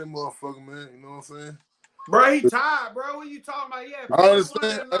go win that motherfucker, man. You know what I'm saying? Bro, he tired, bro. What you talking about? Yeah, I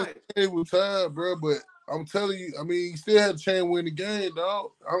understand he was tired, bro, but I'm telling you, I mean, he still had a chance to win the game, dog.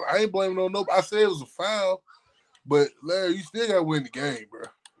 I ain't blaming on nobody. I said it was a foul, but Larry, you still got to win the game, bro.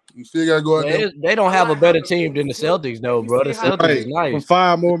 You still got to go out there. They don't have a better team than the Celtics, though, bro. The Celtics is nice. For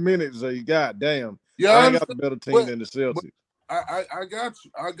 5 more minutes, so you got damn. Yeah, I got a better team than the Celtics. I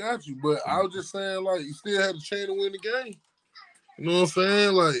got you, but I was just saying, like, you still had a chance to win the game. You know what I'm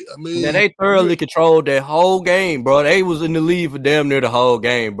saying? Like, I mean, they thoroughly controlled that whole game, bro. They was in the lead for damn near the whole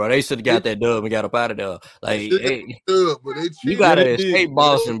game, bro. They should have got that dub and got up out of there. Like, you gotta escape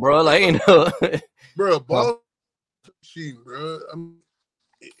Boston, bro. Like, you know, bro, Boston cheating, bro. I mean,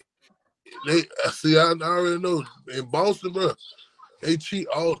 I already know in Boston, bro. They cheat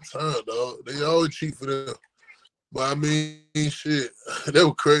all the time, dog. They always cheat for them. But I mean, shit, that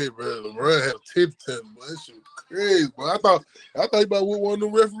was crazy, bro. LeBron had a 10-10, boy. That shit was crazy, boy. I thought he about with one of the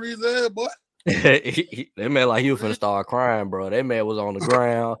referees there, boy. That man like he was finna start crying, bro. That man was on the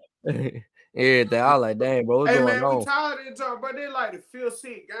ground. Everything. I was like, dang, bro, what's going on? We tired of it, bro. They like the feel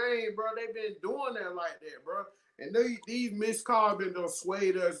sick game, bro. They been doing that like that, bro. And these missed calls been done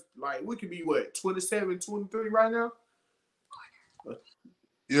swayed us. Like, we could be, what, 27, 23 right now?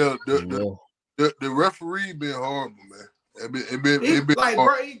 Yeah, the referee been horrible, man. It been like,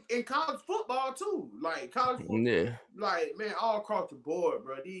 bro, in college football, too. Like, college football, like, man, all across the board,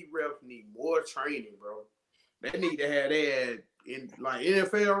 bro. These refs need more training, bro. They need to have that in, like,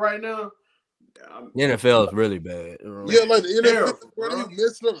 NFL right now. The NFL is really bad. Yeah, like the NFL, bro, they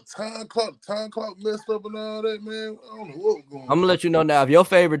messed up the time clock messed up and all that, man. I don't know what was going on. I'm gonna let you know now. If your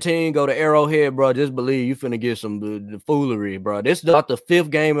favorite team go to Arrowhead, bro, just believe you finna get some foolery, bro. This is not the 5th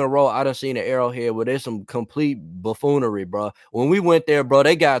game in a row I done seen at Arrowhead where there's some complete buffoonery, bro. When we went there, bro,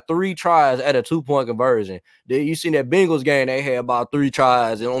 they got 3 tries at a 2-point conversion. You seen that Bengals game? They had about 3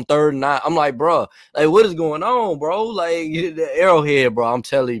 tries, and on 3rd and 9, I'm like, bro, like, what is going on, bro? Like, the Arrowhead, bro. I'm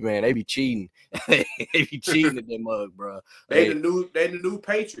telling you, man, they be cheating. They be cheating at that mug, bro. They the new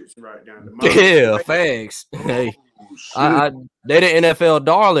Patriots right now. Yeah, facts. Hey, they the NFL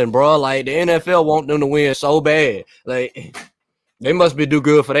darling, bro. Like, the NFL want them to win so bad. Like, they must be do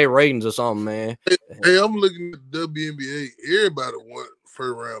good for their ratings or something, man. Hey, I'm looking at the WNBA. Everybody want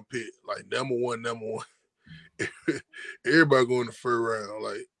first round pick, like number one. Everybody going to first round,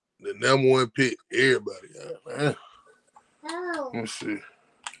 like the number 1 pick. Everybody, man. Let's see.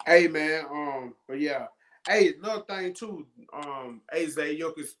 Hey, man, but yeah. Hey, another thing too, Zay,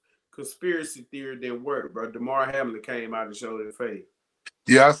 your conspiracy theory didn't work, bro. DeMar Hamlin came out and showed his face.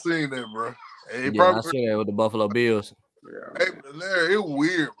 Yeah, I seen that, bro. Hey, I seen that with the Buffalo Bills. Yeah, hey, Larry, it was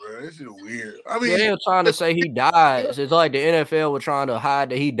weird, bro. This shit weird. I mean, they were trying to say he died. It's like the NFL were trying to hide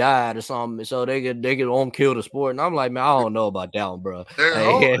that he died or something, so they could kill the sport. And I'm like, man, I don't know about that one, bro.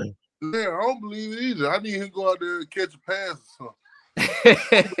 I don't believe it either. I need him to go out there and catch a pass or something.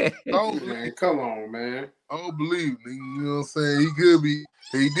 Man, come on, man. I don't believe, nigga. You know what I'm saying? He could be.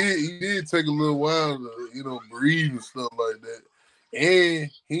 He did take a little while to, breathe and stuff like that. And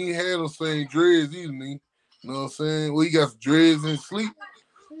he ain't had those same dreads either, nigga. You know what I'm saying? Well, he got some dreads in sleep.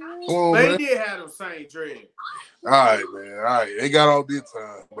 They did have them same dreads. All right, man. All right. They got all this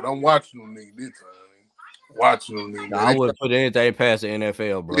time. But I'm watching them niggas this time. Watching them niggas. I wouldn't put anything past the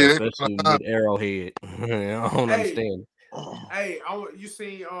NFL, bro. Yeah, especially with Arrowhead. I don't understand. Hey, you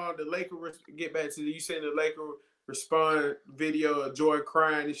seen the Lakers get back to you seen the Lakers respond video of Jordan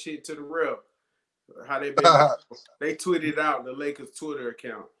crying and shit to the ref. How they tweeted out the Lakers Twitter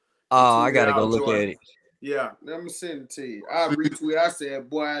account. Oh, I gotta go look at it. Yeah, let me send it to you. I retweet. I said,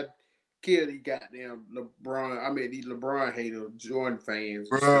 boy, I killed these goddamn LeBron. I mean, these LeBron hater Jordan fans.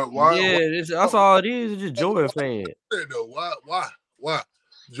 That's all it is. It's just Jordan fans. Why?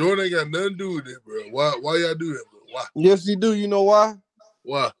 Jordan ain't got nothing to do with it, bro. Why y'all do that, bro? Why? Yes, you do. You know why?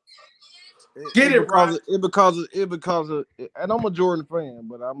 Why? Get it right. Because of, and I'm a Jordan fan,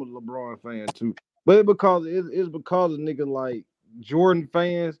 but I'm a LeBron fan too. But it's because of niggas like Jordan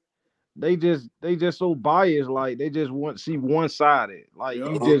fans. They just so biased. Like they just want to see one sided. Like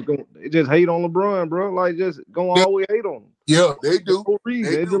they just hate on LeBron, bro. Like just go all the way hate on him. Yeah, they do. No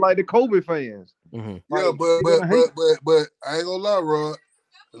reason. They just like the Kobe fans. Mm-hmm. Yeah, but I ain't gonna lie, Rod.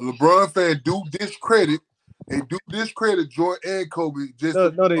 LeBron fan do discredit They do discredit Jordan and Kobe. Just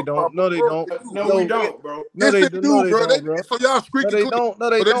no, they don't. No, they don't. No, we don't, bro. Yes, they do, bro. So y'all squeaky clean. No,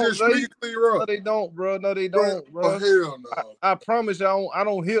 they don't. No, they don't, bro. No, they don't, bro. Oh, hell no. I promise you, I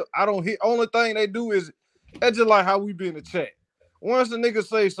don't hit. Only thing they do is that's just like how we be in the chat. Once the nigga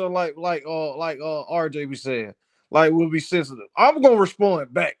say so, like RJ be saying, like we'll be sensitive. I'm gonna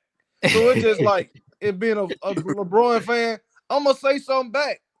respond back. So it's just like it being a LeBron fan, I'm gonna say something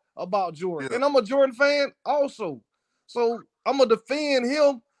back about Jordan, and I'm a Jordan fan also. So I'm gonna defend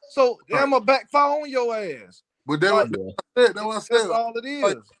him. So I'm gonna backfire on your ass. But that's what I said. That's all it is.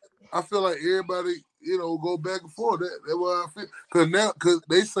 Like, I feel like everybody, go back and forth. That's what I feel. Because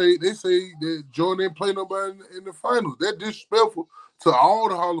they say that Jordan didn't play nobody in the finals. That's disrespectful to all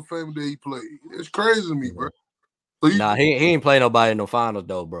the Hall of Fame that he played. It's crazy to me, bro. So he ain't play nobody in the finals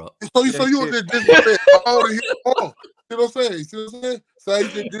though, bro. So you just disrespect all the him. You know what I'm saying? You see what I'm saying? So you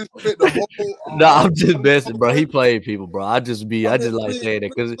just disrespect the whole. Nah, I'm just messing, bro. He played people, bro. I just like saying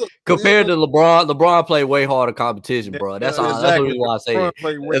that because compared to LeBron played way harder competition, bro. That's all. Exactly. That's the reason why I say it.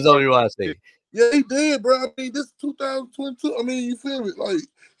 That's the only reason why I say it. Yeah, he did, bro. I mean, this is 2022. I mean, you feel me? Like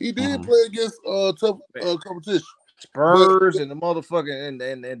he did play against tough competition. Spurs and the motherfucking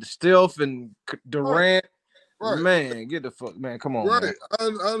and the Steph and Durant. Right. Man, get the fuck, man. Come on, right? Man. I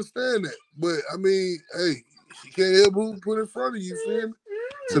understand that, but I mean, hey, you can't help who put in front of you. Feel me?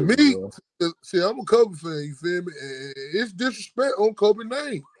 To me, see, I'm a Kobe fan. You feel me? And it's disrespect on Kobe's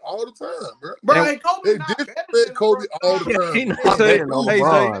name all the time, bro. Bro, they disrespect Kobe all the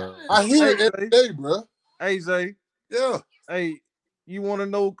time. I hear it every day, bro. Hey, Zay. Yeah. Hey, you want to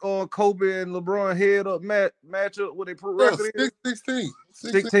know Kobe and LeBron head up matchup with their record?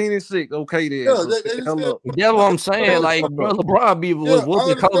 16-6. Okay, then. Yeah, that's what I'm saying. Like, bro, LeBron was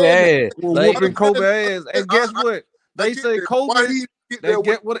whooping Kobe ass. Whooping Kobe ass. And guess what? They say Kobe. They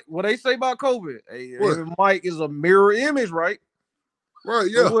get what they say about Kobe. Hey, Mike is a mirror image, right? Right.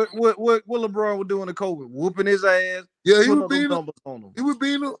 Yeah. What LeBron was doing to Kobe? Whooping his ass. Yeah, he would beat him. He would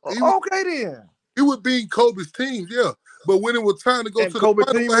beat him. Okay, then. He would beat Kobe's team. Yeah. But when it was time to go to Kobe the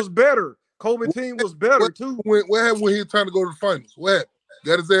finals, team was better. Kobe team was better too. What happened when he was trying to go to the finals? What happened?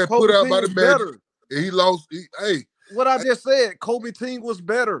 Got his ass put out by the Magic, and he lost. What I just said, Kobe team was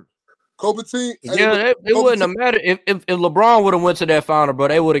better. Kobe team. Yeah, it wouldn't have mattered if LeBron would have went to that final, bro.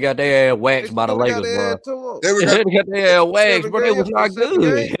 They would have got their ass waxed by the Lakers, bro. They would have got their ass waxed, bro. It was not good.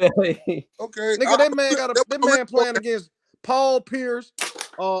 Okay, nigga, that man playing against Paul Pierce,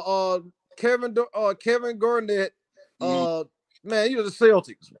 Kevin Garnett, man, you know the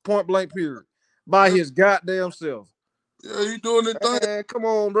Celtics, point blank period, by his goddamn self. Yeah, he doing the thing. Man, come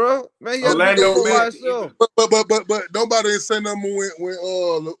on, bro. Man, he had to do it by himself. But nobody didn't say nothing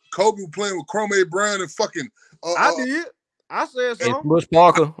when Kobe was playing with Kwame Brown and fucking. I did. I said something. Bush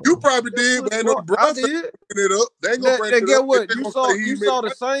Parker. You probably did, but ain't no Brown did. It up. They ain't gonna break it get up. What you saw the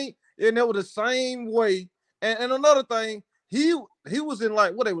same, and it was the same way. And another thing, he was in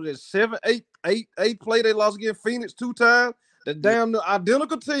like what they was in 7-8 play. They lost against Phoenix 2 times. The damn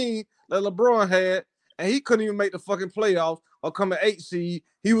identical team that LeBron had. And he couldn't even make the fucking playoffs or come at 8 seed.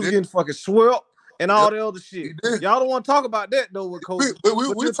 He was getting fucking swept and all the other shit. Y'all don't want to talk about that though with Kobe.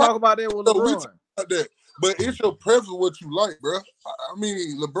 We talk about that with LeBron. But it's your preference what you like, bro. I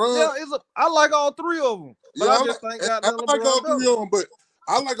mean, LeBron. Yeah, I like all three of them. But I just think I like all three of them, but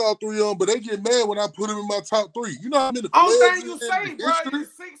I like all three of them. But they get mad when I put them in my top three. You know how many? Only thing you say, bro, you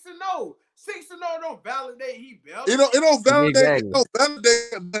 6-0. 6-0 don't validate he better. It don't validate. Exactly. It don't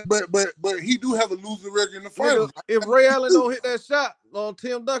validate. But he do have a losing record in the finals. If Ray Allen don't hit that shot,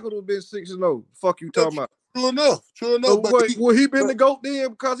 Tim Duncan would have been 6-0. Fuck you talking about? True enough. So will he been the GOAT then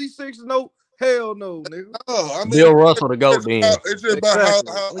because he's 6-0? Hell no, nigga. I mean, Bill Russell the GOAT then. It's just about how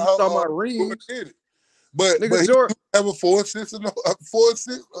you talking about rings. But he have a 4-6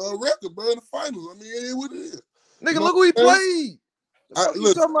 record, bro, in the finals. I mean, it is what it is. Nigga, look who he played. What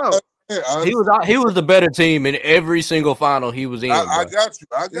you talking about? He was the better team in every single final he was in. I got you.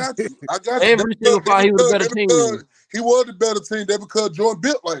 Every single final he was the better team. He was the better team. That because Jordan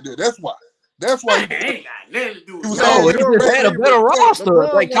built like that. That's why. He ain't got nothing to do with it. He just had a better roster.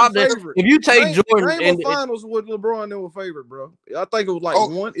 Like top if you take Jordan in the finals with LeBron, they were favorite, bro. I think it was like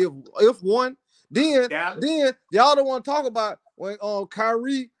one. If one, then y'all don't want to talk about when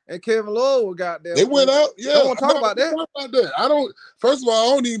Kyrie and Kevin Love were goddamn. They went out. Yeah, I don't want to talk about that. I don't. First of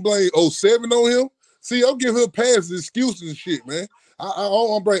all, I don't even blame 07 on him. See, I'm giving him passes, excuses and shit, man. I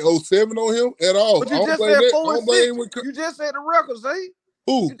don't blame 07 on him at all. But you just said 4-6. You just said the records, eh?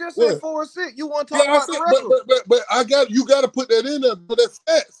 Who? You just said 4-6. You want to talk about the records? But you got to put that in there. But that's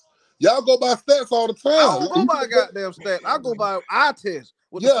stats. Y'all go by stats all the time. I don't go by goddamn stats. I go by eye test.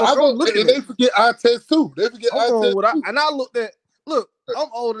 What the fuck I'm looking at? They forget eye test too. They forget eye test too. And I looked at. Look, I'm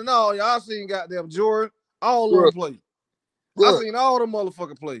old and all. Y'all seen goddamn Jordan. All of them play. I seen all them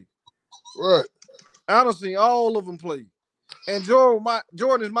motherfuckers play. Right. I done seen all of them play. And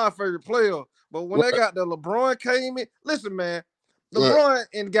Jordan is my favorite player. But when they got the LeBron came in, listen, man, LeBron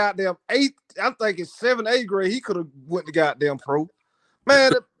in goddamn 8th, I'm thinking 7th, 8th grade, he could have went to goddamn pro.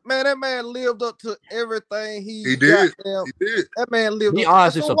 Man, that man lived up to everything he did. He did. That man lived he up.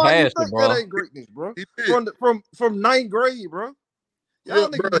 Honestly surpassed it, bro. That ain't greatness, bro. From 9th grade, bro. Y'all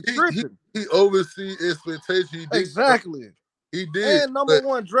niggas he oversee expectations. Exactly. He did. And number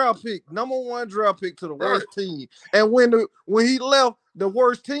one draft pick to the worst team. And when he left, the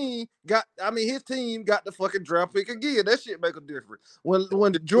worst team his team got the fucking draft pick again. That shit make a difference.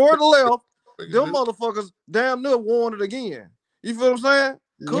 When the Jordan left, them motherfuckers damn near won it again. You feel what I'm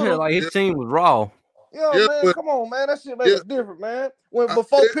saying? Yeah, like his team was raw. Yeah, man, come on, man. That shit make a difference, man.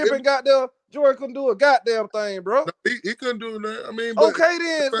 Before Pippen got there, Jordan couldn't do a goddamn thing, bro. He couldn't do that. I mean, okay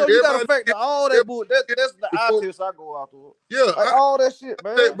then. So you gotta factor all that bull. That's the eye test I go after. Yeah, all that shit,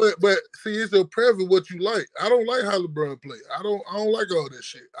 man. But see, it's a preference what you like. I don't like how LeBron play. I don't like all that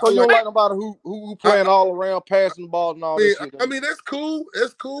shit. So you don't like nobody who playing all around, passing the ball and all that shit. I mean, that's cool.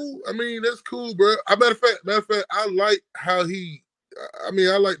 That's cool. I mean, that's cool, bro. Matter of fact, I like how he. I mean,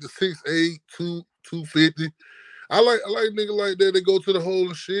 I like the 6'8", 250. I like niggas like that. They go to the hole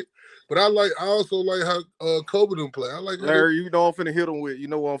and shit. But I also like how Kobe them play. I like Larry, you know I'm finna hit him with. You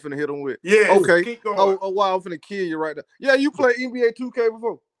know what I'm finna hit him with. Yeah. Okay. Keep going. Wow, I'm finna kill you right now. Yeah, you played NBA 2K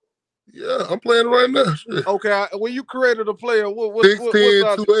before. Yeah, I'm playing right now. Shit. Okay. When you created a player, what 6'10",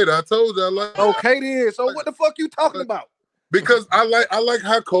 280. I told you I like. Okay then. So what the fuck you talking about? Because I like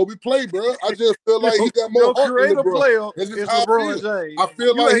how Kobe played, bro. I just feel like he got more heart than LeBron. That's just how LeBron James. I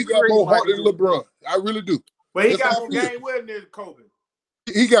feel like he got more heart than LeBron. I really do. But he got more game winning than Kobe.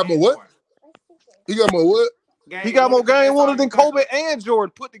 He got more what? He got more what? He got more game winner than Kobe and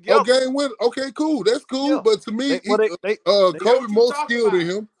Jordan put together. Oh, game winner. Okay, cool. That's cool. Yeah. But to me, Kobe more skilled than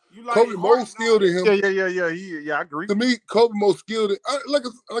him. Kobe more skilled than him. Yeah. I agree. To me, Kobe more skilled than. Like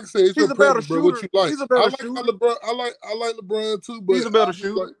I said, it's your preference, bro. What you like? He's a better shooter. LeBron. I like LeBron too, but he's a better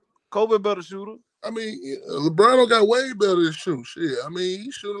shooter. Kobe a better shooter. I mean, LeBron don't got way better than shoot. Shit. I mean,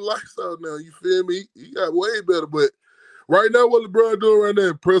 he shooting lights out now. You feel me? He got way better, but. Right now, what LeBron doing right now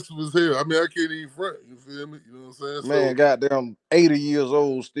impressive as hell. I mean, I can't even front. You feel me? You know what I'm saying? Man, goddamn 80 years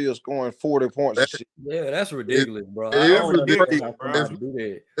old, still scoring 40 points and shit. Yeah, that's ridiculous, bro. It's ridiculous,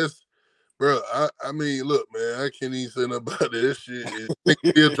 bro. Bro, I mean, look, man, I can't even say nothing about that shit. Niggas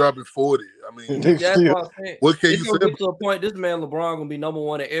still dropping 40. I mean, that's what I'm saying. What can you say? Get to a point, this man LeBron gonna be number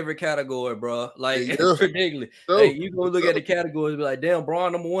one in every category, bro. Like, it's ridiculous. Hey, you gonna look at the categories and be like, damn,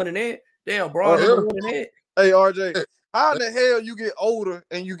 Bron number one in that. Damn, Bron number one in that. Hey, RJ. How in the hell you get older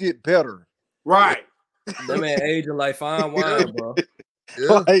and you get better? Right. That man aging like fine wine, bro.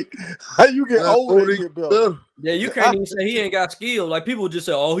 Yeah. Like, how you get older and get better? Yeah, you can't even say he ain't got skill. Like, people just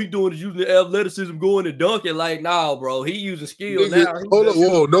say, all he doing is using the athleticism, going and dunking. Like, nah, bro, he using skill now. Hold up,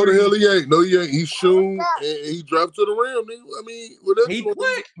 whoa, no the hell he ain't. No, he ain't. He shooting and he dropped to the rim. I mean, whatever. He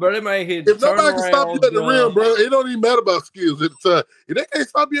quick, bro. That man hit. If nobody can stop you at the rim, bro, it don't even matter about skills at the time. If they can't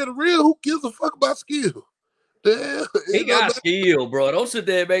stop you at the rim, who gives a fuck about skill? Damn, he got skill, bro. Don't sit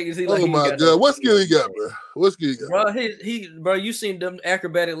there and make it seem like. Oh my god, what skill he got, bro? What skill he got, bro? Bro, you seen them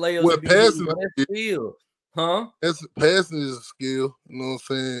acrobatic layups? What passing? That's skill, huh? That's passing is a skill. You know what I'm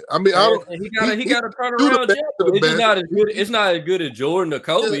saying? I mean, he got to turn around. It's not as good. It's not as good as Jordan or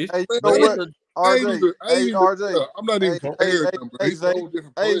Kobe. Hey, you know what? RJ, I'm not even comparing them.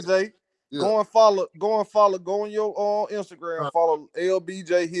 Hey, Zay. Go and follow. Go on your Instagram. Follow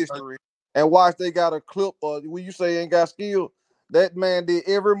LBJ History. And watch, they got a clip of when you say ain't got skill. That man did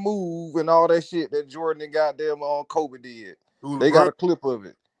every move and all that shit that Jordan and goddamn Kobe did. They got a clip of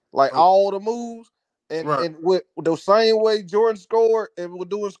it, like all the moves, and with the same way Jordan scored and was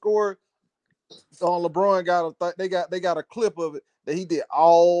doing score. LeBron they got a clip of it that he did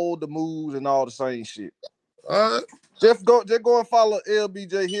all the moves and all the same shit. Just go and follow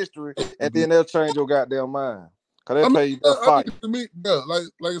LBJ History, and then they'll change your goddamn mind. Cause they'll pay you to fight. To me, bro,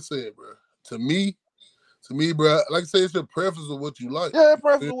 like I said, bro. To me, bro, like I say, it's your preference of what you like. Yeah,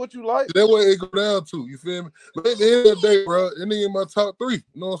 preference of what you like. That way it go down to, you feel me? But at the end of the day, bro, it ain't in my top 3. You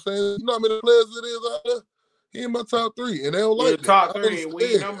know what I'm saying? You know how many players it is out there? He in my top 3, and they don't like it. Top 3, and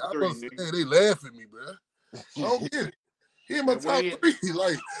we number 3. They laugh at me, bro. I don't get it. He in my top 3.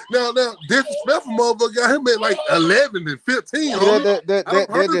 Like now, disrespectful motherfucker got him at like 11 and 15.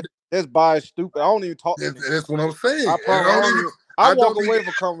 That's biased, stupid. I don't even talk. That's what I'm saying. I walk away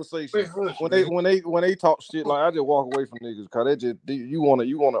from conversation when they talk shit. Like I just walk away from niggas because they just you want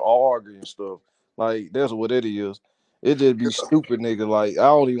to argue and stuff. Like that's what it is. It just be stupid nigga. Like I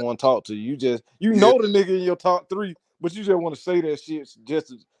don't even want to talk to you. You know the nigga in your top 3, but you just want to say that shit just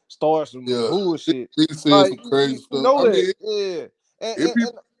to start some bullshit. He said like, some crazy stuff. You know that, yeah. And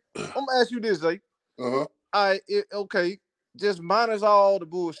I'm gonna ask you this, Zay. Okay. Just minus all the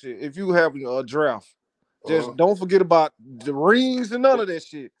bullshit. If you have a draft, just don't forget about the rings and none of that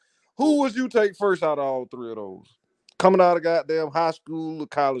shit. Who would you take first out of all 3 of those? Coming out of goddamn high school or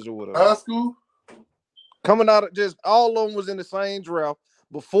college or whatever. High school? Coming out of just all of them was in the same draft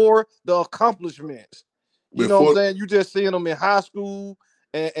before the accomplishments. You know what I'm saying? You just seeing them in high school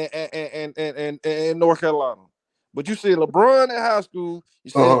and North Carolina. But you see LeBron in high school,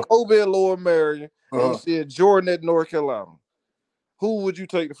 you see Kobe at Lower Marion, and you see Jordan at North Carolina. Who would you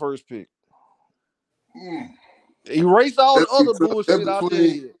take the first pick? Erase all the other bullshit out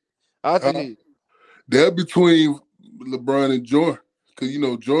there. They're between LeBron and Jordan.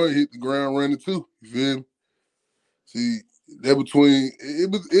 Because, Jordan hit the ground running too. You feel me? See, they're between,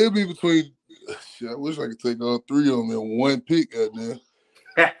 it'll be between, shit, I wish I could take all 3 of them in one pick out there.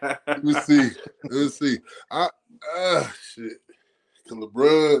 Let me see. Shit.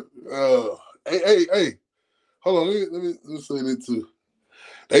 LeBron, hey. Hold on, let me say that too.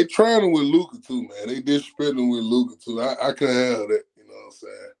 They trying to with Luka too, man. They disrespecting with Luka too. I couldn't have that, you know what I'm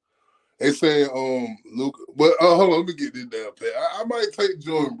saying? They saying Luka, but hold on, let me get this down pat. I might take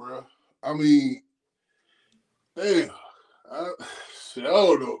Jordan, bro. I mean, damn, I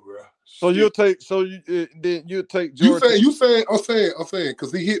don't know, bro. So you'll take Jordan. You saying, I'm saying,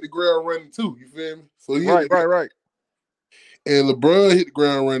 because he hit the ground running too. You feel me? So he right. And LeBron hit the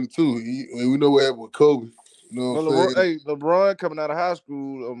ground running too. We know what happened with Kobe. You know what I'm saying? Hey, LeBron coming out of high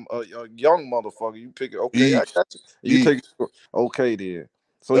school, a young motherfucker. You pick it. Okay, I got you. You take it. Okay, then.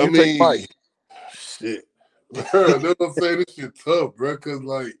 So you take Mike. Shit. That's what I'm saying. This shit tough, bro. Because,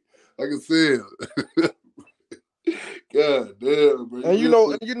 like I said, God damn, bro. And you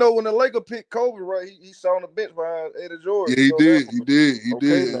know when the Lakers picked Kobe, right? He sat on the bench behind Eddie Jordan. Yeah, he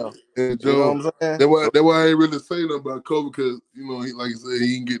did. Now. And Joe, you know what I'm saying? That's why I ain't really saying nothing about Kobe because he, like I said,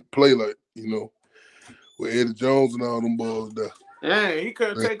 he didn't get to play like with Eddie Jones and all them boys there. Yeah, he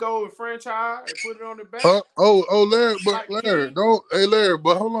couldn't take over the franchise and put it on the back. Larry, Larry,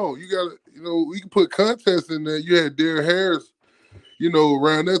 but hold on. You gotta, we can put contests in there. You had Derrick Harris,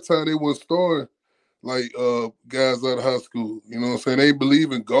 around that time they weren't starting like guys out of high school. You know what I'm saying? They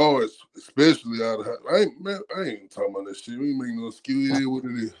believe in guards, especially out of high. I ain't even talking about that shit. We ain't making no excuse. It is what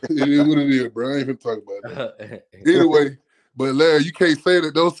it is. It is what it is, bro. I ain't even talking about that. Anyway, but Larry, you can't say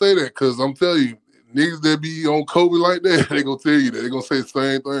that. Don't say that, because I'm telling you, niggas that be on Kobe like that, they gonna tell you that. They gonna say the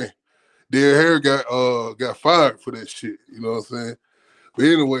same thing. Derrick Harris got fired for that shit. You know what I'm saying? But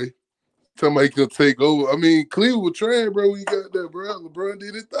anyway, talking about he could take over. I mean, Cleveland was trying, bro, when you got that, bro. LeBron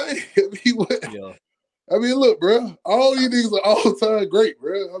did his thing. I mean, look, bro, all these niggas are all-time great,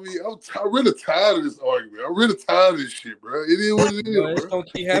 bro. I mean, I'm really tired of this argument. I'm really tired of this shit, bro. It is what it is, bro. It's going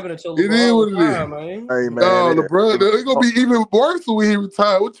to keep happening until LeBron it is what it is. Man. Hey, man. No, LeBron, it's going to be even worse when he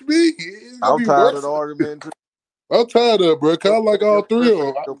retire. What you mean? I'm tired of the argument, too. I'm tired of it, bro. Cause I like all 3 of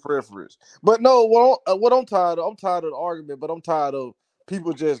them. Your preference. But no, what I'm tired of the argument, but I'm tired of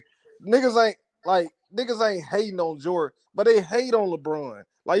people just niggas ain't hating on Jordan, but they hate on LeBron.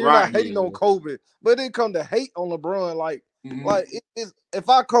 Like you're not hating on Kobe, but they come to hate on LeBron. Like if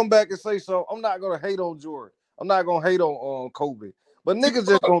I come back and say so, I'm not gonna hate on Jordan. I'm not gonna hate on Kobe. But niggas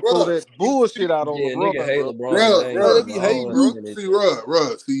just gonna throw that bullshit out on LeBron. Nigga hate LeBron. They be hating. See,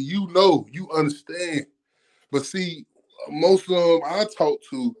 Rod, see, you understand. But see, most of them I talk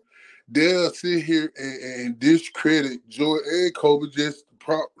to, they'll sit here and discredit Jordan and Kobe just to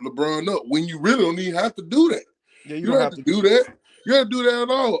prop LeBron up when you really don't even have to do that. Yeah, you don't have to do that. You don't have to do that at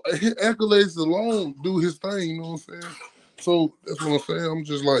all. His accolades alone do his thing, you know what I'm saying? So that's what I'm saying. I'm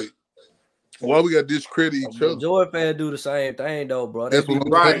just like, why we got to discredit each other? Jordan fans do the same thing though, bro. That's what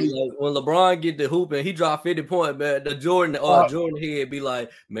I'm saying. Like, when LeBron get the hoop and he drop 50 points, man, the Jordan head be like,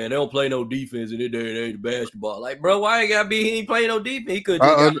 man, they don't play no defense in this day and age of basketball. Like, bro, why he ain't playing no defense? He could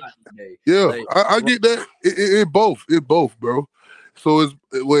just today. Yeah, like, I get that. It both, bro. So it's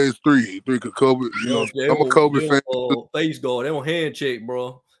 3 could Kobe. I'm a Kobe fan. Face guard. They don't hand check,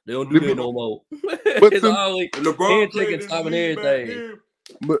 bro. They don't do that no more. But it's always hand checking time and everything.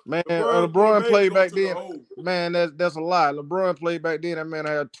 But man, LeBron played back then. Man, that's a lie. LeBron played back then. That man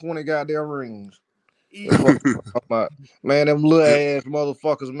had 20 goddamn rings. Man, them little ass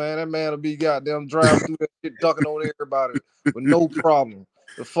motherfuckers, man. That man will be goddamn driving through that shit, ducking on everybody with no problem.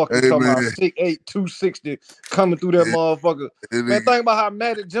 The fuck you talking about 6'8", 260 coming through that motherfucker. Man, think about how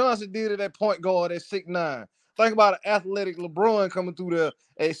Magic Johnson did it at point guard at 6'9". Think about an athletic LeBron coming through there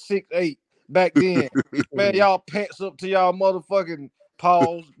at 6'8" back then. Man, y'all pants up to y'all motherfucking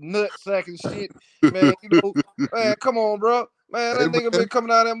paws, nut sack and shit. Man, man, come on, bro. Man, that nigga been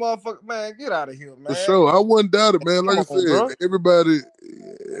coming out of that motherfucker. Man, get out of here, man. For sure. I wouldn't doubt it, man. Like I said, bro. Everybody.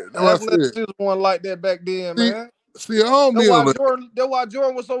 Athleticism wasn't like that back then, man. See, I don't mean that's why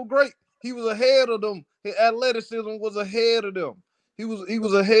Jordan was so great. He was ahead of them. His athleticism was ahead of them. He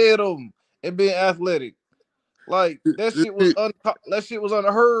was ahead of them and being athletic. Like that shit was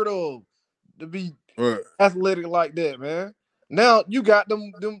unheard of to be athletic like that, man. Now you got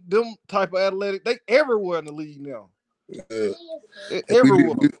them type of athletic. They everywhere in the league now. Yeah.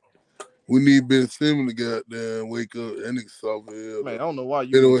 Everywhere. We need Ben Simmons to goddamn wake up. That nigga soft hell. Man, I don't know why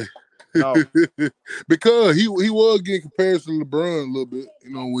you. Anyway. No. Because he was getting comparison to LeBron a little bit,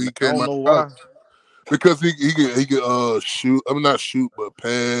 when he came out. I don't know why. Because he could shoot. I mean, not shoot, but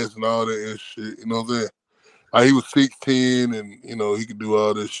pass and all that and shit. You know what I'm saying? Like he was 6'10", and he could do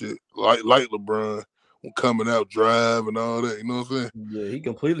all this shit like LeBron coming out drive and all that. You know what I'm saying? Yeah, he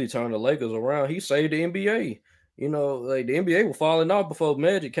completely turned the Lakers around. He saved the NBA. Like the NBA was falling off before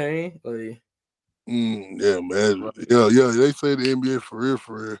Magic came. Like. Yeah, man. Yeah. They say the NBA for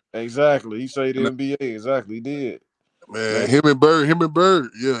real. Exactly. He say the NBA. Exactly. He did. Man, him and Bird.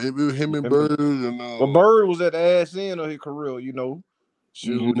 Yeah, him and Bird. But Bird was at the ass end of his career.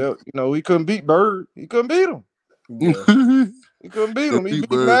 Shoot, he couldn't beat Bird. He couldn't beat him. Yeah. He couldn't beat him. He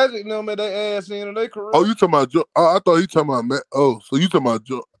beat Magic and them at their ass end of their career. Oh, you talking about? I thought you talking about. So you talking about?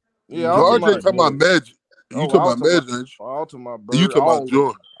 Yeah, RJ talking about Magic. You talking about Magic? I was talking about Bird. You talking about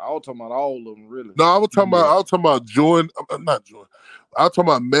Jordan? I was talking about all of them, really. No, I was talking about Jordan. Not Jordan. I was talking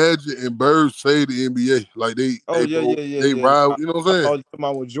about Magic and Bird say the NBA. Like they ride. You know what I'm saying? I talking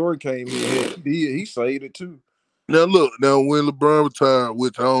about when Jordan came in, he saved it too. Now look, when LeBron retired,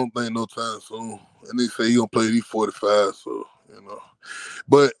 which I don't think no time soon, and they say he gonna play these 45, so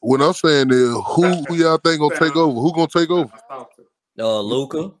But what I'm saying is, who y'all think gonna take over? Who gonna take over?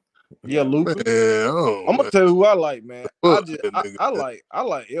 Luka. Yeah, Luka. I'm gonna tell you who I like, man. I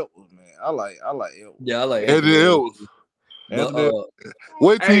like Edwards, man. I like Edwards. Yeah, I like Eddie Edwards.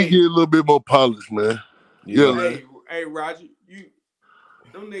 Wait till you get a little bit more polished, man. Yeah. Hey, Roger,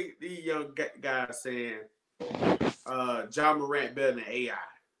 these young guys saying Ja Morant better than AI.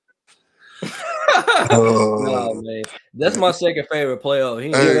 No, man. That's my second favorite player.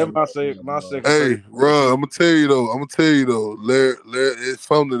 That's my second. Hey, Ron, I'm gonna tell you though. Larry, it's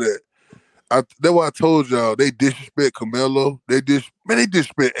something that. That's why I told y'all they disrespect Carmelo. They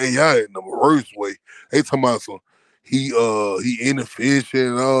disrespect AI in the worst way. They talking about he inefficient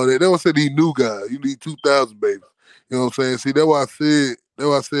and all that. They don't say these new guys. You need 2,000 babies. You know what I'm saying? See, that's why I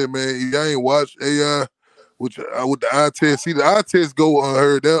said, man, if y'all ain't watched AI with the eye test, see the eye test go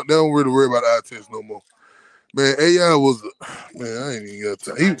unheard. They don't really worry about the eye test no more. Man, AI was I ain't even got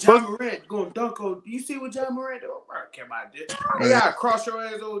time. Ja Morant gonna dunk on. You see what Ja Morant do? I don't care about this. AI cross your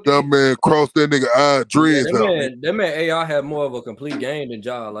ass over. That man crossed that nigga eye dreads out. That man AI had more of a complete game than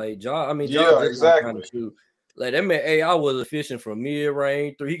Ja. Like Ja, exactly. Kind of shoot. Like that man AI was efficient from mid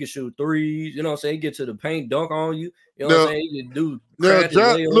range. He could shoot threes. You know what I'm saying? He get to the paint, dunk on you. You know what I'm saying? He can do.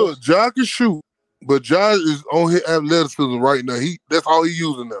 Ja can shoot. But Ja is on his athleticism right now. That's all he's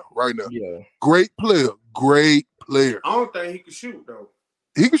using now, right now. Yeah. Great player. I don't think he can shoot though.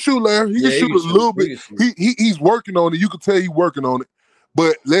 He can shoot, Larry. He can shoot a little bit. He's working on it. You can tell he's working on it.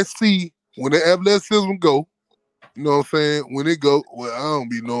 But let's see when the athleticism go. You know what I'm saying? When it go, well, I don't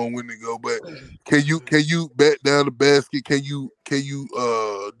be knowing when it go, but can you back down the basket? Can you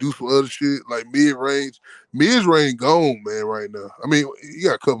do some other shit like mid range? Mid range gone, man, right now. I mean, you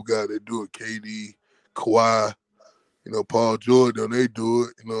got a couple guys that do it. KD, Kawhi, Paul George, they do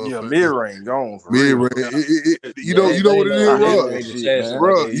it. Mid range gone. Mid range. You know what it is,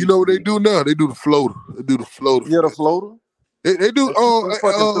 bro. You know what they do now? They do the floater. Yeah, the floater. They do.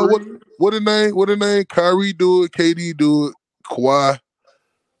 What the name? Kyrie do it. KD do it. Kawhi.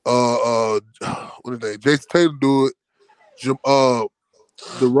 What the name? Jason Tatum do it.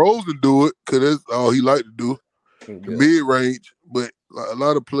 DeRozan do it because that's all he like to do. Mid range, but a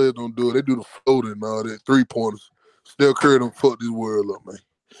lot of players don't do it. They do the floating and all that 3-pointers. Steph Curry don't fuck this world up, man.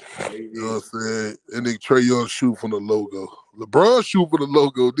 You know what I'm saying? And then Trae Young shoot from the logo. LeBron shoot from the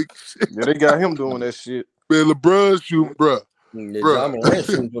logo. Yeah, they got him doing that shit. Man, LeBron shoot, bro. Ja Morant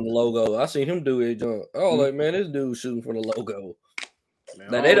shooting from the logo. I seen him do it, John. Oh, like man, this dude shooting from the logo.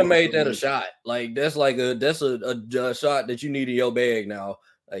 Now they done made that a shot. Like that's a shot that you need in your bag now.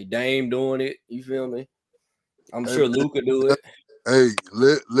 Like Dame doing it. You feel me? I'm sure Luka do it. Hey,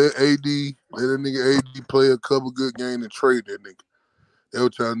 let that nigga AD play a couple good games and trade that nigga. That's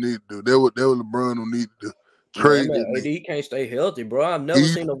what y'all need to do. That what LeBron will need to do. Trade that nigga. AD can't stay healthy, bro. I've never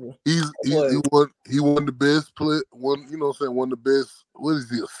seen him. He won the best play. One, you know what I'm saying? One of the best. What is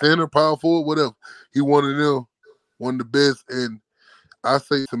he? A center, power forward, whatever. He one of them. One of the best. And I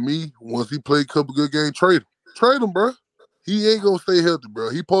say to me, once he play a couple good games, trade him. Trade him, bro. He ain't gonna stay healthy, bro.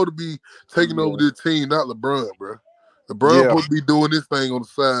 He supposed to be taking over this team, not LeBron, bro. LeBron supposed to be doing this thing on the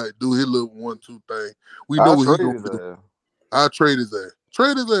side, do his little 1-2 thing. We know what he gonna do. I trade his ass.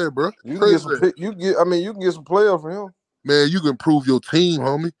 Trade his ass, bro. You can get some players for him. Man, you can improve your team,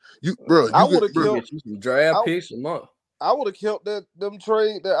 homie. I would have kept some draft picks a month. I would have kept them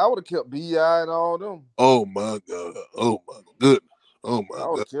trade. I would have kept BI and all them. Oh my god. Oh my goodness. Oh my god. I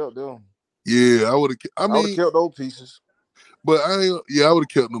would have kept them. Yeah, I would have. I would have kept those pieces. But I would have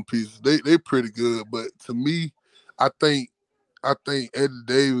kept them pieces. They pretty good. But to me, I think Eddie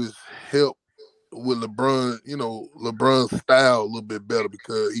Davis helped with LeBron, LeBron's style a little bit better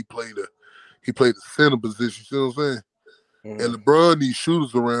because he played the center position. You see what I'm saying? Mm-hmm. And LeBron needs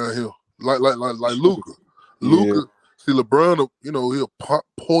shooters around him, like Luka. Luka, see LeBron, he'll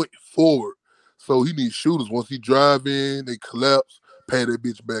point forward, so he needs shooters. Once he drive in, they collapse, pad that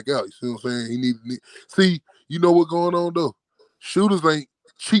bitch back out. You see what I'm saying? See, you know what's going on though? Shooters ain't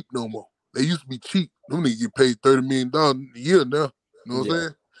cheap no more. They used to be cheap. Them niggas get paid $30 million a year now. You know what I'm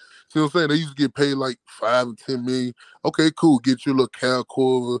saying? See what I'm saying? They used to get paid like $5 and $10 million. Okay, cool. Get you a little Cal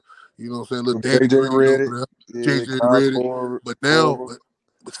Korver, you know what I'm saying? Little Danny Green, JJ Redick. But now,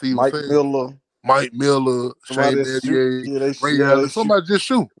 but see what I'm saying? Mike Miller, Shane Battier, Ray Allen. Somebody just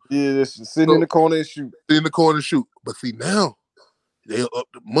shoot. Yeah, just sit in the corner and shoot. Sit in the corner and shoot. But see now, they up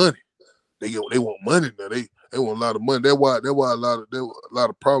the money. They want money now. They want a lot of money. That's why a lot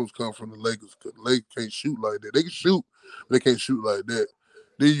of problems come from the Lakers. Because the Lakers can't shoot like that. They can shoot, but they can't shoot like that.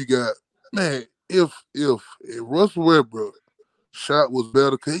 Then you got, man, if Russell Westbrook shot was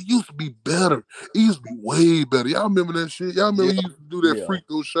better, because it used to be better. It used to be way better. Y'all remember that shit? Y'all remember he used to do that free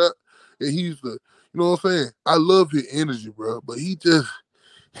throw shot? And he used to, you know what I'm saying? I love his energy, bro. But he just,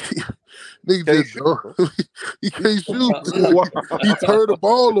 he can't shoot. He turned the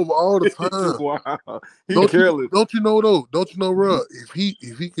ball over all the time. Wow. Don't you know though? Don't you know, Russ? If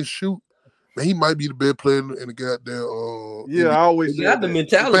he can shoot, man, he might be the best player in the goddamn. I always got the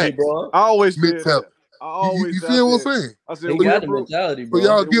mentality, bro. I always mentality. You feel what I'm saying? I said, he got the mentality, bro. So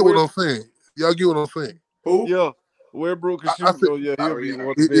y'all get what I'm saying? Y'all get what I'm saying? Who? Yeah, Westbrook can shoot. He'll be one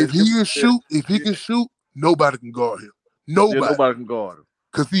of the if he can shoot, nobody can guard him. Nobody can guard him.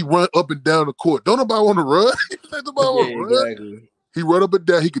 Cause he run up and down the court. Don't nobody want to run. Run. He run up and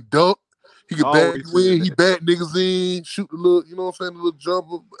down. He could dunk. He could back win. He back niggas in. Shoot the little, you know what I'm saying, the little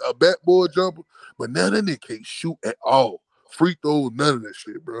jumper, a backboard jumper. But now that nigga can't shoot at all. Free throws, none of that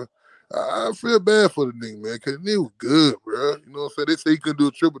shit, bro. I feel bad for the nigga, man, because it was good, bro. You know what I'm saying? They say he couldn't do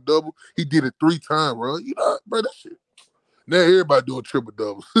a triple-double. He did it 3 times, bro. You know, bro, that shit. Now everybody doing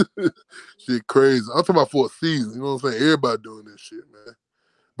triple-doubles. Shit crazy. I'm talking about for a season. You know what I'm saying? Everybody doing this shit, man.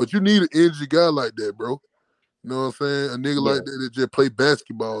 But you need an energy guy like that, bro. You know what I'm saying? A nigga like that just play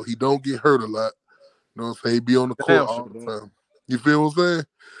basketball. He don't get hurt a lot. You know what I'm saying? He be on the court all the time. You feel what I'm saying?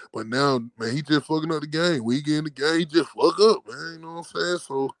 But now, man, he just fucking up the game. When he get in the game, he just fuck up, man. You know what I'm saying?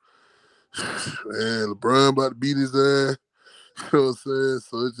 So, man, LeBron about to beat his ass. You know what I'm saying?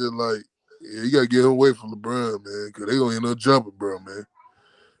 So it's just like, yeah, you got to get him away from LeBron, man, because they going to end up jumping, bro, man.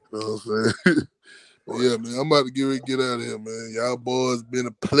 You know what I'm saying? But yeah, man, I'm about to get out of here, man. Y'all boys been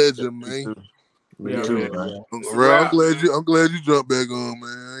a pleasure, man. Me too, man. I'm glad you jumped back on,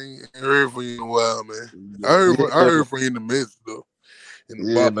 man. I ain't heard from you in a while, man. I heard from you in the message though.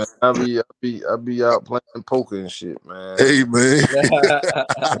 Man. I be out playing poker and shit, man. Hey, man.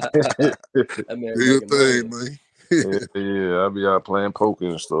 Do your thing, man. I be out playing poker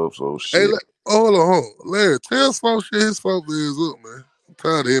and stuff. So shit. Hey, hold on, Larry. Tell Smoke shit his phone is up, man. I'm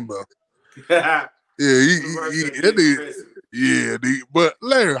tired of him, man. But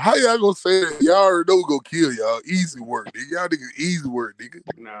Larry, how y'all gonna say that? Y'all already know we gonna kill y'all. Easy work, nigga. Y'all niggas easy work, nigga.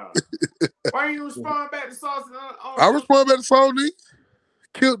 Nah. Why you respond back to Sauce? I respond back to Sauce, nigga.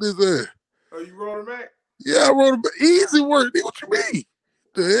 Killed his ass. Oh, you wrote him back? Yeah, I wrote him back. Easy work, nigga. What you mean?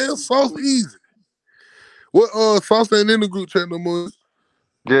 The hell, Sauce easy. What Sauce ain't in the group chat no more?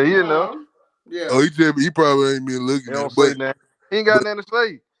 Yeah, you know. Yeah. Oh, he probably ain't been looking at it. He ain't got nothing to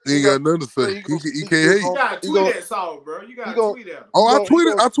say. He ain't got nothing to say. He can't hate. You gotta tweet that song, bro. You gotta tweet at him. Oh, I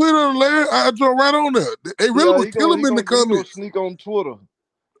tweeted on Larry. I jumped right on there. They really would kill him in the comments. He sneak on Twitter.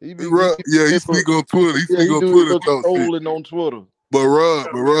 He sneak on Twitter. He sneak on Twitter. Trolling on Twitter. But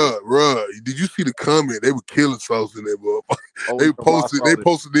Rod, did you see the comment? They were killing Sauce in that motherfucker. Oh, they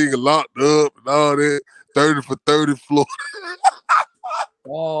posted nigga locked up and all that. 30 for 30 Florida.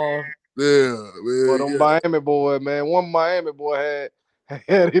 Oh, yeah, man. But on Miami boy, man, one Miami boy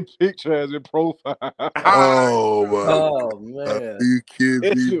had his picture as in profile. Oh man. You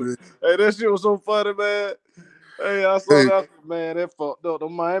kidding me, man? Hey, that shit was so funny, man. Hey, I saw that, man. That fucked up. The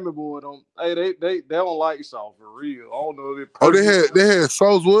Miami boy don't. Hey, they don't like Sauce for real. I don't know if they had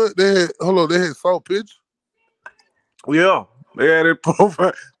Sauce what? They had Sauce picture. Yeah, they had it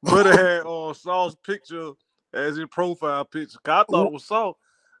profile, but they had Sauce picture as his profile picture. I thought it was Sauce.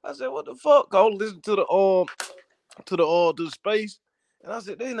 I said, "What the fuck?" I was listening to the space, and I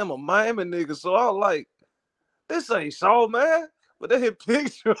said, "They ain't a Miami nigga." So I was like, "This ain't Sauce, man." But they hit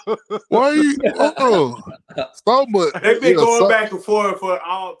picture. Why you? So much. They've been going back and forth for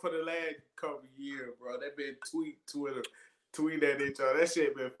the last couple years, bro. They've been tweet at each other. That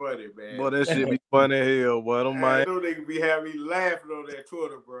shit been funny, man. Boy, that shit be funny as hell, boy. Them niggas be having me laughing on that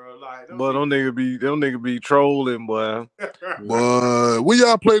Twitter, bro. Like, them niggas be trolling, boy. Boy, when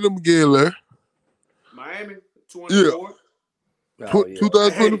y'all play them again, Larry? Miami, 24. Yeah.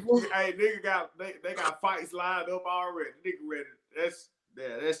 2024. Hey, nigga they got fights lined up already. Nigga ready. That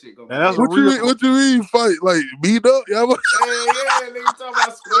shit gonna be. What you mean fight? Like beat up? Yeah, nigga talking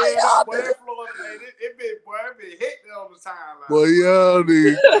about squared up. Boy, that Florida, it been hitting on the timeline. Boy, y'all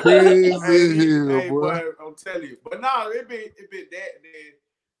nigga crazy here, boy. I'm telling you. But no, it been that. Then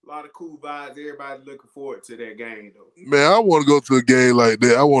a lot of cool vibes. Everybody looking forward to that game, though. Man, I want to go to a game like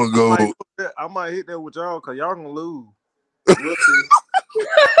that. I want to go. I might hit that with y'all because y'all gonna lose. We'll see.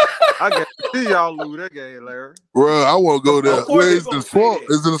 I can see y'all lose that game, Larry. Bro, I want to go there. Where is the swamp?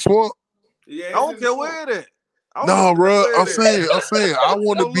 Is it a swamp? Yeah, I don't care where it is. No, bro. I'm saying, I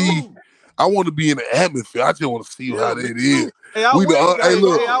want to be in the atmosphere. I just want to see how that is. Hey,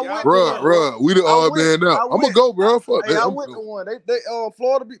 look, bro, we the odd man now. I'm gonna go, bro. Fuck that. I went to one. They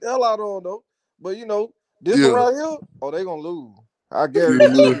Florida beat the hell out of them though. But you know, this one right here, they gonna lose. I guarantee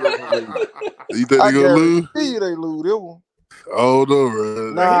you. You think they gonna lose? They lose this one. Oh no,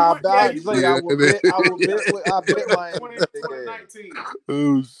 man. Nah, I would bet Miami. 2019.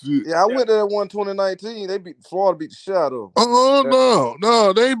 Oh shit. Yeah, I went to that one 2019. Florida beat the shit out of them.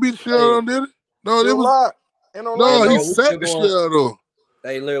 No, they ain't beat the shit out of them, did it? No, they was. No, he sacked the shit out of them.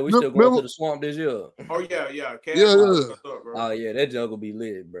 Hey, Larry, we still going to the swamp this year. Oh yeah. Yeah. Oh yeah, that junk will be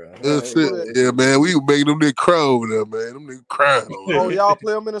lit, bro. That's it. Yeah, man, we making them niggas cry over there, man. Them niggas crying over there. Oh, y'all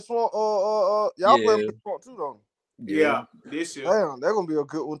play them in the swamp? Y'all play them in the swamp too, don't you? Yeah, this year. Damn, they're gonna be a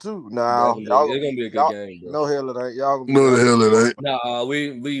good one too. Nah, it's gonna be a good game, bro. No hell it ain't. Y'all gonna be no the hell it ain't. Nah,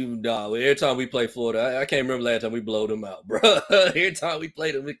 every time we play Florida, I can't remember last time we blowed them out, bro. Every time we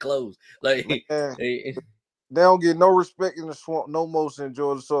played them, we closed. Like they don't get no respect in the swamp no more than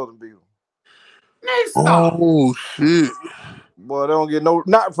Georgia Southern beat them. Oh shit. Boy, they don't get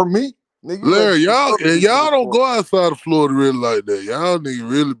not from me. Nigga, Larry, y'all don't go outside of Florida really like that. Y'all nigga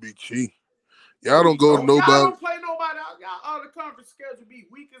really be cheap. Y'all don't go to nobody. Y'all don't play nobody out. Y'all out of conference schedule be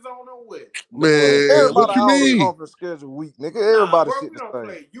weak as on no way. Man, what you mean? Conference schedule weak, nigga. Everybody shit the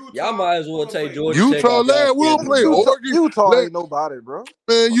same. Y'all might as well take Georgia. Utah, Larry, we don't play Oregon. Utah ain't nobody, bro.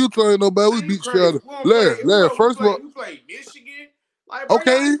 Man, Utah ain't nobody. We beat Charlotte. Larry, first of all, we play Michigan. Like,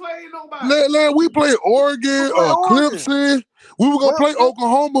 okay, Larry, we play Oregon, Clemson. We were gonna play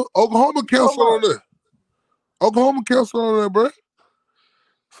Oklahoma. Oklahoma canceled on that. Oklahoma canceled on that, bro.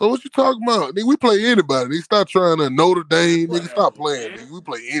 So what you talking about? Nigga, we play anybody. Nigga, stop trying to Notre Dame. Nigga, stop playing. Nigga, we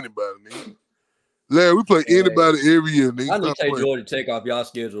play anybody, nigga. Larry, we play anybody every year, nigga. I need to take Georgia take off y'all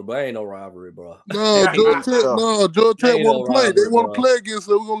schedule, but ain't no rivalry, bro. No, Georgia Tech want to play. They want to play against us.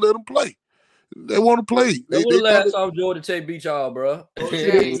 We're going to let them play. They want to play. They last time Georgia Tech beat y'all, bro.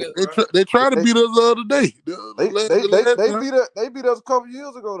 They tried to beat us the other day. They beat us a couple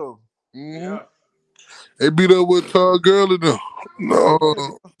years ago, though. Mm-hmm. Yeah. They beat up with Todd Gurley, though. No,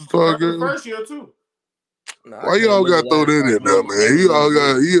 Todd Gurley. First year, too. Why y'all got to throw that in there, man? You all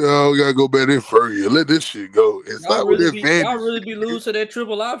got to go back in first year. Let this shit go. It's not with this fan. Y'all really be losing to that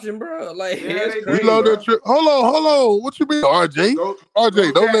triple option, bro. Like, we lost that trip. Hold on. What you mean, RJ?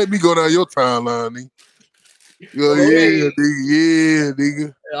 RJ, don't let me go down your timeline, nigga. Yeah,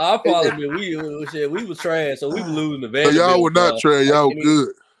 nigga. Our problem is we was trash, so we was losing the Vanderbilt. So y'all were not trash. Y'all were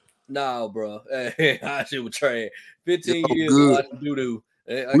good. Nah, bro. I shit was trash. 15 years of watching doo-doo.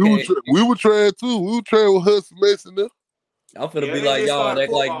 We were trash too. We were trash with Hudson Mason there. I'm finna be like y'all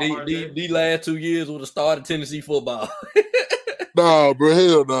act like these last 2 years would have started Tennessee football. Nah, bro,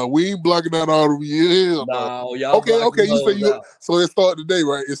 hell no. We ain't blocking out all of you. Hell no. Y'all okay. You say so it started today,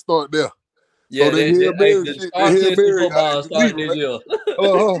 right? It started there. Yeah, so the Hail Mary football started this year.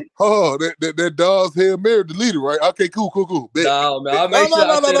 That Dawes Hail Mary deleted, right? Okay, cool. Bet. No, man, I make sure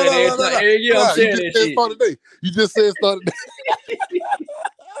I say that every time. Every year I'm saying that shit. You just said start today.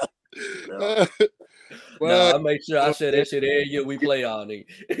 I make sure I say that shit every year we play all nigga.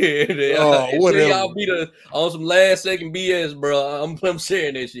 Whatever. Y'all beat us on some last second BS, bro. I'm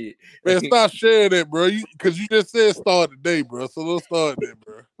sharing that shit. Man, stop sharing that, bro. Because you just said start today, bro. So don't start that,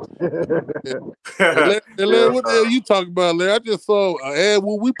 bro. And Larry, what the hell you talking about, Larry? I just saw an ad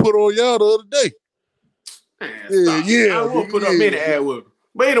what we put on y'all the other day. Man, I won't put up many ad with.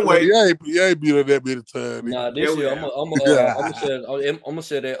 But anyway, you ain't beat on that many times. Nah, this year I'm gonna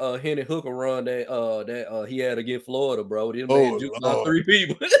say that Henry Hooker run that he had against Florida, bro. This man juked about 3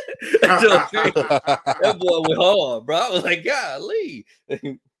 people. That boy went hard, bro. I was like, golly.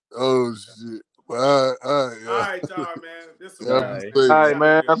 Oh shit. All right, y'all, man. This is all right,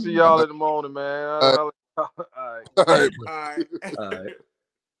 man. I'll see y'all in the morning, man. All right.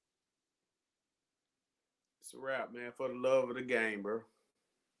 It's a wrap, man. For the love of the game, bro.